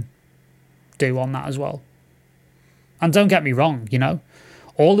we can do on that as well. And don't get me wrong, you know,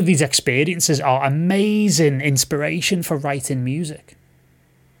 all of these experiences are amazing inspiration for writing music.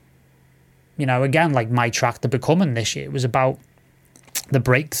 You know, again, like my track, The Becoming, this year was about the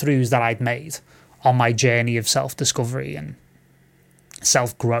breakthroughs that I'd made on my journey of self-discovery and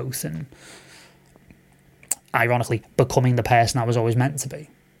self-growth and, ironically, becoming the person I was always meant to be.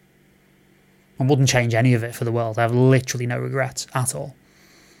 I wouldn't change any of it for the world. I have literally no regrets at all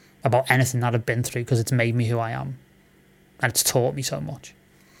about anything that I've been through, because it's made me who I am and it's taught me so much.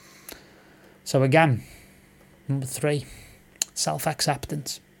 So again, number 3,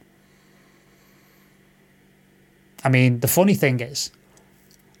 self-acceptance. I mean, the funny thing is,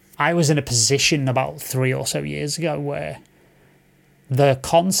 I was in a position about 3 or so years ago where the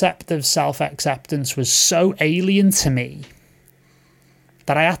concept of self-acceptance was so alien to me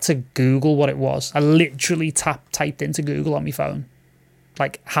that I had to Google what it was. I literally typed into Google on my phone,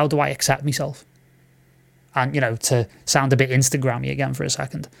 like, how do I accept myself? And, you know, to sound a bit Instagrammy again for a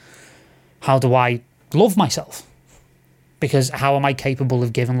second, how do I love myself? Because how am I capable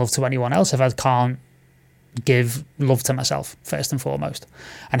of giving love to anyone else if I can't give love to myself first and foremost?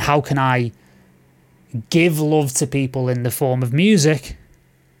 And how can I give love to people in the form of music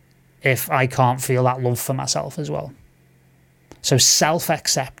if I can't feel that love for myself as well? So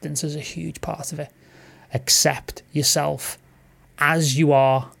self-acceptance is a huge part of it. Accept yourself as you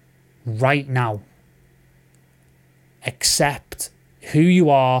are right now. accept who you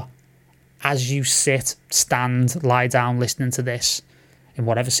are as you sit, stand, lie down, listening to this in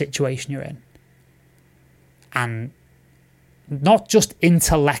whatever situation you're in. And not just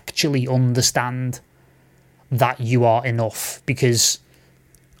intellectually understand that you are enough, because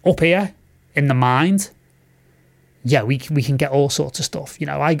up here in the mind, yeah, we can get all sorts of stuff. You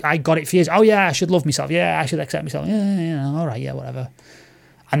know, I got it for years. Oh yeah, I should love myself. Yeah, I should accept myself. Yeah, all right, yeah, whatever.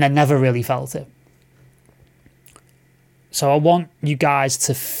 And then never really felt it. So I want you guys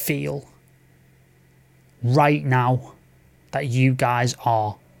to feel right now that you guys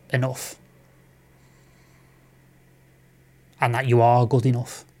are enough. And that you are good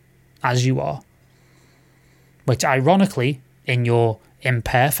enough as you are. Which ironically, in your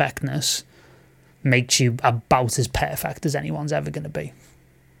imperfectness, makes you about as perfect as anyone's ever going to be.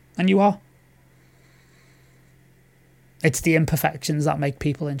 And you are. It's the imperfections that make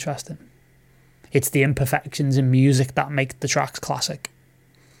people interesting. It's the imperfections in music that make the tracks classic.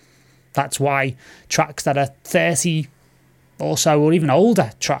 That's why tracks that are 30 or so, or even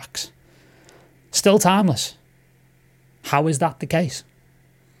older tracks, still timeless. How is that the case?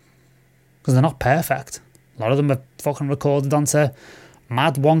 Because they're not perfect. A lot of them are fucking recorded onto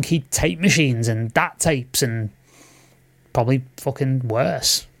mad wonky tape machines and DAT tapes and probably fucking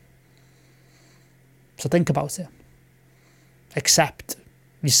worse. So think about it. Accept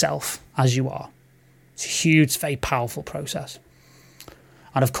yourself as you are. It's a huge, very powerful process.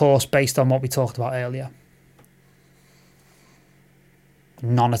 And of course, based on what we talked about earlier,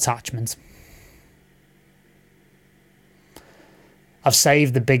 non-attachment. I've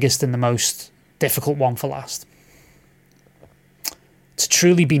saved the biggest and the most difficult one for last. To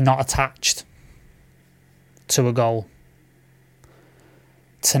truly be not attached to a goal.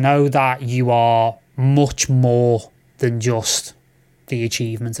 To know that you are much more than just the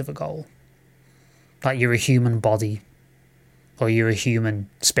achievement of a goal. That you're a human body, or you're a human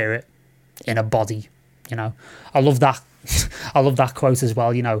spirit in a body, you know. I love that. I love that quote as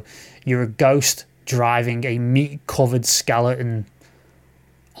well, you know. You're a ghost driving a meat-covered skeleton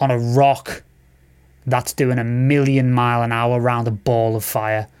on a rock that's doing 1,000,000 miles an hour around a ball of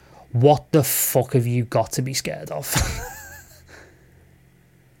fire. What the fuck have you got to be scared of?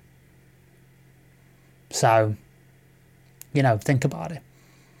 So, you know, think about it.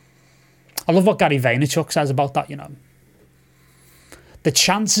 I love what Gary Vaynerchuk says about that, you know. The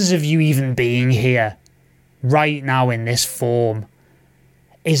chances of you even being here right now in this form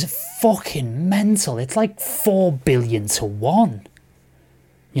is fucking mental. It's like 4 billion to 1,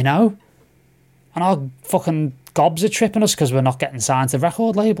 you know? And our fucking gobs are tripping us because we're not getting signed to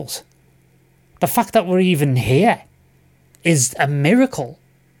record labels. The fact that we're even here is a miracle.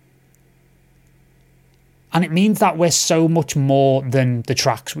 And it means that we're so much more than the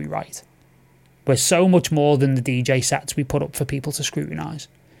tracks we write. We're so much more than the DJ sets we put up for people to scrutinise.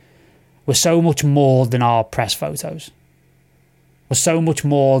 We're so much more than our press photos. We're so much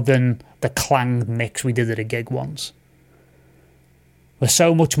more than the clanged mix we did at a gig once. We're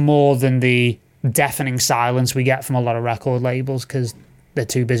so much more than the deafening silence we get from a lot of record labels because they're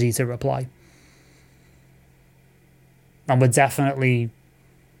too busy to reply. And we're definitely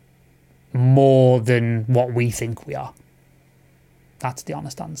more than what we think we are. That's the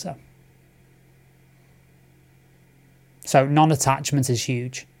honest answer. So non-attachment is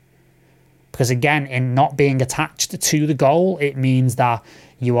huge. Because again, in not being attached to the goal, it means that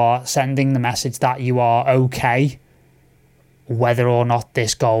you are sending the message that you are okay whether or not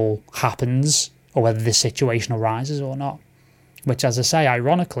this goal happens or whether this situation arises or not. Which, as I say,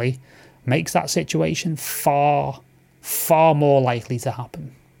 ironically, makes that situation far, far more likely to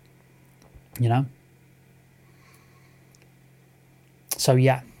happen. You know? So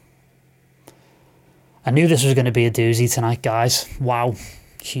yeah. I knew this was going to be a doozy tonight, guys. Wow.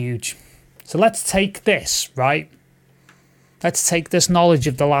 Huge. So let's take this, right? Let's take this knowledge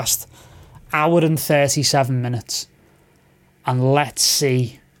of the last hour and 37 minutes and let's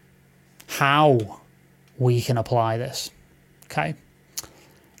see how we can apply this. Okay?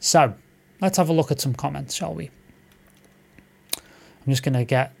 So let's have a look at some comments, shall we? I'm just going to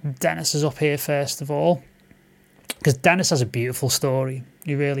get Dennis's up here first of all, because Dennis has a beautiful story.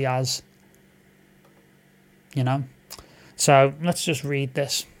 He really has. You know? So let's just read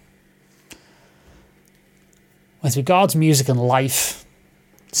this. With regards music and life,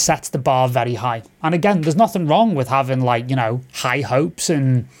 sets the bar very high. And again, there's nothing wrong with having, like, you know, high hopes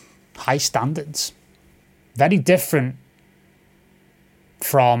and high standards. Very different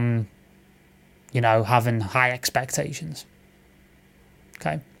from, you know, having high expectations.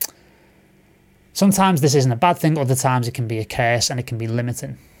 Okay? Sometimes this isn't a bad thing, other times it can be a curse and it can be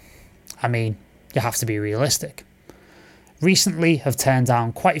limiting. I mean, you have to be realistic. recently have turned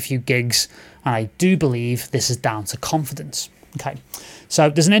down quite a few gigs, and I do believe this is down to confidence. Okay, so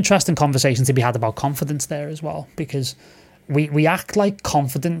there's an interesting conversation to be had about confidence there as well, because we act like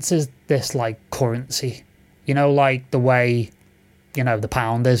confidence is this like currency, you know, like the way, you know, the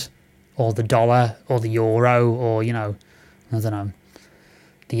pound is, or the dollar, or the euro, or, you know, I don't know,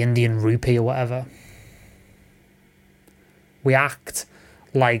 the Indian rupee or whatever. We act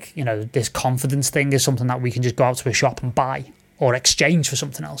like, you know, this confidence thing is something that we can just go out to a shop and buy or exchange for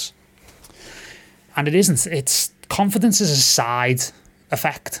something else. And it isn't. It's confidence is a side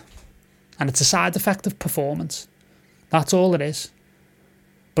effect, and it's a side effect of performance. That's all it is.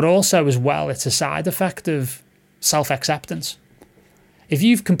 But also as well, it's a side effect of self-acceptance. If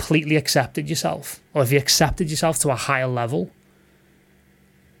you've completely accepted yourself, or if you accepted yourself to a higher level,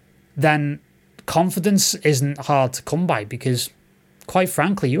 then confidence isn't hard to come by, because quite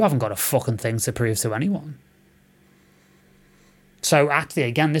frankly, you haven't got a fucking thing to prove to anyone. So actually,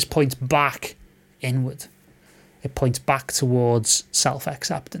 again, this points back inward. It points back towards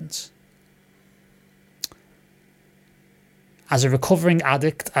self-acceptance. As a recovering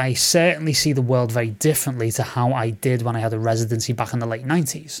addict, I certainly see the world very differently to how I did when I had a residency back in the late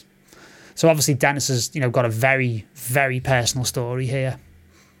 90s. So obviously Dennis has, you know, got a very, very personal story here,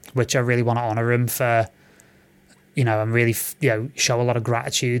 which I really want to honour him for, you know, and really, you know, show a lot of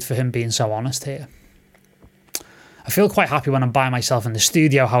gratitude for him being so honest here. I feel quite happy when I'm by myself in the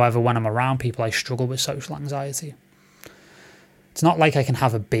studio. However, when I'm around people, I struggle with social anxiety. It's not like I can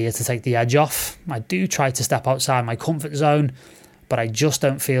have a beer to take the edge off. I do try to step outside my comfort zone, but I just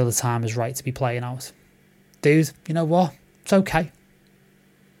don't feel the time is right to be playing out. Dude, you know what? It's okay.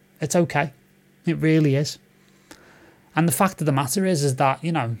 It's okay. It really is. And the fact of the matter is that,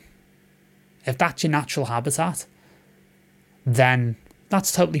 you know, if that's your natural habitat, then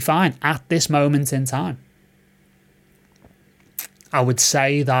that's totally fine at this moment in time. I would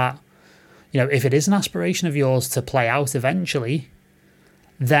say that, you know, if it is an aspiration of yours to play out eventually,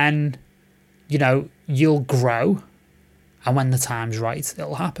 then, you know, you'll grow, and when the time's right,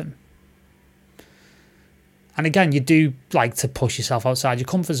 it'll happen. And again, you do like to push yourself outside your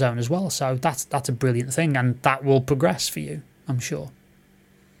comfort zone as well, so that's a brilliant thing, and that will progress for you, I'm sure.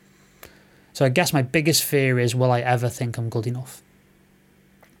 So I guess my biggest fear is, will I ever think I'm good enough?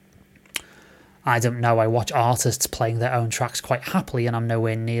 I don't know. I watch artists playing their own tracks quite happily, and I'm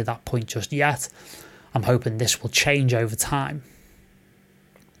nowhere near that point just yet. I'm hoping this will change over time.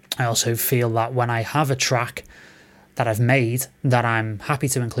 I also feel that when I have a track that I've made that I'm happy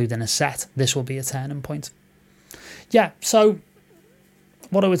to include in a set, this will be a turning point. Yeah, so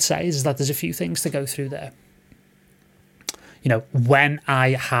what I would say is that there's a few things to go through there. You know, when I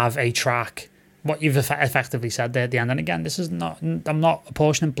have a track, what you've effectively said there at the end, and again, this is not, I'm not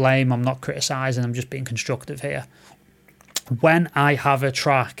apportioning blame, I'm not criticising, I'm just being constructive here. When I have a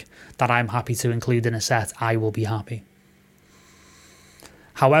track that I'm happy to include in a set, I will be happy.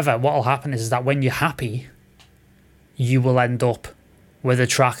 However, what will happen is that when you're happy, you will end up with a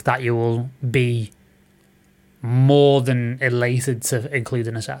track that you will be more than elated to include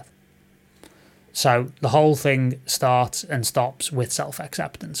in a set. So the whole thing starts and stops with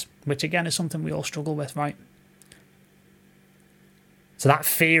self-acceptance, which again is something we all struggle with, right? So that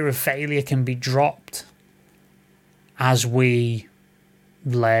fear of failure can be dropped as we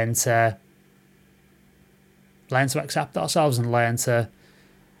learn to accept ourselves and learn to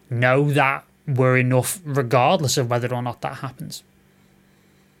know that we're enough regardless of whether or not that happens.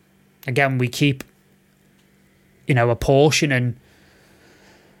 Again, we keep, you know, apportioning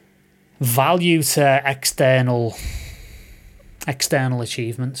value to external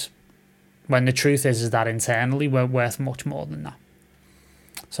achievements, when the truth is that internally we're worth much more than that.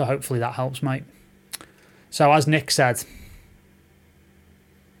 So hopefully that helps, mate. So as Nick said,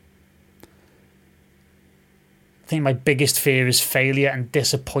 I think my biggest fear is failure and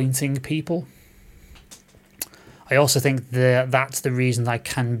disappointing people. I also think that's the reason I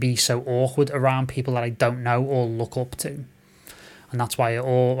can be so awkward around people that I don't know or look up to. And that's why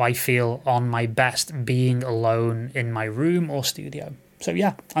I feel on my best being alone in my room or studio. So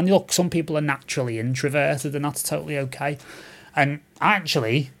yeah, and look, some people are naturally introverted, and that's totally okay. And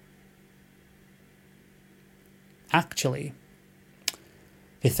actually, if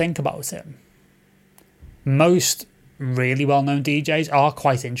you think about it, most really well-known DJs are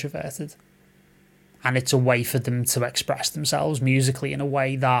quite introverted. And it's a way for them to express themselves musically in a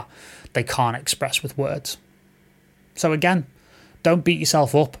way that they can't express with words. So again, don't beat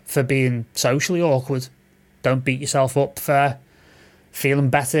yourself up for being socially awkward. Don't beat yourself up for feeling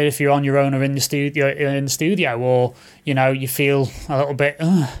better if you're on your own or in the studio, or, you know, you feel a little bit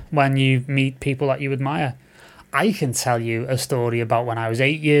when you meet people that you admire. I can tell you a story about when I was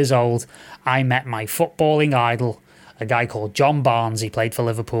 8 years old. I met my footballing idol, a guy called John Barnes. He played for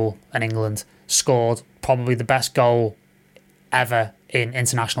Liverpool and England, scored probably the best goal ever in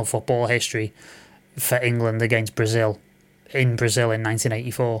international football history for England against Brazil, in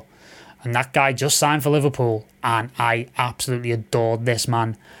 1984. And that guy just signed for Liverpool, and I absolutely adored this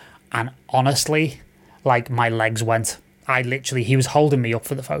man. And honestly, like, my legs went. He was holding me up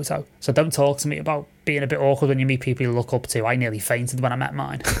for the photo. So don't talk to me about being a bit awkward when you meet people you look up to. I nearly fainted when I met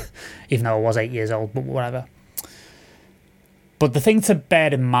mine, even though I was 8 years old, but whatever. But the thing to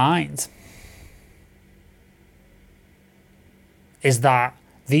bear in mind is that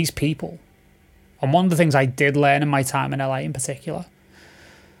these people, and one of the things I did learn in my time in LA in particular,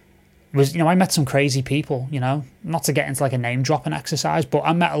 was, I met some crazy people, not to get into like a name dropping exercise, but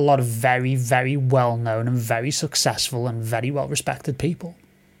I met a lot of very, very well known and very successful and very well respected people.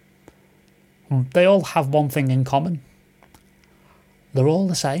 They all have one thing in common. They're all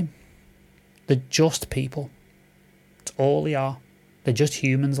the same. They're just people. That's all they are. They're just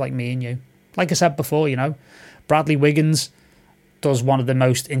humans like me and you. Like I said before, Bradley Wiggins does one of the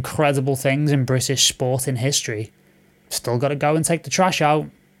most incredible things in British sporting history. Still got to go and take the trash out.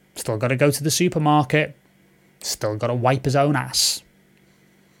 Still got to go to the supermarket. Still got to wipe his own ass.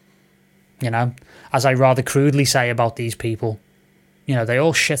 As I rather crudely say about these people, they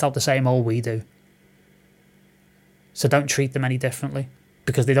all shit out the same hole we do. So don't treat them any differently,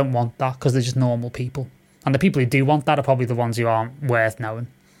 because they don't want that, because they're just normal people. And the people who do want that are probably the ones who aren't worth knowing.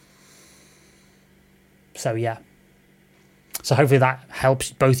 So yeah. So hopefully that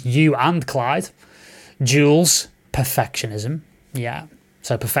helps both you and Clyde. Jules, perfectionism. Yeah.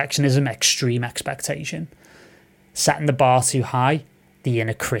 So perfectionism, extreme expectation. Setting the bar too high, the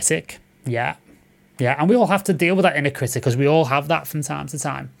inner critic. Yeah. Yeah. And we all have to deal with that inner critic, because we all have that from time to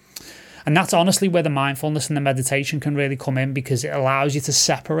time. And that's honestly where the mindfulness and the meditation can really come in, because it allows you to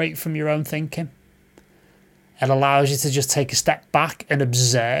separate from your own thinking. It allows you to just take a step back and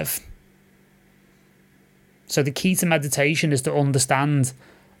observe. So the key to meditation is to understand,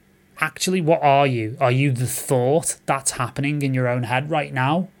 actually, what are you? Are you the thought that's happening in your own head right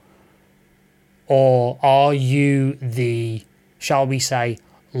now? Or are you the, shall we say,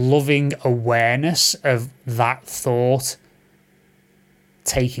 loving awareness of that thought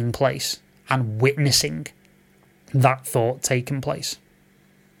taking place and witnessing that thought taking place?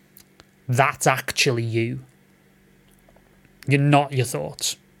 That's actually you. You're not your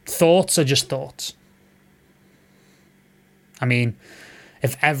thoughts. Thoughts are just thoughts. I mean,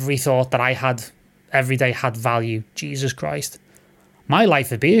 if every thought that I had every day had value, Jesus Christ, my life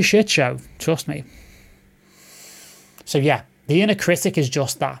would be a shit show. Trust me. So yeah, the inner critic is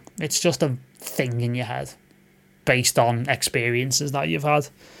just that. It's just a thing in your head based on experiences that you've had.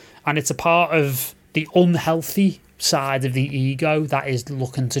 And it's a part of the unhealthy side of the ego that is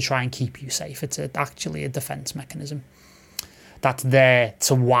looking to try and keep you safe. It's actually a defense mechanism that's there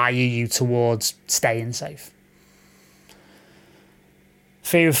to wire you towards staying safe.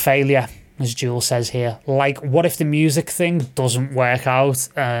 Fear of failure, as Jules says here. Like, what if the music thing doesn't work out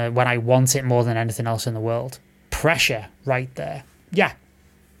when I want it more than anything else in the world? Pressure right there. Yeah.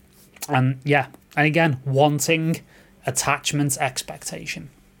 And again, wanting, attachment, expectation.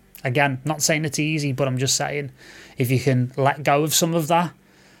 Again, not saying it's easy, but I'm just saying, if you can let go of some of that,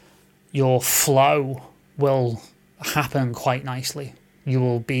 your flow will happen quite nicely. You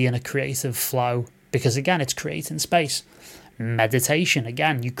will be in a creative flow, because again, it's creating space. Meditation,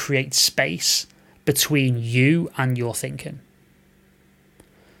 again, you create space between you and your thinking.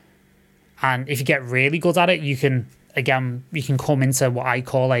 And if you get really good at it, you can come into what I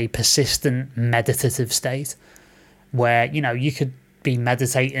call a persistent meditative state, where, you could be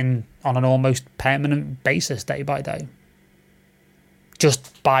meditating on an almost permanent basis day by day,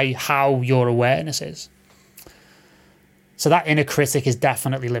 just by how your awareness is. So that inner critic is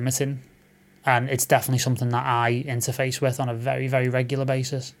definitely limiting. And it's definitely something that I interface with on a very, very regular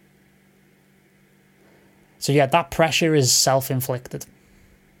basis. So yeah, that pressure is self-inflicted.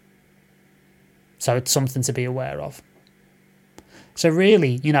 So it's something to be aware of. So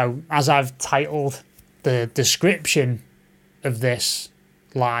really, as I've titled the description of this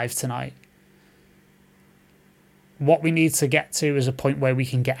live tonight, what we need to get to is a point where we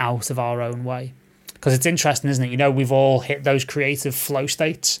can get out of our own way. Because it's interesting, isn't it? We've all hit those creative flow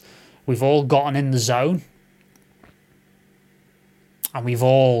states. We've all gotten in the zone, and we've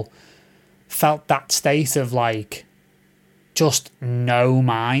all felt that state of like just no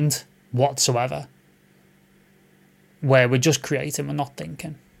mind whatsoever, where we're just creating, we're not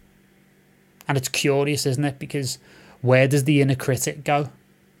thinking. And it's curious, isn't it? Because where does the inner critic go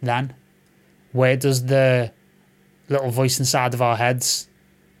then? Where does the little voice inside of our heads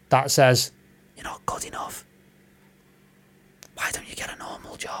that says, you're not good enough. Why don't you get a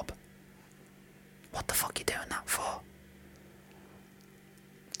normal job? What the fuck are you doing that for?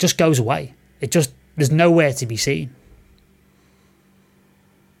 It just goes away. There's nowhere to be seen.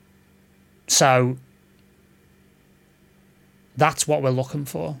 So that's what we're looking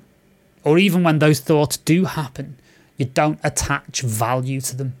for. Or even when those thoughts do happen, you don't attach value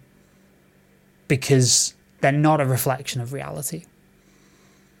to them because they're not a reflection of reality.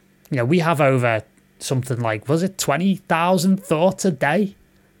 You know, we have over something like, was it 20,000 thoughts a day?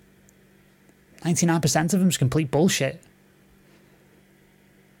 99% of them is complete bullshit.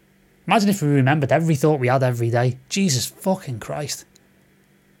 Imagine if we remembered every thought we had every day. Jesus fucking Christ.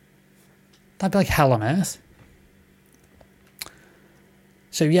 That'd be like hell on earth.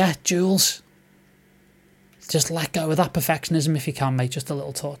 So yeah, Jules, just let go of that perfectionism if you can, mate. Just a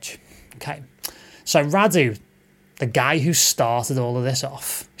little touch. Okay. So Radu, the guy who started all of this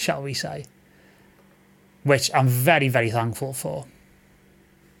off, shall we say, which I'm very, very thankful for,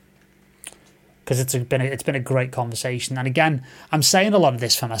 because it's been a great conversation. And again, I'm saying a lot of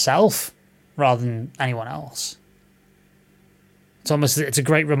this for myself rather than anyone else. It's a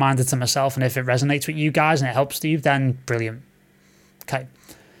great reminder to myself, and if it resonates with you guys and it helps you, then brilliant. Okay.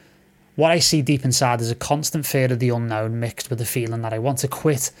 What I see deep inside is a constant fear of the unknown mixed with the feeling that I want to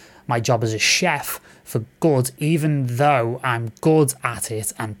quit my job as a chef for good, even though I'm good at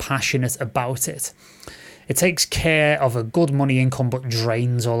it and passionate about it. It takes care of a good money income but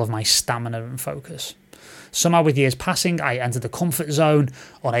drains all of my stamina and focus. Somehow with years passing, I enter the comfort zone,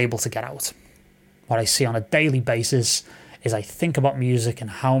 unable to get out. What I see on a daily basis is I think about music and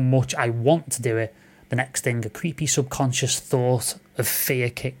how much I want to do it. The next thing, a creepy subconscious thought of fear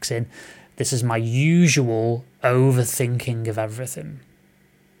kicks in. This is my usual overthinking of everything.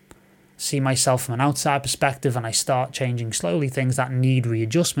 See myself from an outside perspective and I start changing slowly things that need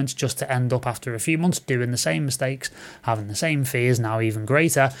readjustments just to end up after a few months doing the same mistakes, having the same fears, now even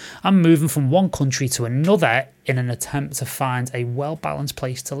greater, and moving from one country to another in an attempt to find a well-balanced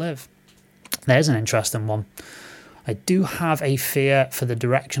place to live. There's an interesting one. I do have a fear for the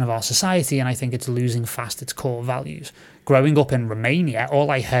direction of our society, and I think it's losing fast its core values. Growing up in Romania, all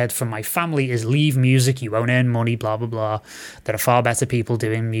I heard from my family is leave music, you won't earn money, blah, blah, blah. There are far better people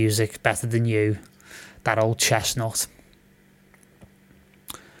doing music, better than you. That old chestnut.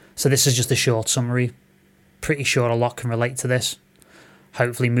 So this is just a short summary. Pretty sure a lot can relate to this.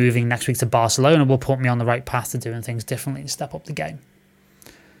 Hopefully moving next week to Barcelona will put me on the right path to doing things differently and step up the game.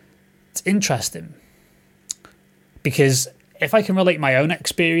 It's interesting, because if I can relate my own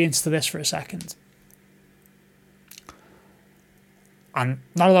experience to this for a second, and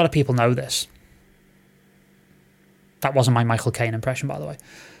not a lot of people know this. That wasn't my Michael Caine impression, by the way.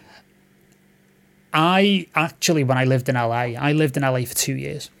 I actually, when I lived in LA, for 2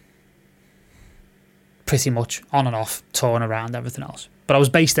 years. Pretty much on and off, touring around, everything else. But I was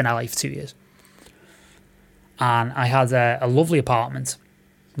based in LA for 2 years. And I had a lovely apartment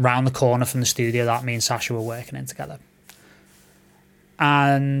round the corner from the studio that me and Sasha were working in together.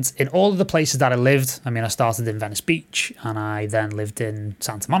 And in all of the places that I lived, I started in Venice Beach, and I then lived in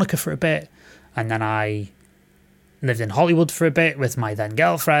Santa Monica for a bit, and then I lived in Hollywood for a bit with my then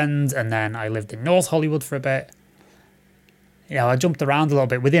girlfriend, and then I lived in North Hollywood for a bit. You know, I jumped around a little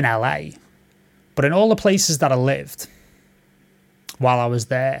bit within LA, but in all the places that I lived while I was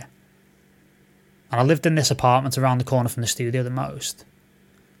there, and I lived in this apartment around the corner from the studio the most,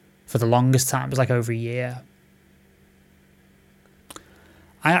 for the longest time, it was like over a year.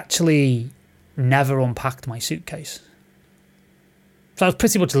 I actually never unpacked my suitcase. So I was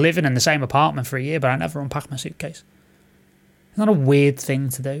pretty much living in the same apartment for a year, but I never unpacked my suitcase. It's not a weird thing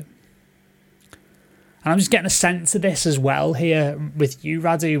to do. And I'm just getting a sense of this as well here with you,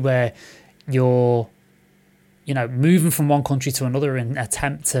 Radu, where you're, moving from one country to another in an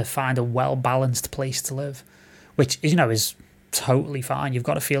attempt to find a well-balanced place to live, which, is totally fine. You've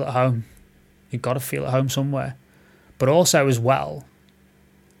got to feel at home. You've got to feel at home somewhere. But also as well,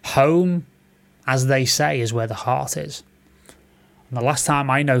 home, as they say, is where the heart is. And the last time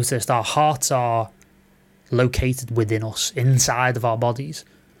I noticed, our hearts are located within us, inside of our bodies.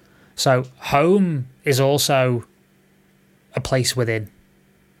 So home is also a place within.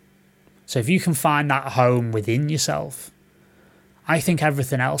 So if you can find that home within yourself, I think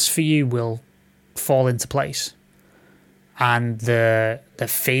everything else for you will fall into place. And the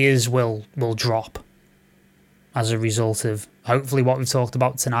fears will drop as a result of hopefully what we've talked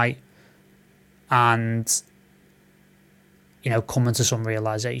about tonight, and coming to some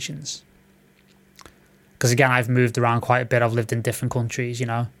realizations. Because again, I've moved around quite a bit. I've lived in different countries.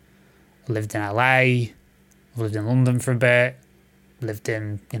 I lived in LA, I've lived in London for a bit, lived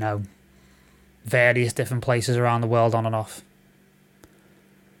in, various different places around the world on and off.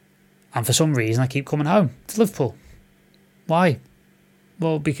 And for some reason, I keep coming home to Liverpool. Why?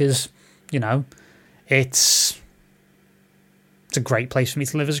 Well, because, it's a great place for me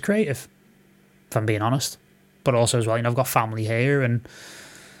to live as a creative, if I'm being honest. But also as well, I've got family here and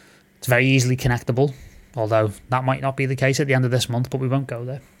it's very easily connectable, although that might not be the case at the end of this month, but we won't go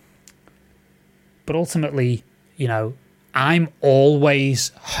there. But ultimately, I'm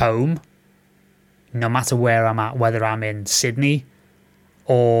always home, no matter where I'm at, whether I'm in Sydney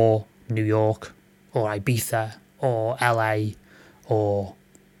or New York or Ibiza or LA or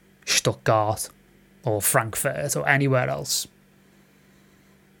Stuttgart or Frankfurt or anywhere else.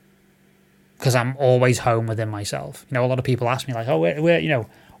 Because I'm always home within myself. A lot of people ask me like, oh,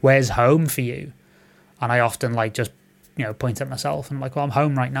 where's home for you? And I often just point at myself and I'm like, well, I'm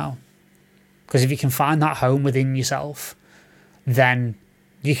home right now. Because if you can find that home within yourself, then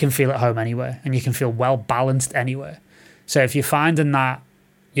you can feel at home anywhere and you can feel well balanced anywhere. So if you're finding that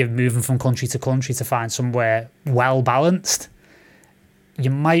you're moving from country to country to find somewhere well balanced, you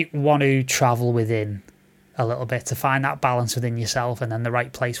might want to travel within a little bit to find that balance within yourself, and then the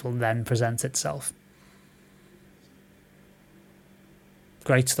right place will then present itself.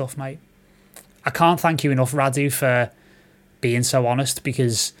 Great stuff, mate. I can't thank you enough, Radu, for being so honest,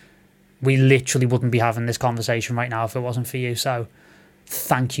 because we literally wouldn't be having this conversation right now if it wasn't for you. So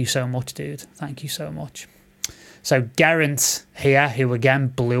thank you so much, dude. Thank you so much. So Geraint here, who again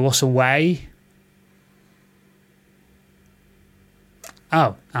blew us away.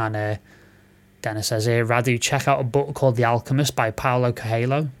 Oh, and Dennis says here, Radu, check out a book called The Alchemist by Paulo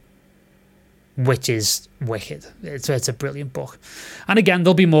Coelho, which is wicked. It's a brilliant book. And again,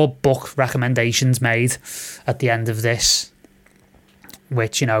 there'll be more book recommendations made at the end of this,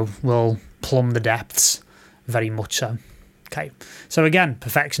 which, will plumb the depths, very much so. Okay, so again,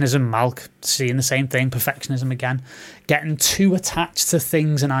 perfectionism, Malk, seeing the same thing, perfectionism again. Getting too attached to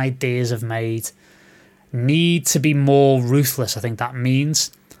things and ideas I've made. Need to be more ruthless, I think that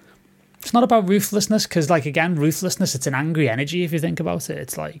means. It's not about ruthlessness, because, again, ruthlessness, it's an angry energy if you think about it.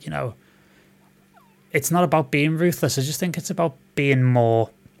 It's it's not about being ruthless. I just think it's about being more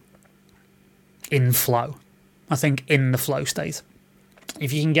in flow. I think in the flow state.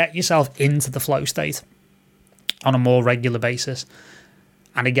 If you can get yourself into the flow state on a more regular basis,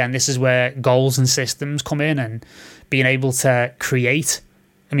 and again, this is where goals and systems come in, and being able to create.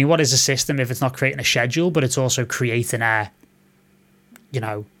 I mean, what is a system if it's not creating a schedule, but it's also creating an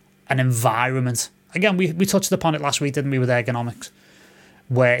environment. Again, we touched upon it last week, didn't we, with ergonomics,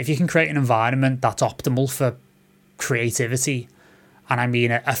 where if you can create an environment that's optimal for creativity, and I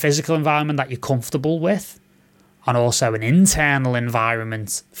mean a physical environment that you're comfortable with, and also an internal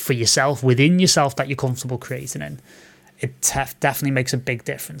environment for yourself, within yourself, that you're comfortable creating in, it definitely makes a big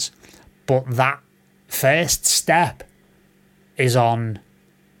difference. But that first step is on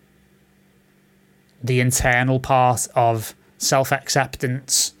the internal part of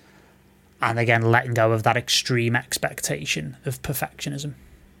self-acceptance, and again, letting go of that extreme expectation of perfectionism.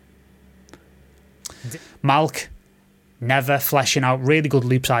 Malk, never fleshing out really good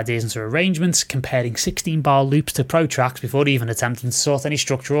loops ideas into arrangements, comparing 16-bar loops to Pro Tracks before even attempting to sort any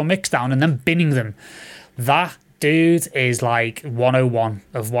structure or mix down, and then binning them. That dude is 101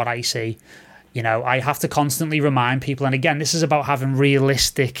 of what I see. I have to constantly remind people, and again, this is about having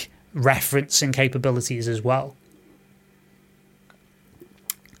realistic referencing capabilities as well.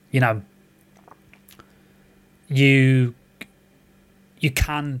 You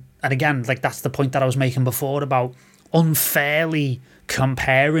can, and again, that's the point that I was making before about unfairly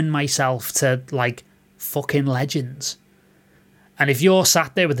comparing myself to fucking legends. And if you're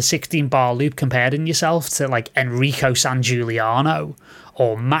sat there with a 16-bar loop comparing yourself to Enrico Sangiuliano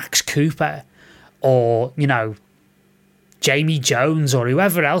or Max Cooper or Jamie Jones or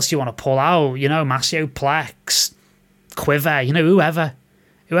whoever else you want to pull out, Maceo Plex, Quiver,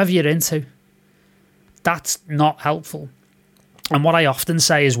 whoever you're into, that's not helpful. And what I often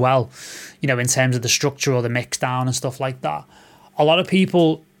say as well, in terms of the structure or the mix down and stuff like that, a lot of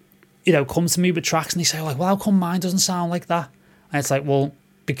people, come to me with tracks and they say well, how come mine doesn't sound like that? And it's well,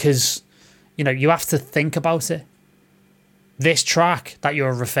 because, you have to think about it. This track that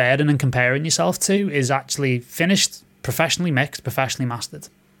you're referring and comparing yourself to is actually finished, professionally mixed, professionally mastered.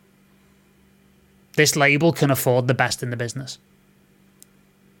 This label can afford the best in the business.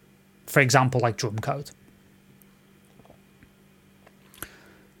 For example, Drumcode.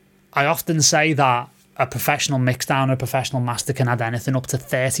 I often say that a professional mixdown or a professional master can add anything up to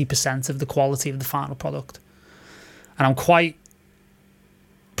 30% of the quality of the final product. And I'm quite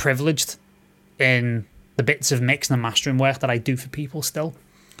privileged in the bits of mixing and mastering work that I do for people still,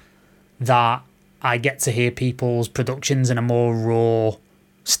 that I get to hear people's productions in a more raw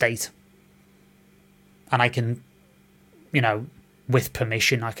state. And I can, with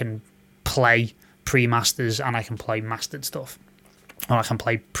permission, I can play pre-masters and I can play mastered stuff. Or I can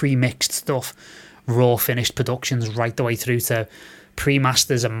play pre-mixed stuff, raw finished productions right the way through to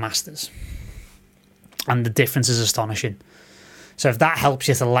pre-masters and masters. And the difference is astonishing. So if that helps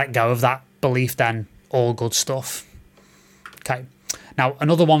you to let go of that belief, then all good stuff. Okay. Now,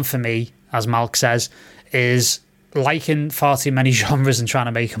 another one for me, as Malk says, is liking far too many genres and trying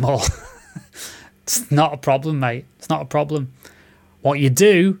to make them all. It's not a problem, mate. It's not a problem. What you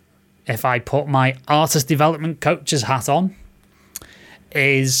do, if I put my artist development coach's hat on,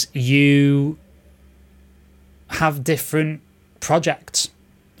 is you have different projects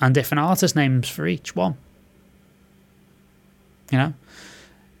and different artist names for each one. I've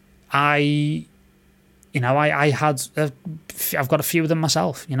got a few of them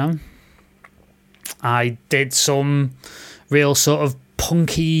myself, I did some real sort of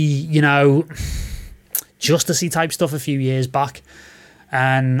punky, Justicey type stuff a few years back,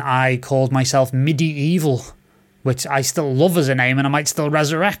 and I called myself Medieval, which I still love as a name and I might still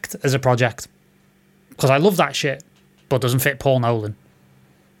resurrect as a project because I love that shit, but doesn't fit Paul Nolan.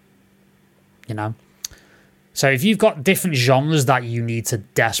 So if you've got different genres that you need to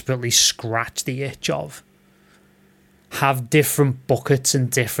desperately scratch the itch of, have different buckets and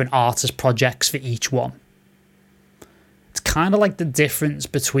different artist projects for each one. It's kind of like the difference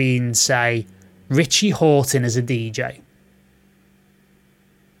between, say, Richie Hawtin as a DJ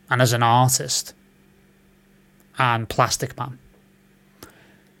and as an artist and Plastic Man.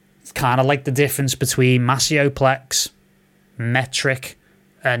 It's kind of like the difference between Maceo Plex, Metric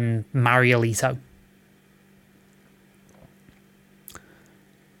and Mariolito.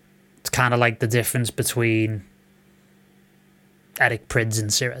 It's kind of like the difference between Eric Prydz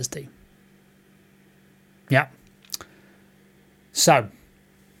and Sir SD. Yeah. So,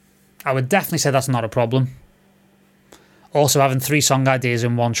 I would definitely say that's not a problem. Also, having 3 song ideas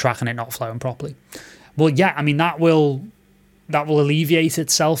in one track and it not flowing properly. Well, yeah, I mean, that will alleviate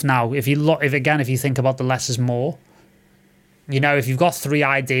itself now. If you think about the less is more, if you've got 3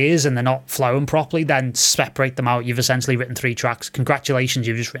 ideas and they're not flowing properly, then separate them out. You've essentially written 3 tracks. Congratulations,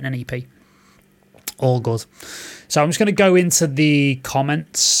 you've just written an EP. All good. So I'm just going to go into the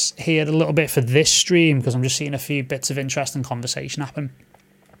comments here a little bit for this stream because I'm just seeing a few bits of interesting conversation happen.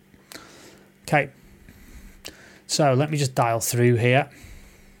 Okay. So let me just dial through here.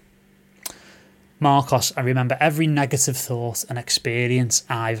 Marcos, I remember every negative thought and experience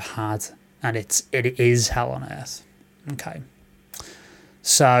I've had, and it is hell on earth. Okay.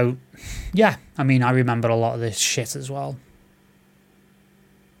 So, yeah, I mean, I remember a lot of this shit as well.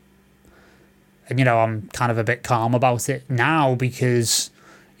 And, I'm kind of a bit calm about it now because,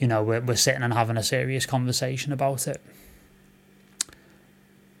 we're sitting and having a serious conversation about it.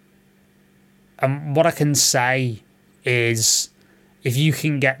 And what I can say is, if you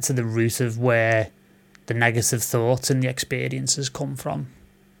can get to the root of where the negative thoughts and the experiences come from,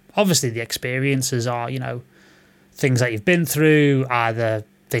 obviously the experiences are, things that you've been through, either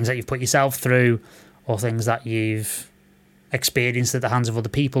things that you've put yourself through or things that you've experienced at the hands of other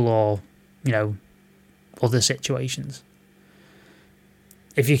people or, other situations.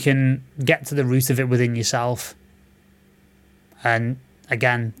 If you can get to the root of it within yourself, and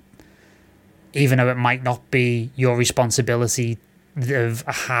again, even though it might not be your responsibility of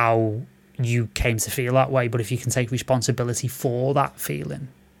how you came to feel that way, but if you can take responsibility for that feeling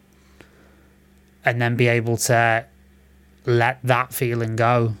and then be able to let that feeling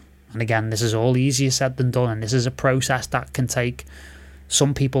go. And again, this is all easier said than done, and this is a process that can take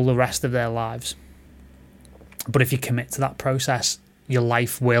some people the rest of their lives. But if you commit to that process, your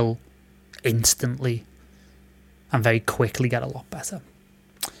life will instantly and very quickly get a lot better.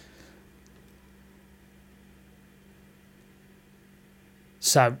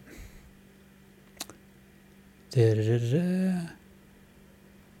 So, no,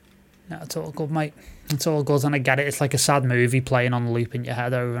 it's all good, mate. It's all good, and I get it. It's like a sad movie playing on loop in your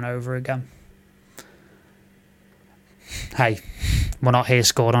head over and over again. Hey, we're not here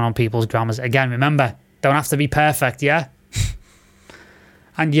scoring on people's grammars. Again, remember, don't have to be perfect, yeah?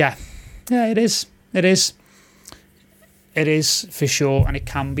 And yeah, it is. It is. It is, for sure, and it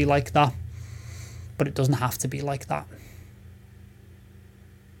can be like that. But it doesn't have to be like that.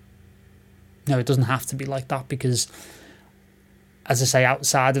 No, it doesn't have to be like that because, as I say,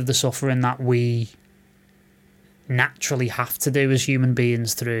 outside of the suffering that we naturally have to do as human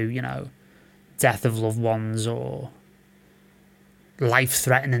beings through, death of loved ones or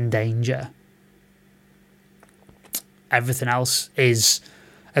life-threatening danger, everything else is,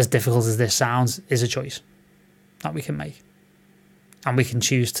 as difficult as this sounds, is a choice that we can make. And we can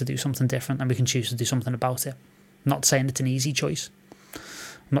choose to do something different, and we can choose to do something about it. I'm not saying it's an easy choice.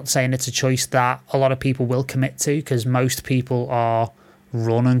 I'm not saying it's a choice that a lot of people will commit to, because most people are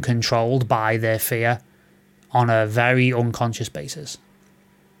run and controlled by their fear on a very unconscious basis.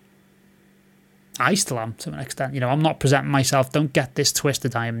 I still am, to an extent. I'm not presenting myself, don't get this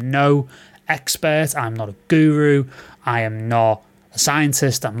twisted. I am no expert. I'm not a guru. I am not a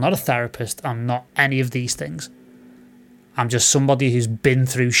scientist. I'm not a therapist. I'm not any of these things. I'm just somebody who's been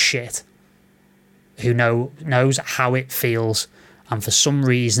through shit, who knows how it feels, and for some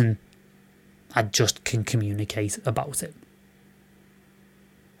reason, I just can communicate about it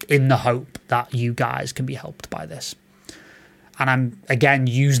in the hope that you guys can be helped by this. And I'm, again,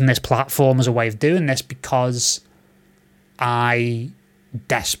 using this platform as a way of doing this because I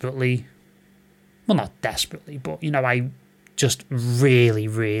desperately, well, not desperately, but, I just really,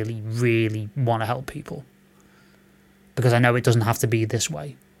 really, really want to help people. Because I know it doesn't have to be this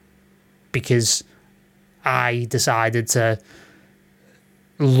way. Because I decided to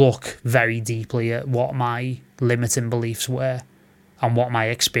look very deeply at what my limiting beliefs were and what my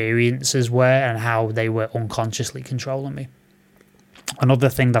experiences were and how they were unconsciously controlling me. Another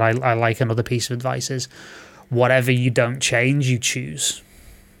thing that I like, another piece of advice is, whatever you don't change, you choose.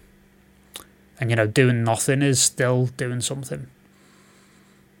 And, doing nothing is still doing something.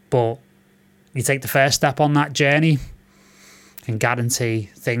 But you take the first step on that journey and guarantee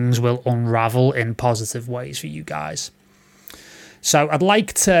things will unravel in positive ways for you guys. So I'd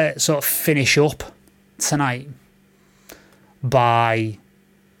like to sort of finish up tonight by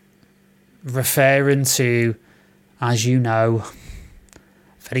referring to, as you know,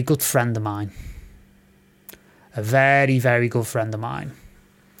 a very good friend of mine. A very, very good friend of mine.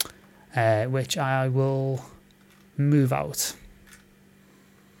 Which I will move out.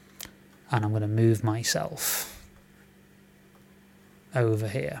 And I'm going to move myself over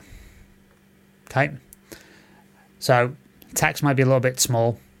here. Okay. So text might be a little bit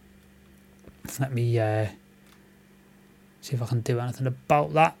small. Let me see if I can do anything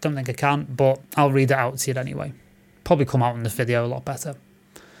about that. Don't think I can, but I'll read it out to you anyway. Probably come out in the video a lot better.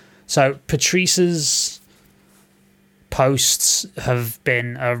 So Patrice's posts have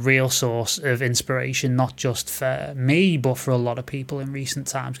been a real source of inspiration, not just for me, but for a lot of people in recent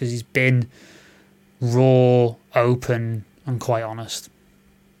times, because he's been raw, open, and quite honest.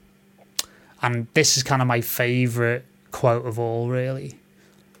 And this is kind of my favourite quote of all, really.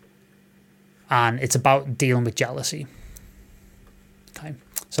 And it's about dealing with jealousy. Okay,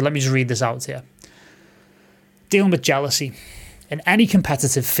 so let me just read this out to you. Dealing with jealousy. In any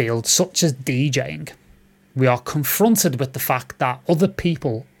competitive field, such as DJing, we are confronted with the fact that other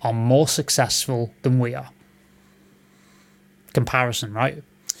people are more successful than we are. Comparison, right?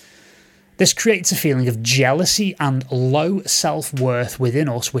 This creates a feeling of jealousy and low self-worth within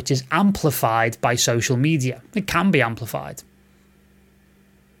us, which is amplified by social media. It can be amplified.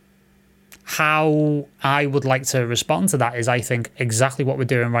 How I would like to respond to that is, I think exactly what we're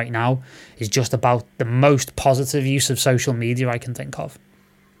doing right now is just about the most positive use of social media I can think of.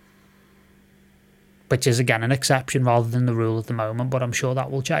 Which is, again, an exception rather than the rule at the moment, but I'm sure that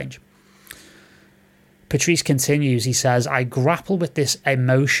will change. Patrice continues, he says, I grapple with this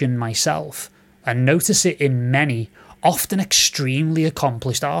emotion myself and notice it in many, often extremely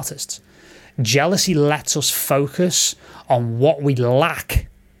accomplished artists. Jealousy lets us focus on what we lack,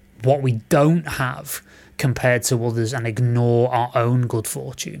 what we don't have, compared to others, and ignore our own good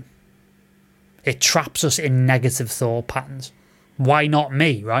fortune. It traps us in negative thought patterns. Why not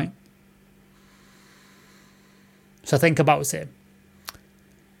me, right? So think about it.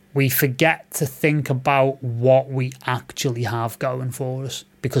 We forget to think about what we actually have going for us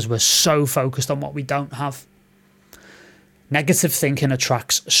because we're so focused on what we don't have. Negative thinking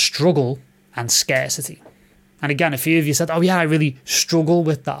attracts struggle and scarcity. And again, a few of you said, oh yeah, I really struggle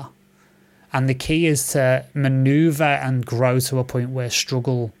with that. And the key is to maneuver and grow to a point where the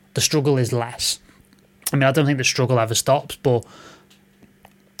struggle is less. I mean, I don't think the struggle ever stops, but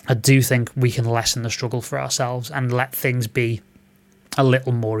I do think we can lessen the struggle for ourselves and let things be a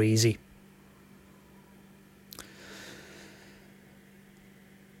little more easy.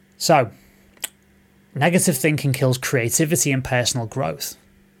 So, negative thinking kills creativity and personal growth.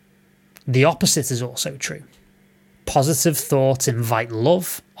 The opposite is also true. Positive thoughts invite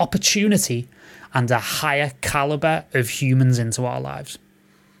love, opportunity, and a higher caliber of humans into our lives.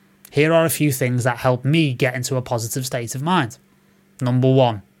 Here are a few things that help me get into a positive state of mind. Number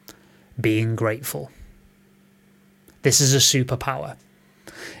 1, being grateful. This is a superpower.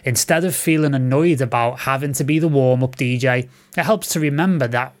 Instead of feeling annoyed about having to be the warm-up DJ, it helps to remember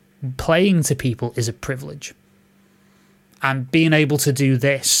that playing to people is a privilege. And being able to do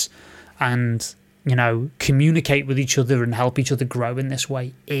this and, communicate with each other and help each other grow in this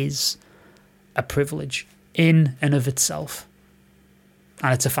way is a privilege in and of itself.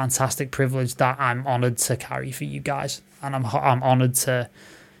 And it's a fantastic privilege that I'm honoured to carry for you guys. And I'm honoured to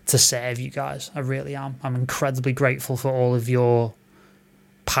serve you guys. I really am. I'm incredibly grateful for all of your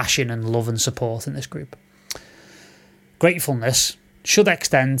passion and love and support in this group. Gratefulness should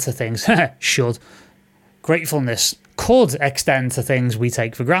extend to things. Gratefulness could extend to things we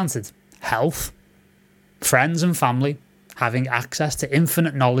take for granted. Health, friends and family, having access to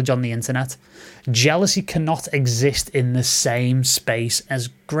infinite knowledge on the internet. Jealousy cannot exist in the same space as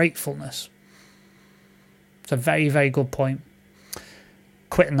gratefulness. It's a very, very good point.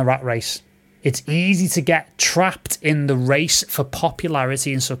 Quitting the rat race. It's easy to get trapped in the race for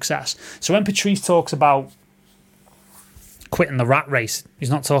popularity and success. So when Patrice talks about quitting the rat race, he's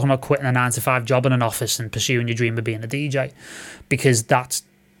not talking about quitting a 9-to-5 job in an office and pursuing your dream of being a DJ, because that's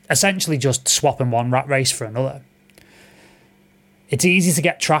essentially just swapping one rat race for another. It's easy to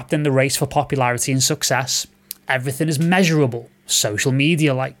get trapped in the race for popularity and success. Everything is measurable. Social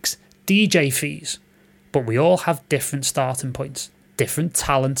media likes, DJ fees. But we all have different starting points, different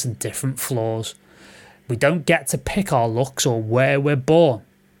talents and different flaws. We don't get to pick our looks or where we're born.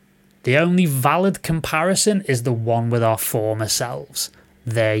 The only valid comparison is the one with our former selves.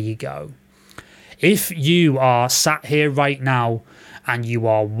 There you go. If you are sat here right now and you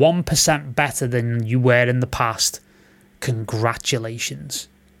are 1% better than you were in the past, congratulations.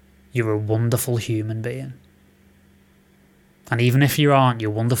 You're a wonderful human being. And even if you aren't, you're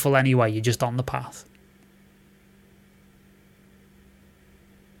wonderful anyway. You're just on the path.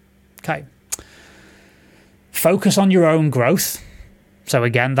 Okay. Focus on your own growth. So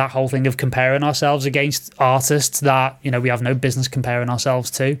again, that whole thing of comparing ourselves against artists that, we have no business comparing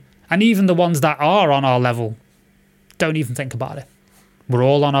ourselves to. And even the ones that are on our level, don't even think about it. We're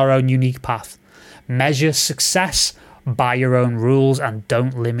all on our own unique path. Measure success by your own rules and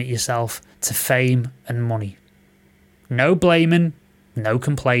don't limit yourself to fame and money. No blaming, no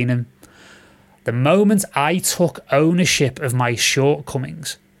complaining. The moment I took ownership of my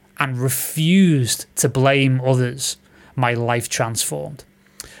shortcomings and refused to blame others, my life transformed.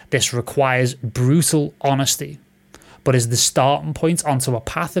 This requires brutal honesty, but is the starting point onto a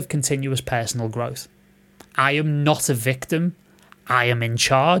path of continuous personal growth. I am not a victim. I am in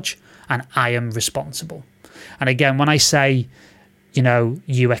charge and I am responsible. And again, when I say,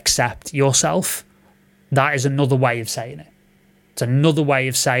 you accept yourself, that is another way of saying it. It's another way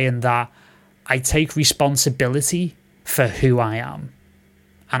of saying that I take responsibility for who I am.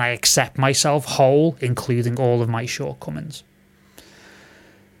 And I accept myself whole, including all of my shortcomings.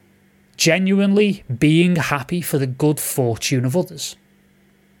 Genuinely being happy for the good fortune of others.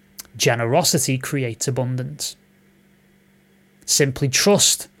 Generosity creates abundance. Simply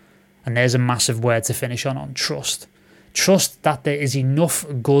trust. And there's a massive word to finish on trust. Trust that there is enough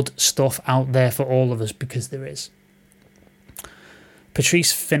good stuff out there for all of us, because there is.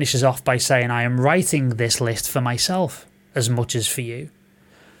 Patrice finishes off by saying, I am writing this list for myself as much as for you.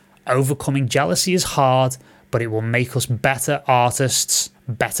 Overcoming jealousy is hard, but it will make us better artists,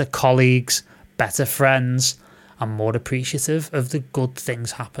 better colleagues, better friends, and more appreciative of the good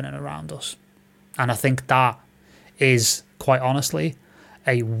things happening around us. And I think that is, quite honestly,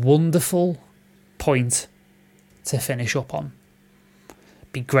 a wonderful point to finish up on.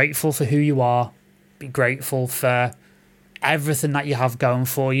 Be grateful for who you are. Be grateful for everything that you have going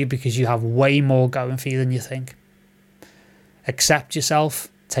for you, because you have way more going for you than you think. Accept yourself.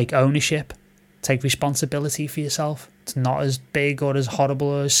 Take ownership. Take responsibility for yourself. It's not as big or as horrible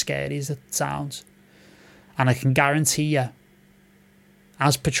or as scary as it sounds. And I can guarantee you,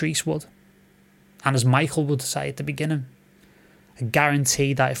 as Patrice would, and as Michael would say at the beginning, I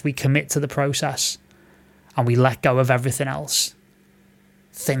guarantee that if we commit to the process and we let go of everything else,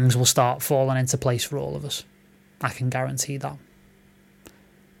 things will start falling into place for all of us. I can guarantee that.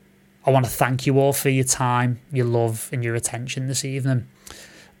 I want to thank you all for your time, your love, and your attention this evening.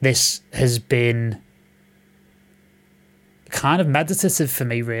 This has been kind of meditative for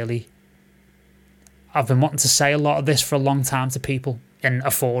me, really. I've been wanting to say a lot of this for a long time to people in a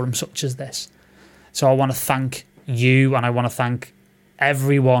forum such as this. So I want to thank you, and I want to thank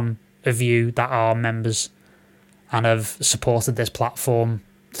every one of you that are members and have supported this platform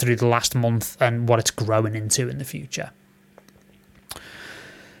through the last month and what it's growing into in the future.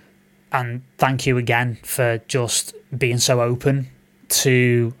 And thank you again for just being so open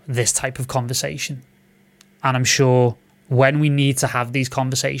to this type of conversation. And I'm sure when we need to have these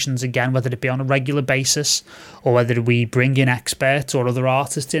conversations again, whether it be on a regular basis or whether we bring in experts or other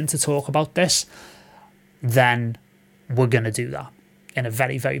artists in to talk about this, then we're going to do that in a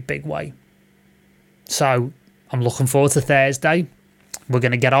very, very big way. So I'm looking forward to Thursday. We're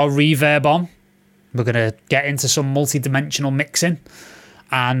going to get our reverb on. We're going to get into some multi-dimensional mixing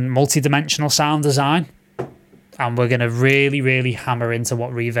and multi-dimensional sound design. And we're going to really, really hammer into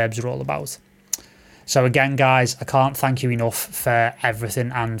what reverbs are all about. So again, guys, I can't thank you enough for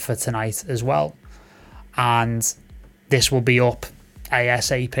everything and for tonight as well. And this will be up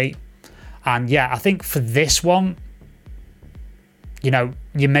ASAP. And yeah, I think for this one, you know,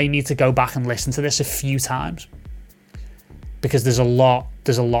 you may need to go back and listen to this a few times because there's a lot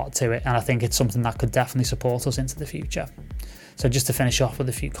to it. And I think it's something that could definitely support us into the future. So just to finish off with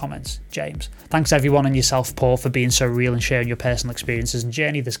a few comments, James. Thanks everyone and yourself, Paul, for being so real and sharing your personal experiences and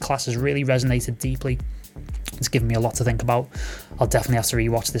journey. This class has really resonated deeply. It's given me a lot to think about. I'll definitely have to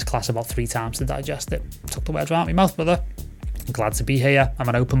rewatch this class about 3 times to digest it. Took the words right out of my mouth, brother. I'm glad to be here. I'm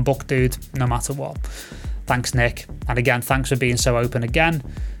an open book, dude, no matter what. Thanks, Nick. And again, thanks for being so open again.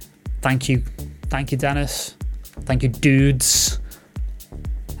 Thank you. Thank you, Dennis. Thank you, dudes.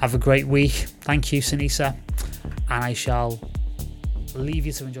 Have a great week. Thank you, Sinisa. And I shall leave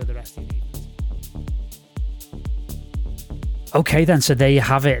you to enjoy the rest of your evening. Okay then, so there you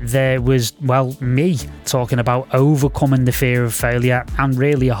have it. There was, well, me talking about overcoming the fear of failure and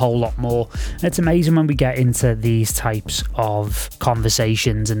really a whole lot more. And it's amazing when we get into these types of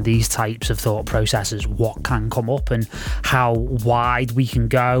conversations and these types of thought processes, what can come up and how wide we can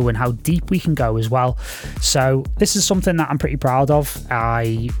go and how deep we can go as well. So this is something that I'm pretty proud of.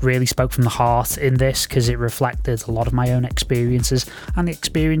 I really spoke from the heart in this because it reflected a lot of my own experiences and the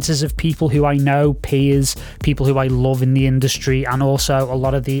experiences of people who I know, peers, people who I love in the industry, and also a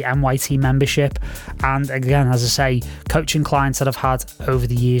lot of the MYT membership. And again, as I say, coaching clients that I've had over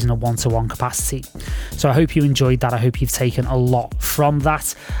the years in a one-to-one capacity. So I hope you enjoyed that. I hope you've taken a lot from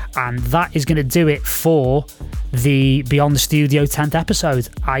that. And that is going to do it for the Beyond the Studio 10th episode.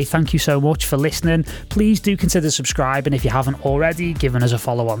 I thank you so much for listening. Please do consider subscribing if you haven't already, giving us a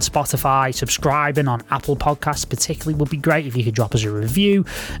follow on Spotify, subscribing on Apple Podcasts particularly would be great if you could drop us a review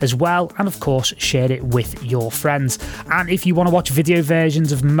as well, and of course share it with your friends. And if you want to watch video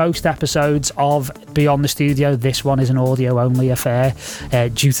versions of most episodes of Beyond the Studio, this one is an audio only affair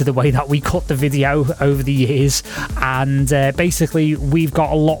due to the way that we cut the video over the years, and basically we've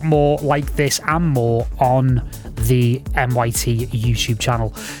got a lot more like this and more on the MYT YouTube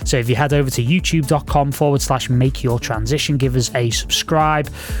channel. So if you head over to youtube.com/make your transition, give us a subscribe.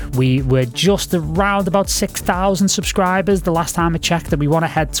 We were just around about 6,000 subscribers the last time I checked, and we want to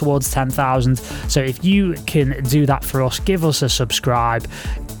head towards 10,000. So if you can do that for us, give us a subscribe,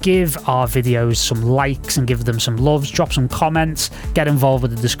 give our videos some likes and give them some loves, drop some comments, get involved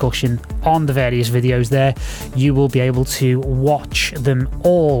with the discussion on the various videos there. You will be able to watch them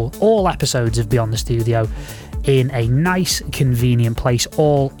all episodes of Beyond the Studio in a nice convenient place,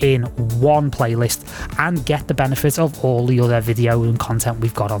 all in one playlist, and get the benefit of all the other video and content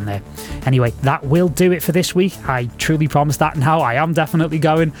we've got on there. Anyway, that will do it for this week. I truly promise that now. I am definitely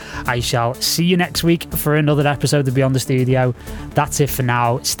going. I shall see you next week for another episode of Beyond the Studio. That's it for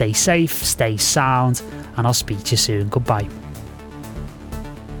now. Stay safe, stay sound, and I'll speak to you soon. Goodbye.